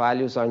correlation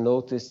values are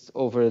noticed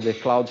over the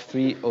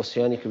cloud-free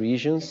oceanic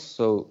regions,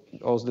 so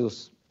all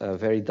those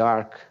very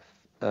dark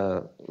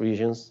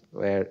regions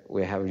where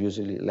we have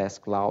usually less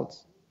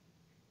clouds.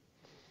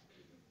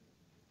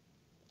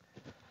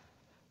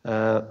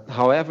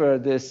 However,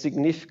 the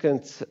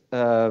significant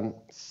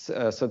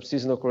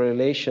subseasonal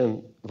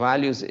correlation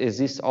values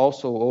exist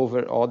also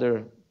over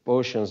other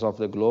portions of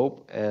the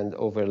globe and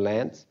over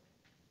land.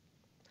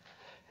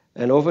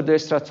 And over the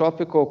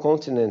extratropical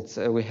continents,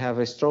 we have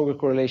a stronger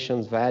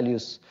correlation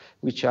values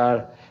which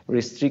are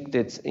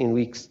restricted in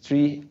weeks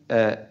 3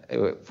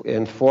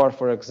 and 4,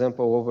 for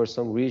example, over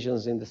some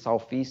regions in the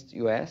southeast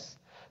US,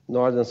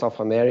 northern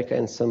South America,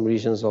 and some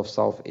regions of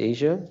South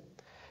Asia.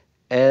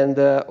 And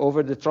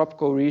over the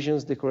tropical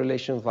regions, the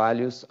correlation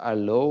values are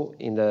low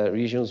in the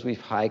regions with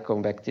high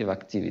convective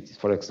activity,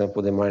 for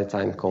example, the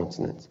maritime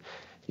continent.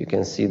 You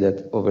can see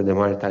that over the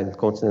maritime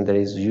continent, there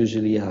is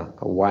usually a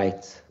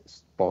white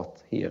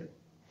spot here.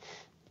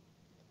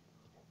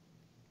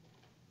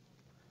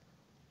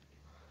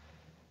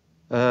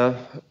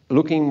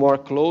 Looking more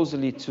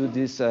closely to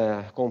this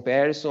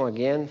comparison,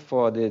 again,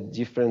 for the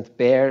different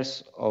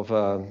pairs of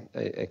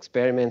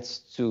experiments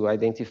to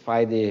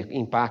identify the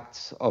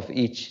impacts of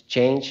each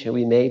change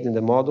we made in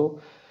the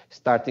model,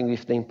 starting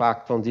with the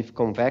impact on deep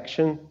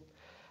convection.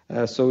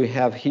 So we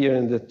have here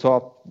in the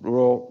top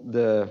row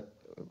the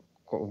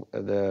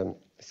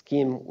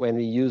scheme when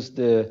we use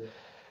the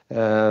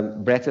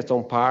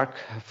Breton Park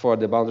for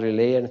the boundary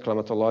layer and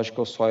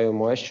climatological soil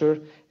moisture,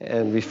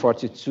 and with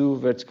 42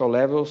 vertical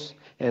levels,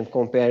 and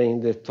comparing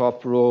the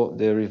top row,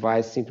 the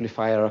revised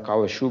simplified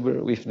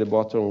Arakawa-Schubert, with the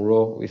bottom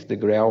row with the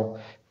GREL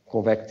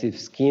convective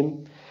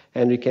scheme.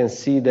 And we can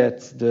see that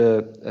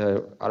the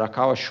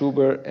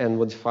Arakawa-Schubert and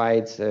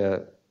modified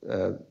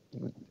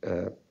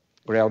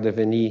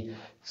GREL-Devenny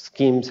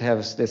schemes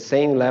have the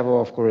same level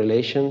of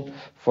correlation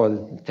for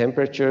the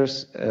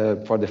temperatures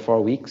for the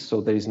 4 weeks, so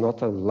there is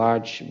not a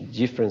large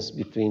difference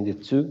between the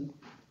two.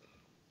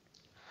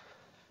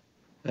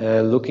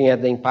 Looking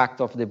at the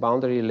impact of the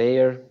boundary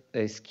layer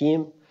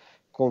scheme,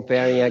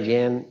 comparing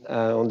again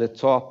on the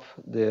top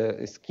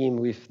the scheme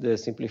with the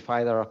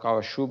simplified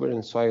Arakawa-Schubert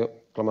and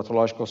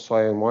climatological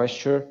soil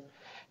moisture,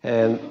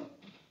 and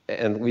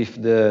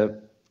with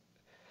the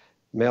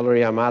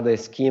Mallory-Yamada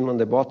scheme on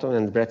the bottom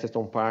and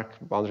Breton Park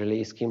boundary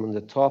layer scheme on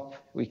the top,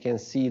 we can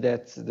see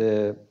that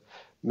the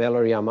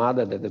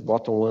Mallory-Yamada, that the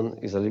bottom one,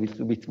 is a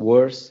little bit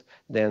worse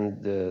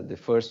than the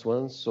first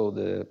one, so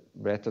the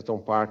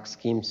Breton Park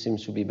scheme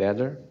seems to be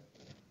better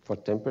for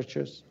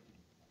temperatures.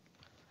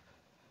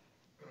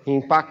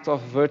 Impact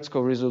of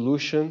vertical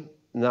resolution,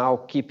 now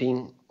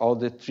keeping all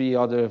the 3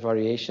 other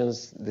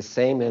variations the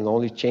same and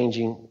only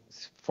changing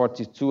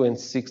 42 and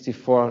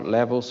 64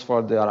 levels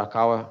for the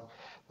Arakawa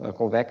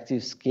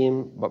convective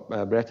scheme,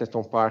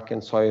 Breton Park,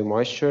 and soil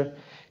moisture.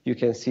 You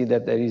can see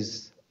that there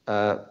is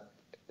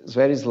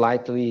very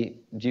slightly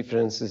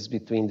differences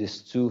between these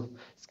 2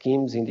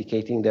 schemes,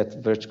 indicating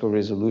that vertical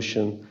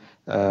resolution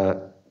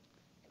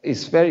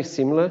is very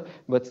similar,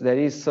 but there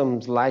is some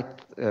slight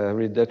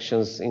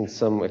reductions in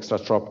some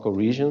extratropical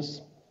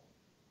regions.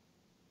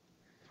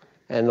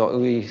 And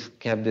we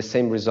have the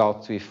same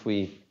result if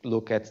we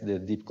look at the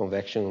deep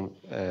convection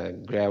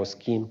GREL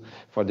scheme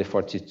for the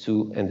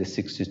 42 and the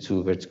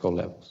 62 vertical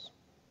levels.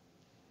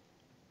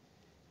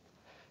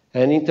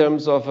 And in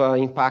terms of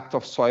impact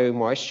of soil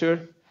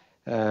moisture,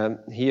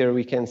 here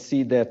we can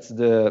see that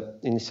the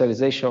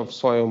initialization of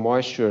soil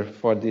moisture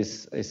for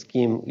this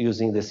scheme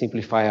using the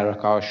simplified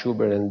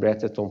Arakawa-Schubert and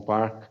Breton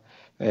Park,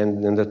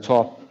 and in the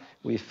top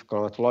with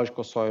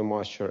climatological soil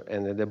moisture,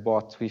 and at the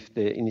bottom with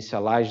the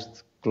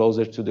initialized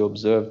closer to the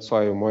observed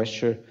soil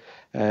moisture,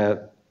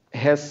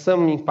 has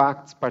some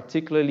impacts,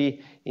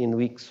 particularly in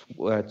weeks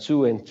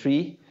 2 and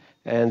 3,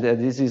 and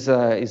this is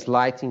a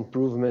slight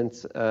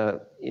improvement.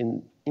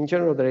 In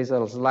general, there is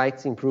a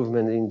slight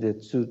improvement in the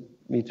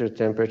 2-meter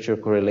temperature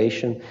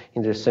correlation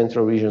in the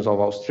central regions of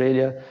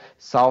Australia,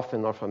 South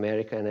and North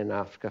America, and in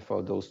Africa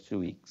for those 2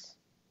 weeks.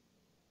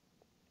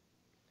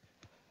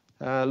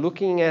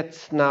 Looking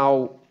at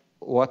now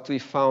what we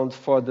found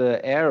for the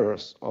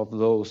errors of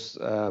those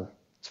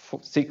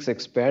 6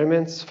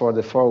 experiments for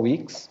the 4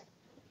 weeks,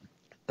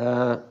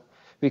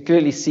 we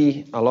clearly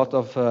see a lot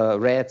of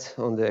red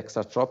on the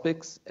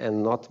extratropics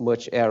and not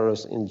much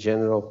errors in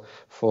general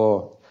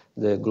for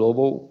the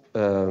global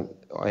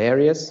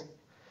areas.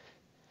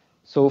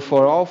 So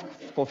for all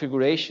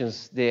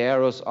configurations, the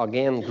errors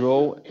again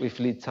grow with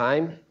lead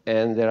time,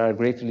 and they are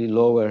greatly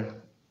lower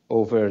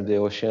over the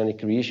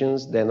oceanic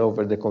regions than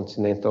over the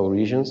continental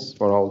regions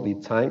for all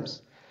lead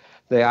times.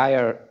 The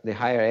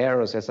higher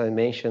errors, as I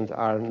mentioned,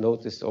 are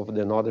noticed over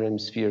the northern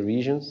hemisphere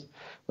regions,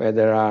 where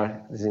there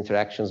are these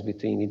interactions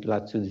between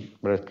mid-latitude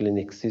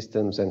baroclinic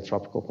systems and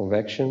tropical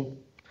convection,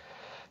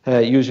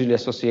 usually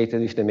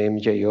associated with the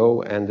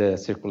MJO and the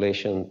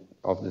circulation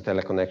of the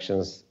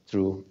teleconnections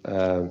through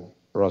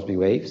Rossby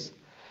waves.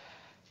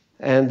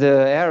 And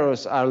the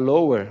errors are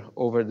lower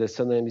over the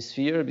southern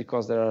hemisphere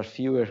because there are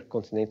fewer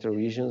continental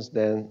regions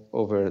than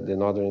over the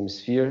northern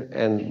hemisphere,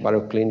 and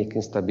baroclinic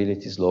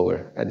instability is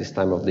lower at this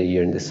time of the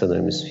year in the southern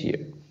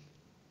hemisphere.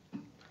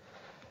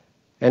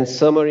 And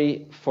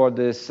summary for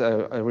this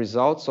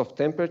results of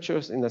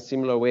temperatures, in a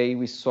similar way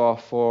we saw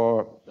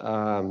for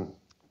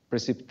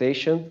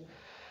precipitation.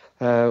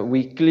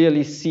 We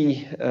clearly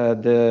see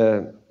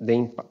the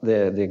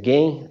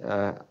gain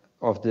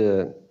of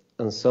the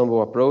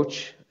ensemble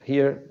approach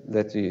here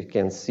that you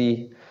can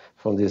see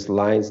from these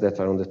lines that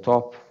are on the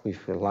top with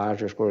a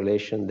larger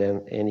correlation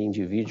than any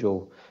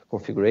individual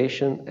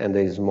configuration and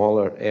a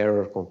smaller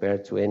error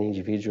compared to any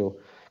individual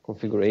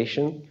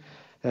configuration.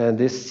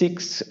 The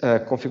 6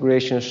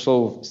 configurations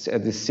show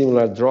a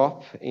similar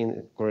drop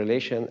in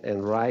correlation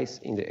and rise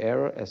in the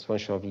error as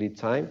function of lead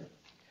time.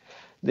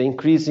 The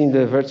increase in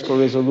the vertical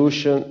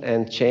resolution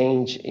and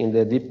change in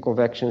the deep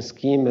convection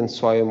scheme and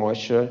soil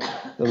moisture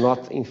do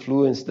not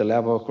influence the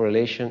level of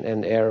correlation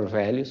and error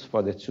values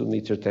for the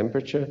 2-meter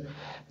temperature,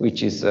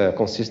 which is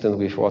consistent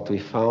with what we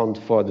found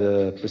for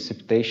the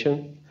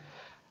precipitation.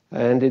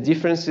 And the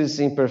differences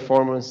in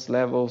performance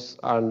levels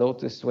are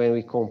noticed when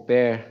we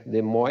compare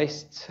the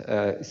moist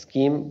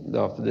scheme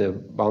of the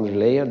boundary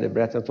layer, the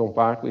Bretonton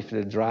Park, with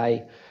the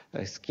dry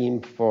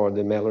scheme for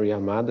the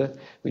Mallory-Yamada,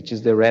 which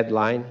is the red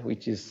line,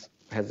 which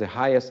has the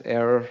highest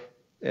error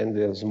and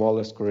the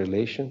smallest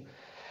correlation.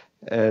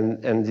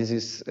 And this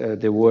is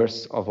the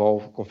worst of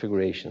all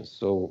configurations.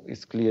 So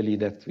it's clearly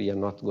that we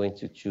are not going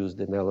to choose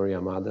the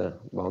Mallory-Yamada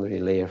boundary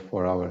layer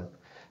for our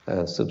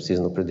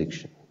subseasonal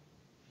prediction.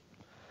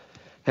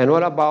 And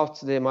what about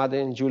the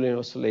Yamada and Julian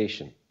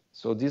oscillation?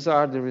 So these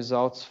are the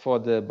results for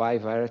the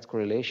bivariate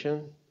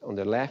correlation on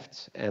the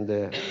left and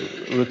the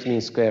root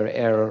mean square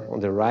error on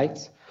the right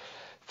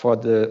for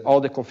all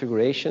the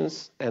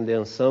configurations and the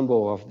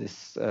ensemble of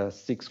these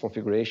 6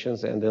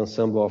 configurations and the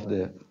ensemble of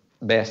the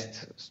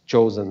best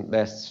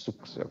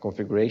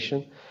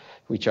configuration,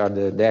 which are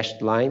the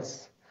dashed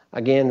lines.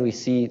 Again, we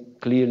see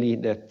clearly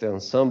that the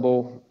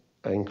ensemble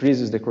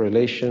increases the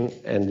correlation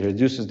and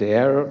reduces the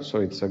error, so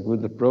it's a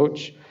good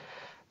approach.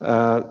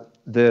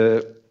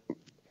 The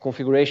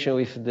configuration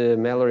with the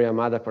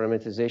Mallory-Yamada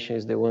parameterization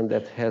is the one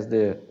that has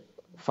the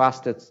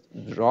fastest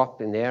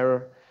drop in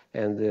error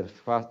and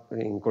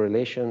in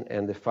correlation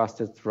and the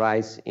fastest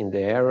rise in the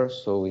error,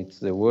 so it's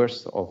the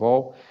worst of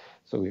all,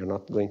 so we are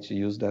not going to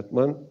use that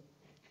one.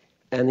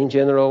 And in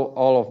general,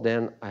 all of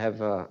them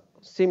have a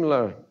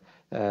similar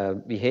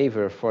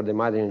behavior for the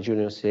Yamada and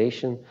Julian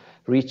oscillation,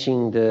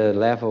 reaching the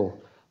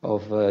level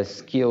of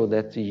skill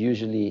that we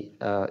usually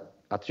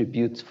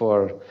attribute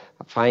for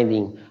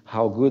finding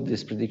how good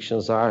these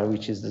predictions are,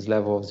 which is this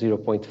level of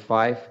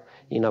 0.5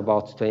 in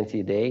about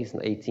 20 days,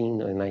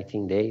 18 or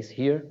 19 days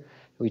here,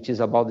 which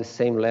is about the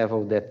same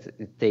level that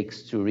it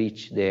takes to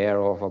reach the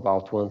error of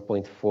about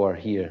 1.4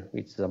 here,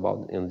 which is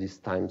about in this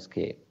time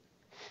scale.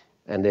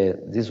 And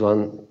this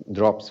one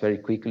drops very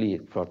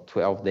quickly for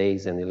 12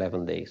 days and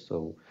 11 days,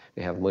 so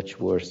we have much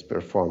worse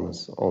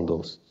performance on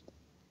those.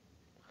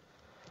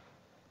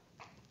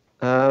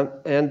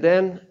 And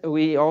then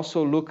we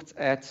also looked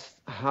at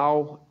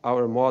how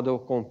our model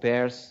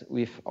compares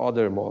with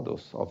other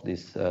models of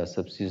this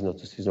subseasonal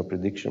to seasonal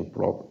prediction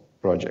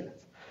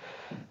project.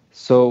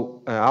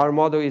 So our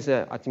model is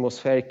an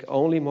atmospheric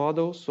only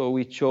model, so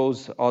we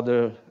chose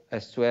other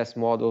S2S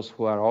models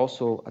who are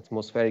also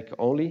atmospheric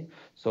only.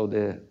 So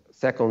the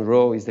second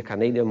row is the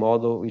Canadian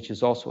model, which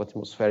is also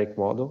atmospheric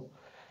model.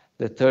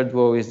 The third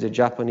row is the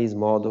Japanese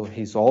model,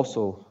 he's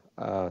also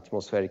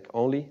atmospheric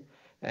only.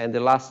 And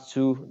the last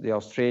 2, the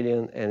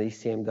Australian and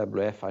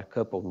ECMWF, are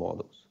coupled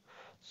models.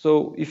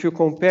 So if you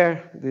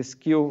compare the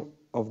skill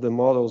of the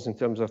models in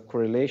terms of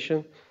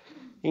correlation,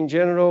 in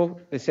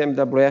general,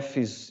 ECMWF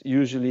is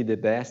usually the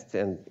best,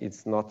 and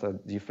it's not a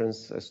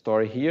difference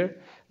story here.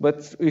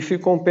 But if you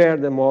compare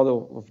the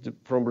model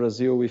from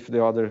Brazil with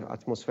the other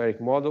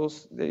atmospheric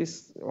models, there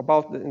is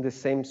about in the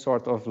same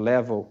sort of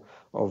level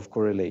of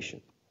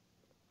correlation.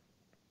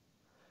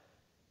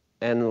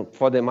 And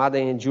for the Yamada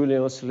and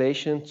Julian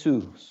oscillation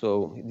too.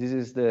 So this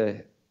is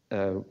the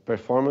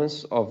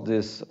performance of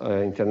these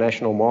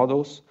international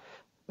models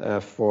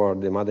for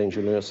the Yamada and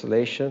Julian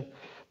oscillation.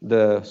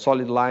 The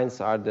solid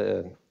lines are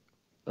the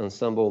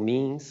ensemble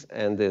means,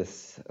 and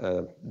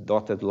the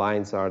dotted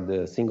lines are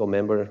the single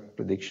member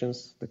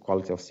predictions, the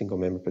quality of single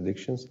member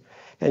predictions.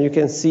 And you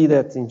can see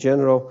that in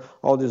general,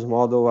 all these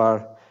models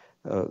are,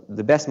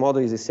 the best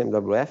model is the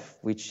ECMWF,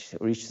 which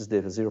reaches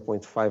the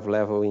 0.5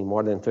 level in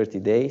more than 30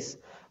 days.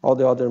 All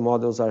the other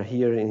models are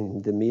here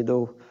in the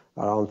middle,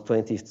 around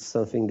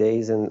 20-something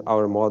days, and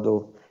our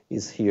model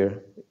is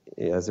here,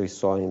 as we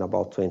saw, in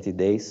about 20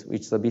 days,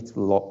 which is a bit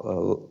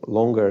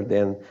longer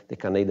than the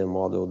Canadian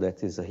model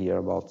that is here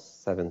about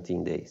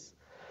 17 days.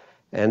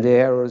 And the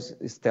errors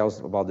tells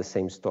about the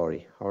same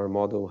story. Our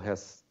model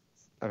has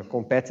a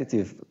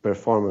competitive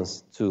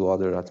performance to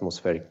other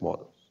atmospheric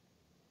models.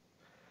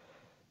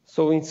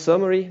 So in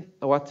summary,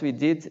 what we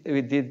did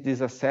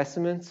this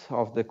assessment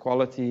of the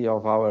quality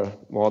of our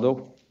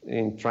model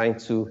in trying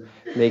to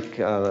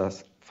make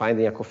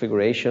finding a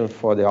configuration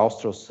for the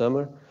austral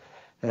summer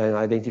and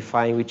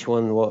identifying which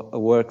one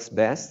works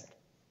best.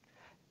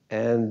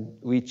 And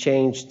we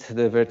changed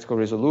the vertical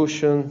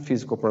resolution,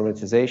 physical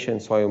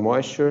parameterization, soil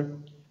moisture.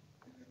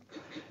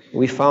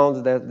 We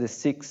found that the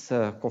 6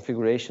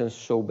 configurations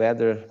show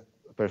better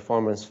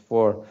performance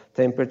for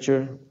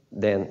temperature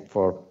than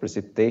for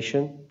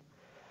precipitation.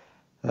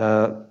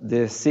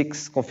 The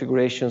 6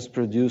 configurations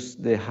produce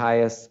the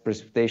highest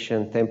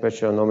precipitation,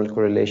 temperature, anomaly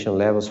correlation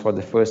levels for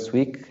the first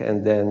week,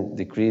 and then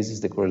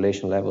decreases the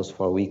correlation levels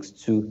for weeks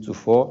 2 to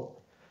 4.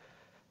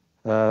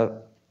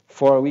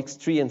 For weeks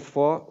 3 and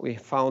 4, we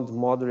found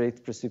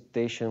moderate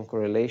precipitation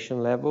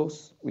correlation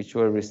levels, which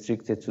were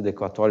restricted to the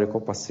equatorial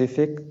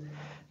Pacific,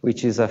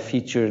 which is a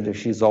feature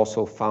that is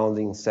also found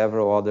in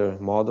several other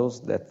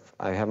models that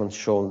I haven't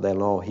shown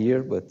them all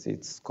here, but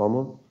it's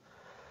common.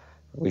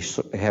 We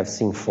have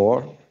seen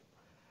 4.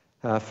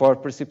 For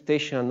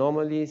precipitation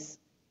anomalies,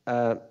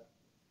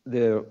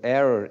 the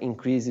error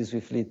increases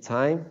with lead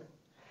time,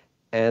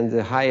 and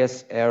the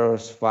highest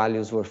errors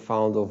values were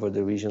found over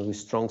the regions with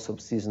strong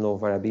subseasonal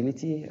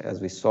variability, as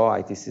we saw,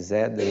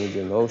 ITCZ, the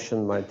Indian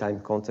Ocean,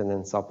 maritime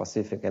continent, South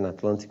Pacific, and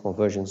Atlantic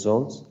convergence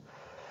zones.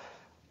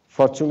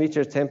 For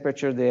 2-meter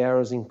temperature, the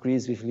errors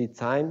increased with lead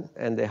time,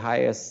 and the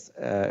highest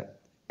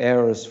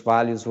errors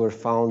values were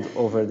found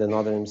over the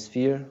northern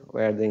hemisphere,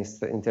 where the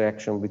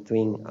interaction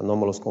between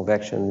anomalous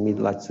convection and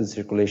mid-latitude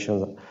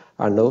circulation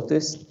are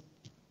noticed.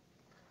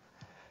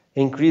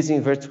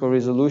 Increasing vertical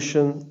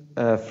resolution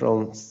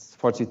from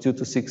 42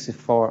 to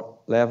 64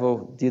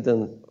 level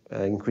didn't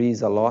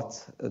increase a lot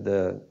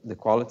the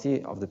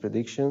quality of the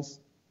predictions,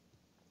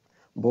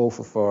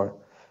 both for,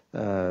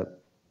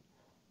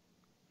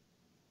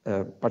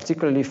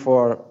 particularly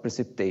for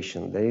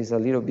precipitation. There is a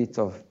little bit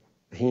of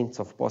hints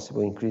of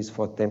possible increase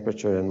for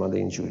temperature and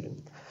Monday and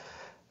Julian.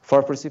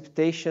 For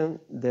precipitation,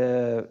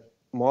 the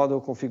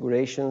model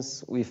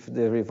configurations with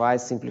the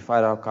revised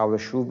simplified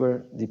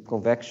Caio-Schubert deep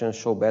convection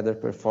show better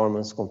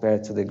performance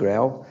compared to the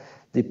GREL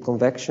deep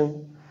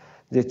convection.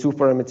 The 2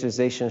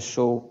 parameterizations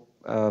show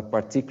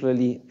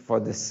particularly for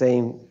the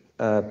same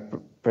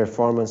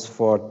performance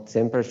for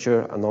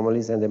temperature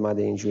anomalies and the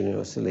Monday and Julian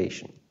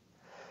oscillation.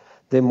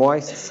 The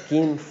moist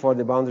skin for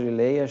the boundary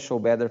layer show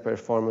better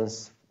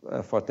performance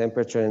for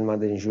temperature and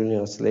Monday and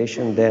Julian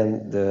oscillation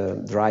than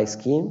the dry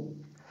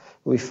skin.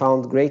 We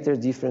found greater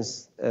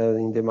difference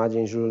in the Monday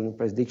and Julian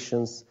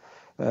predictions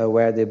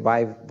where the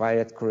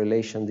bivariate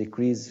correlation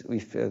decreased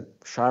with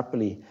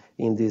sharply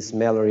in this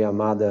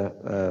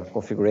Mallory-Amada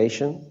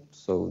configuration.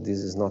 So this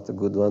is not a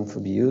good one to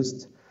be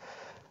used.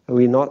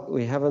 We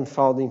haven't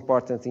found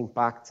important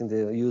impact in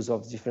the use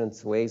of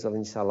different ways of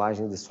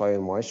initializing the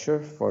soil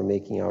moisture for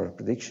making our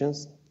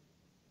predictions.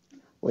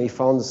 We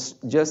found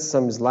just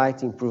some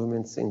slight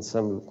improvements in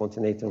some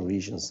continental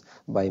regions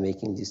by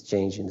making this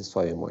change in the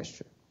soil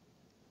moisture.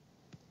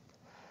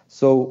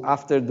 So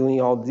after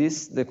doing all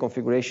this, the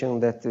configuration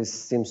that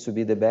seems to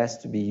be the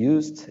best to be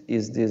used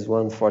is this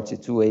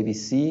 142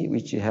 ABC,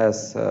 which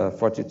has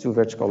 42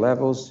 vertical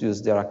levels,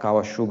 use the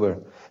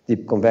Arakawa-Schubert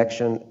deep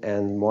convection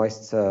and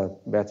moist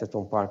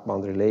Betterton Park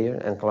boundary layer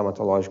and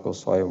climatological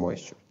soil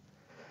moisture.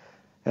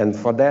 And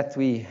for that,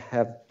 we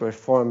have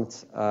performed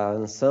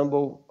an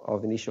ensemble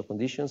of initial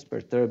conditions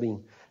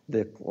perturbing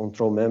the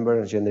control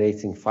member,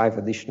 generating 5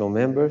 additional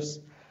members.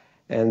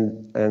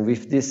 And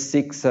with this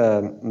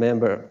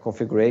 6-member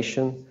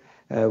configuration,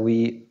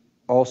 we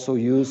also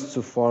used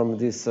to form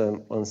this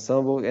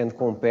ensemble and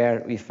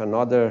compare with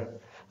another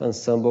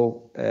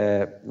ensemble,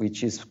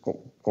 which is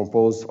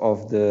composed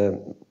of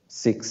the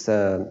 6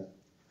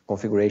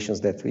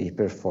 configurations that we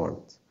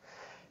performed.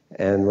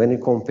 And when we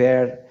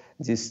compare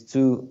these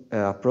 2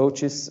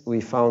 approaches,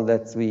 we found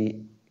that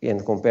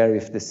and compare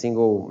with the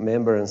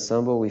single-member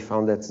ensemble, we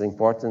found that it's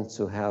important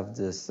to have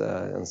this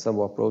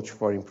ensemble approach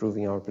for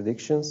improving our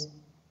predictions.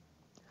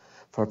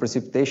 For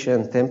precipitation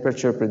and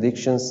temperature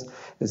predictions,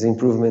 these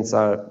improvements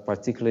are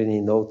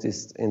particularly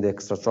noticed in the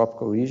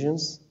extratropical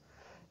regions.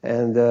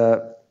 And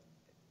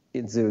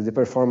the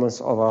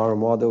performance of our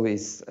model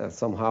is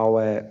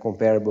somehow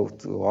comparable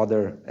to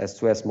other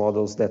S2S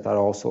models that are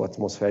also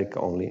atmospheric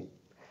only.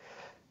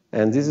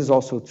 And this is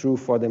also true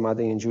for the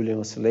Monday and Julian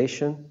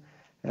oscillation.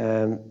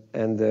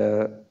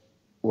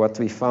 What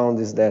we found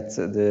is that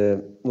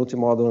the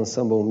multimodal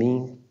ensemble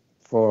mean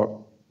for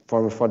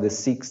the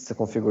 6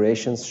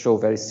 configurations show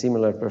very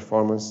similar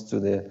performance to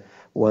the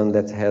one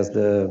that has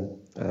the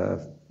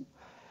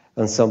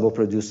ensemble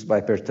produced by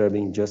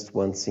perturbing just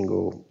one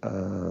single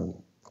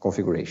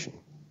configuration.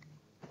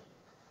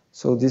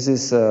 So this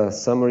is a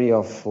summary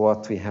of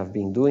what we have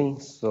been doing.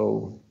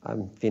 So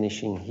I'm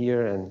finishing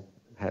here and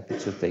happy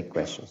to take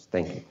questions.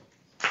 Thank you.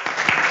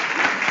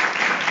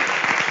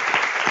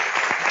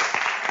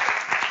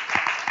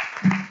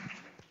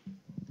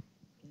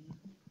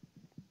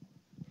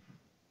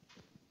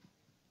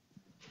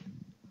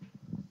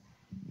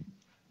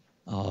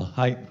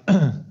 Hi,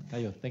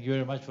 Caio. Thank you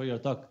very much for your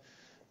talk.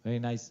 Very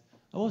nice.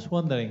 I was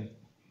wondering,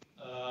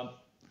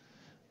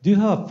 do you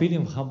have a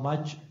feeling how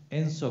much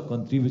ENSO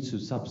contributes to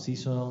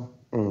subseasonal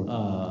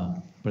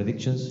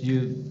predictions?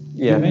 You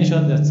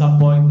mentioned at some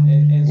point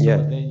ENSO,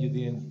 but then you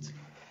didn't.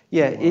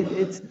 Yeah,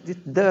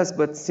 it does,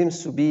 but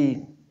seems to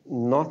be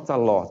not a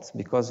lot,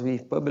 because we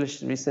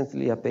published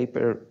recently a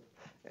paper,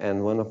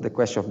 and one of the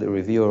questions of the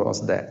reviewer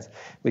was that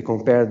we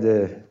compared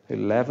the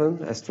 11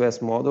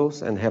 S2S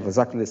models and have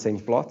exactly the same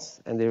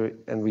plots,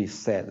 and we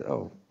said,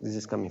 oh, this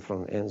is coming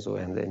from ENSO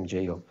and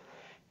MJO.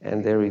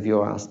 And the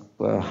reviewer asked,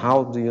 well,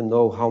 how do you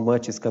know how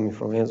much is coming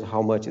from ENSO,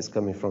 how much is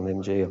coming from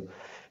MJO?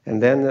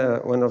 And then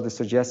one of the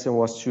suggestions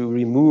was to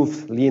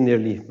remove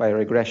linearly by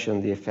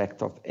regression the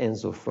effect of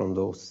ENSO from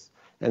those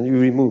and we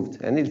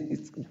removed, and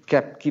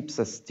keeps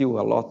us still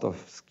a lot of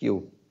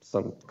skill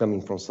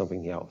coming from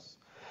something else.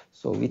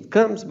 So it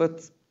comes,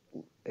 but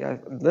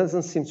it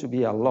doesn't seem to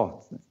be a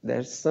lot.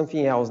 There's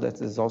something else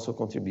that is also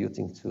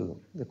contributing to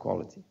the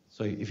quality.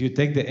 So if you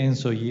take the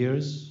ENSO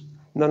years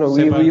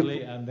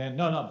separately, and then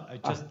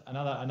just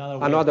another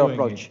way another of doing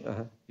approach.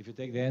 it. If you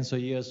take the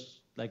ENSO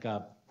years like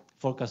a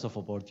forecast of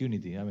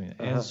opportunity, I mean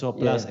ENSO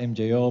plus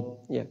MJO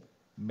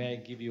may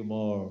give you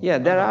more. Yeah,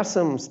 there are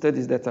some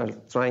studies that are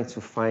trying to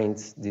find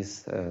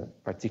these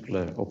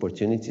particular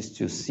opportunities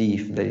to see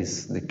if that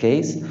is the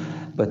case.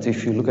 But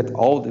if you look at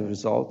all the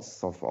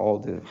results of all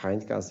the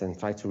hindcasts and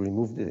try to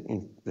remove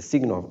the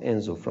signal of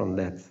ENSO from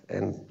that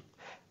and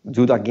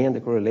do again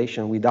the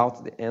correlation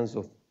without the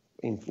ENSO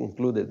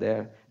included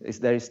there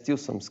is still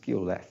some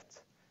skill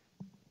left.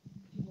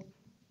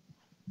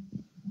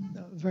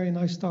 Very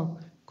nice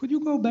talk. Could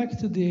you go back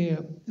to the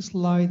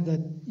slide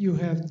that you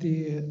have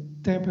the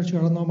temperature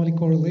anomaly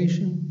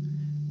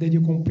correlation, that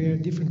you compare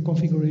different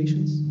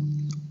configurations?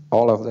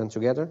 All of them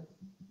together?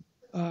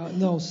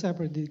 No,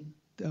 separate,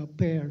 the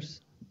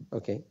pairs.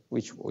 Okay,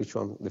 which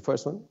one? The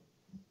first one?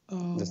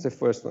 That's the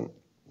first one.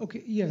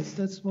 Okay, yes,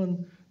 that's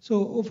one.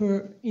 So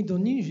over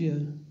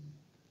Indonesia,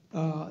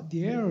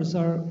 the errors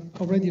are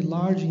already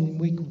large in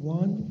week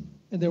 1,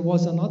 and there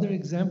was another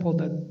example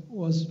that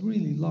was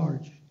really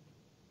large.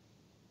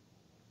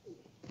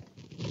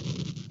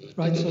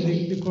 Right, so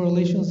the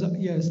correlations,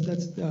 yes,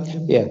 that's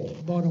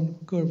the bottom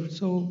curve.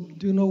 So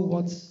do you know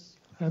what's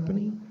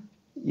happening?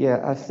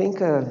 Yeah, I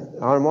think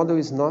our model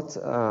is not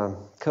a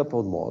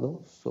coupled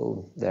model,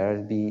 so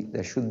there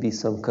should be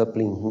some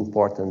coupling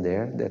important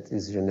there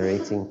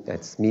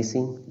that's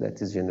missing,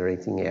 that is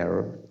generating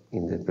error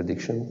in the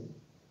prediction,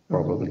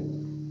 probably.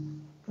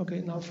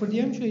 Okay, now for the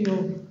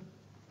MJO,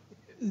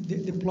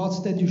 the plots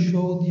that you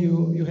showed,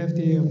 you have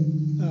the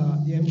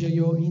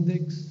MJO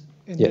index,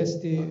 and that's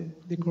the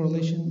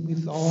correlation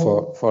with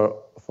all.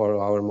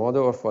 For our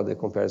model or for the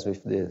comparison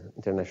with the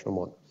international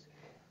models?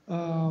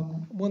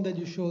 One that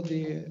you showed,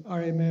 the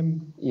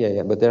RMM.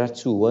 Yeah, but there are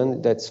two.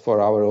 One that's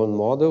for our own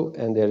model,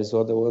 and there is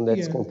other one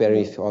that's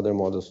comparing with other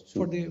models too.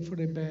 For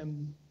the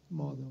BAM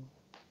model.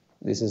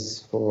 This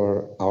is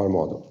for our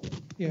model.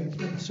 Yeah,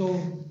 so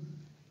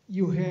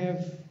you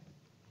have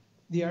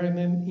the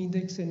RMM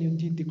index, and you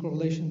did the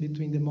correlation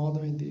between the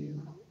model and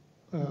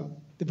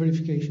the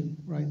verification,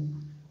 right?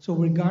 So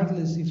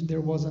regardless if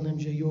there was an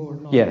MJO or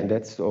not. Yeah,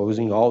 that's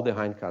using all the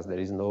hindcasts. There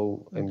is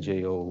no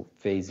MJO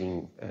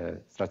phasing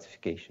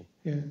stratification.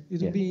 Yeah, it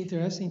would be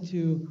interesting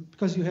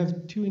because you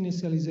have 2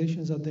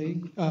 initializations a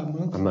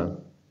month. A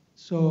month.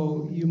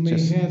 So you may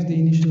have the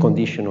initial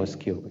conditional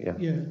skill. Yeah.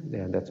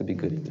 Yeah, that would be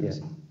good. Yeah.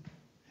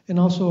 And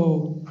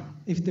also,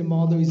 if the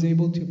model is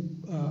able to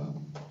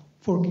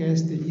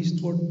forecast the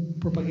eastward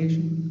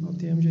propagation of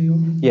the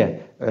MJO? Yeah,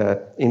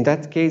 in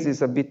that case,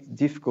 it's a bit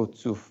difficult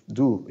to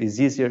do. It's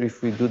easier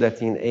if we do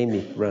that in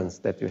AMIC runs,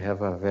 that you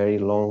have a very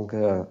long,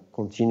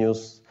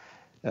 continuous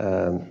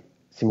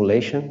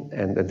simulation,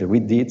 and that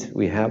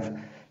we have,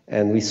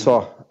 and we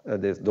saw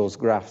those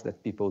graphs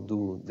that people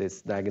do,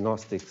 these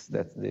diagnostics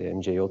that the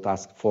MJO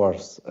task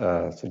force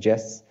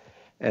suggests,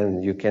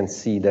 and you can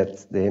see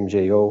that the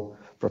MJO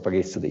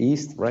propagates to the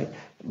east, right?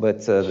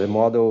 But the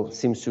model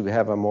seems to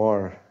have a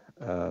more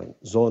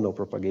zonal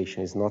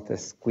propagation. Is not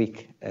as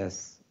quick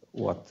as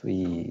what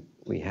we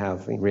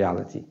have in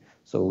reality.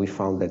 So we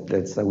found that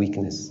that's a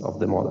weakness of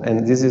the model.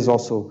 And this is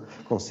also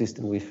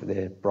consistent with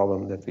the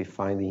problem that we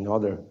find in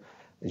other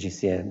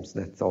GCMs,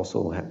 that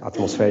also have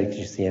atmospheric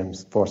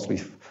GCMs forced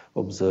with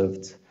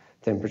observed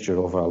temperature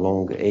over a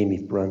long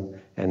AMIP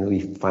run, and we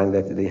find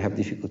that they have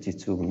difficulty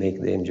to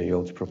make the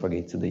MJO to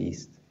propagate to the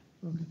east.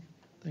 Okay,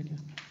 thank you.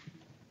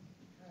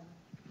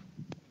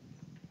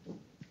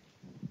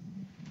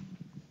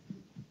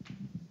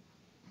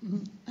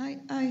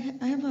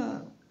 I have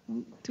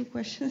 2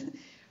 questions.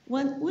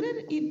 One,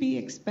 wouldn't it be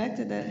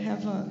expected that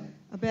have a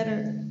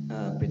better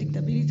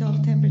predictability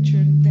of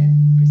temperature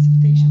than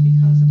precipitation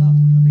because of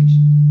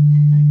autocorrelation?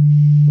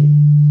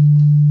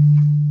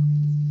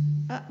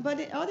 Right? But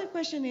the other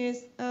question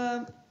is,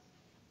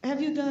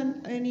 have you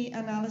done any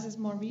analysis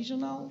more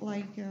regional,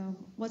 like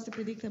what's the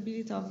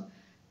predictability of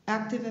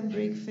active and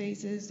break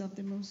phases of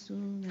the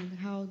monsoon and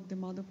how the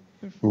model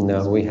performs?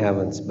 No, we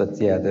haven't, but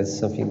yeah, that's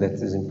something that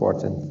is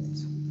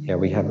important. Yeah,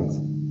 we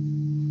haven't.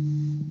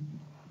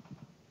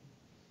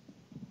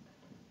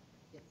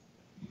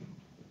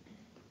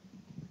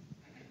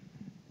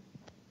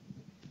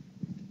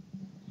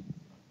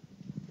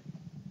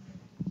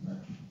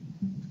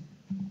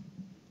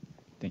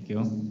 Thank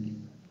you.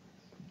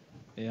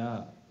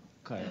 Yeah,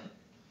 Caio,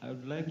 I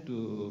would like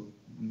to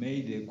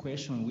make a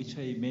question which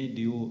I made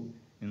you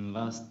in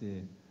last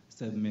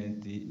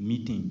segment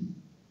meeting.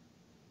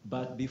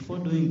 But before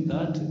doing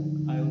that,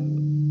 I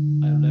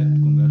would like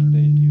to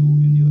congratulate you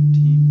and your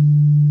team,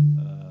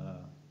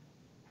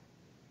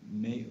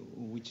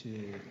 which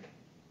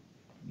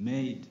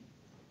made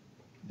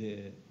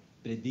the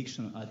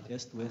prediction at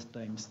east-west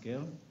time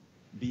scale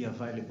be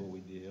available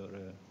with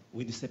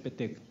the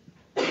CPTEC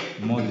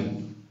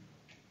model.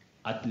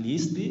 at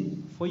least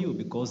for you,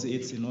 because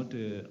it's not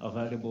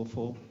available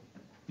for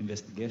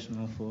investigation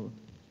or for...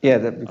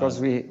 Yeah, because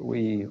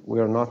we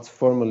are not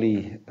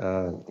formally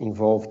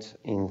involved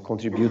in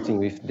contributing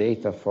with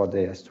data for the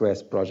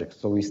S2S project.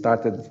 So we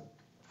started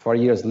 4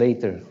 years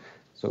later.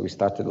 So we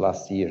started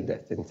last year.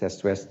 That the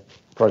S2S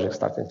project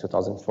started in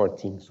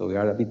 2014. So we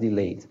are a bit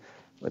delayed.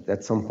 But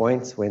at some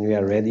point, when we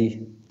are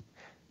ready,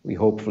 we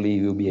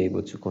hopefully will be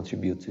able to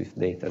contribute with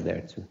data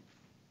there too.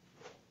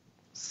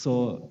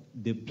 So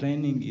the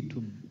planning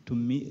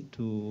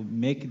to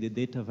make the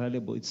data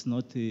available, it's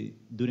not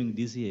during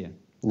this year?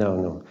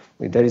 No.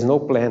 There is no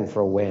plan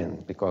for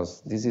when,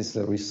 because this is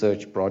a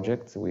research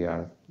project we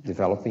are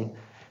developing.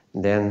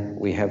 Then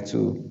we have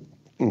to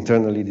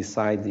internally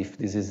decide if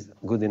this is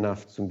good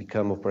enough to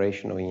become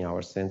operational in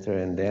our center,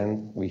 and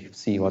then we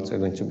see what's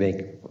going to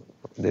make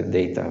the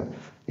data,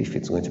 if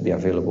it's going to be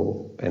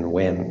available, and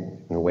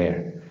when and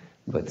where.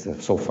 But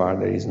so far,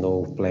 there is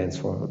no plans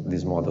for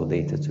this model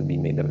data to be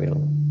made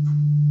available.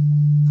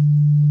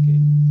 Okay,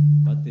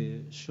 but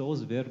it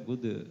shows very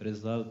good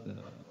result.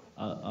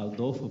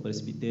 Although for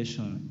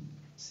precipitation,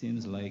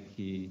 seems like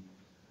he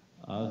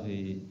have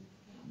a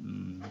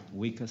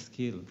weaker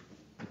scale,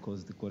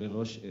 because the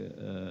correlation,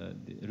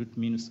 the root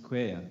mean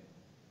square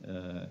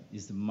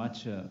is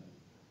much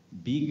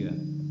bigger.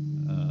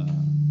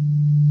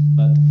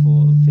 But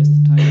for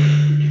first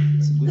time,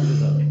 it's a good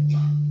result.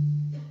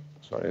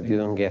 Sorry, I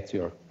didn't get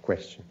your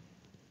question.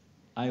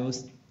 I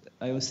was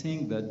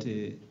saying that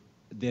the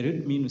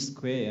root mean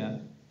square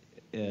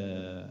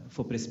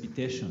for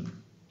precipitation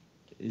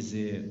is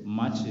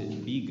much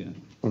bigger.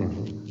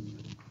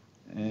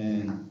 Mm-hmm.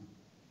 And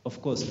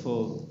of course,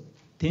 for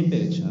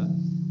temperature,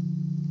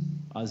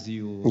 as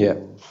you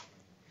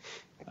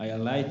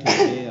highlighted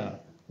there,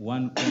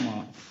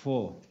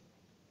 1,4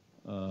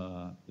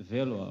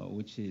 value,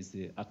 which is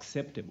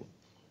acceptable.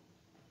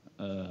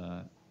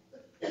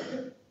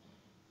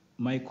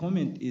 My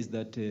comment is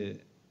that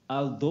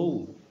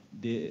although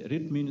the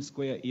root mean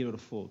square error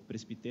for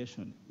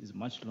precipitation is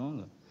much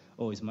longer,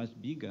 or is much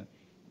bigger,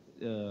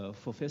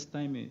 for first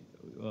time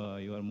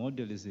your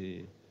model is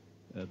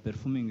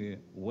performing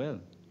well.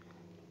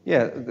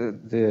 Yeah,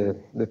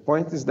 the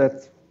point is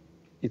that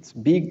it's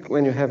big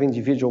when you have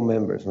individual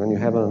members. When you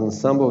have an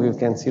ensemble, you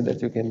can see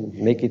that you can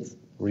make it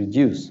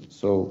reduce.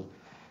 So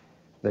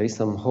there is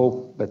some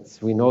hope, but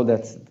we know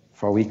that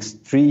for weeks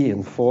 3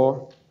 and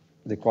 4,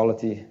 the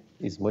quality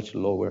is much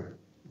lower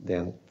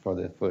than for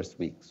the first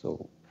week.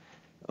 So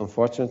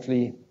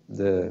unfortunately,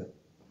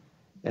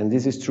 and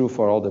this is true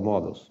for all the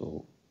models.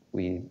 So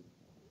we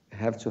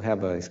have to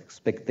have an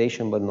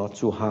expectation, but not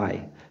too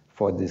high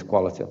for this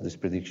quality of these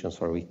predictions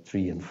for week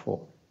 3 and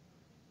 4.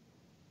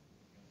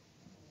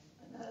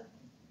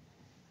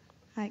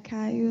 Hi,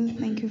 Caio.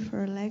 Thank you for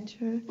your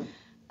lecture.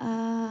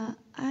 I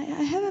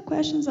have a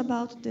questions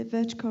about the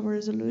vertical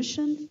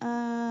resolution.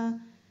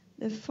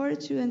 The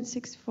 42 and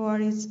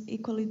 64 is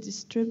equally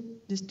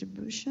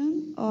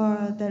distribution,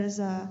 or there is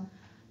a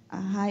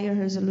higher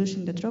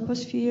resolution in the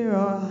troposphere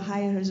or a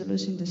higher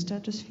resolution in the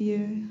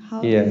stratosphere?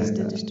 How is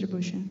the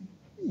distribution?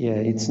 Yeah,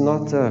 it's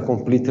not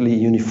completely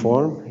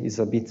uniform. It's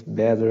a bit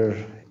better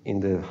in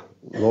the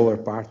lower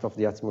part of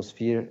the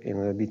atmosphere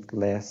and a bit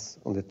less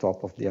on the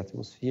top of the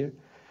atmosphere.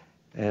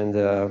 And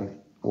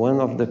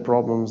one of the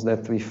problems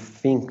that we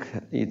think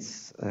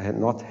it's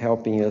not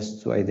helping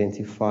us to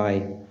identify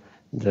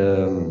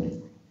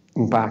the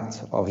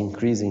impact of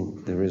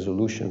increasing the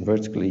resolution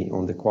vertically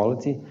on the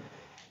quality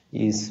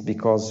is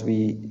because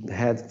we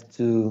had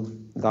to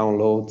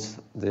download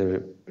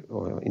the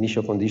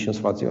initial conditions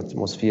for the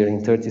atmosphere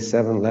in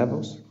 37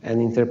 levels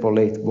and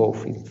interpolate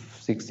both in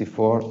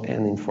 64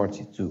 and in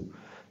 42.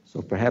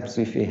 So perhaps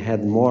if we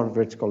had more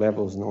vertical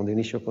levels on the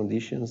initial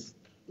conditions,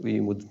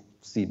 we would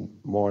see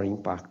more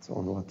impact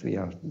on what we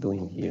are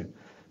doing here.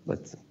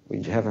 But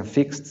we have a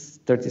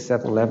fixed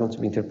 37 level to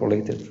be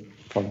interpolated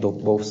for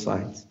both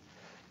sides.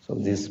 So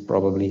this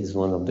probably is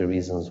one of the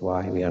reasons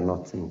why we are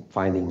not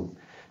finding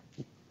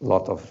a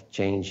lot of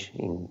change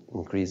in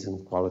increase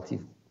in quality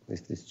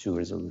with these two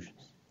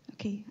resolutions.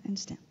 Okay, I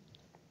understand.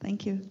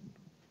 Thank you.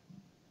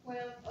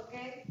 Well,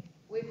 okay,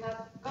 we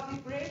have coffee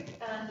break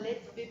and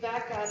let's be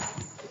back at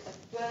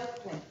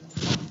 12:20.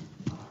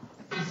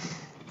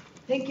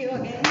 Thank you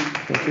again.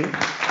 Thank you.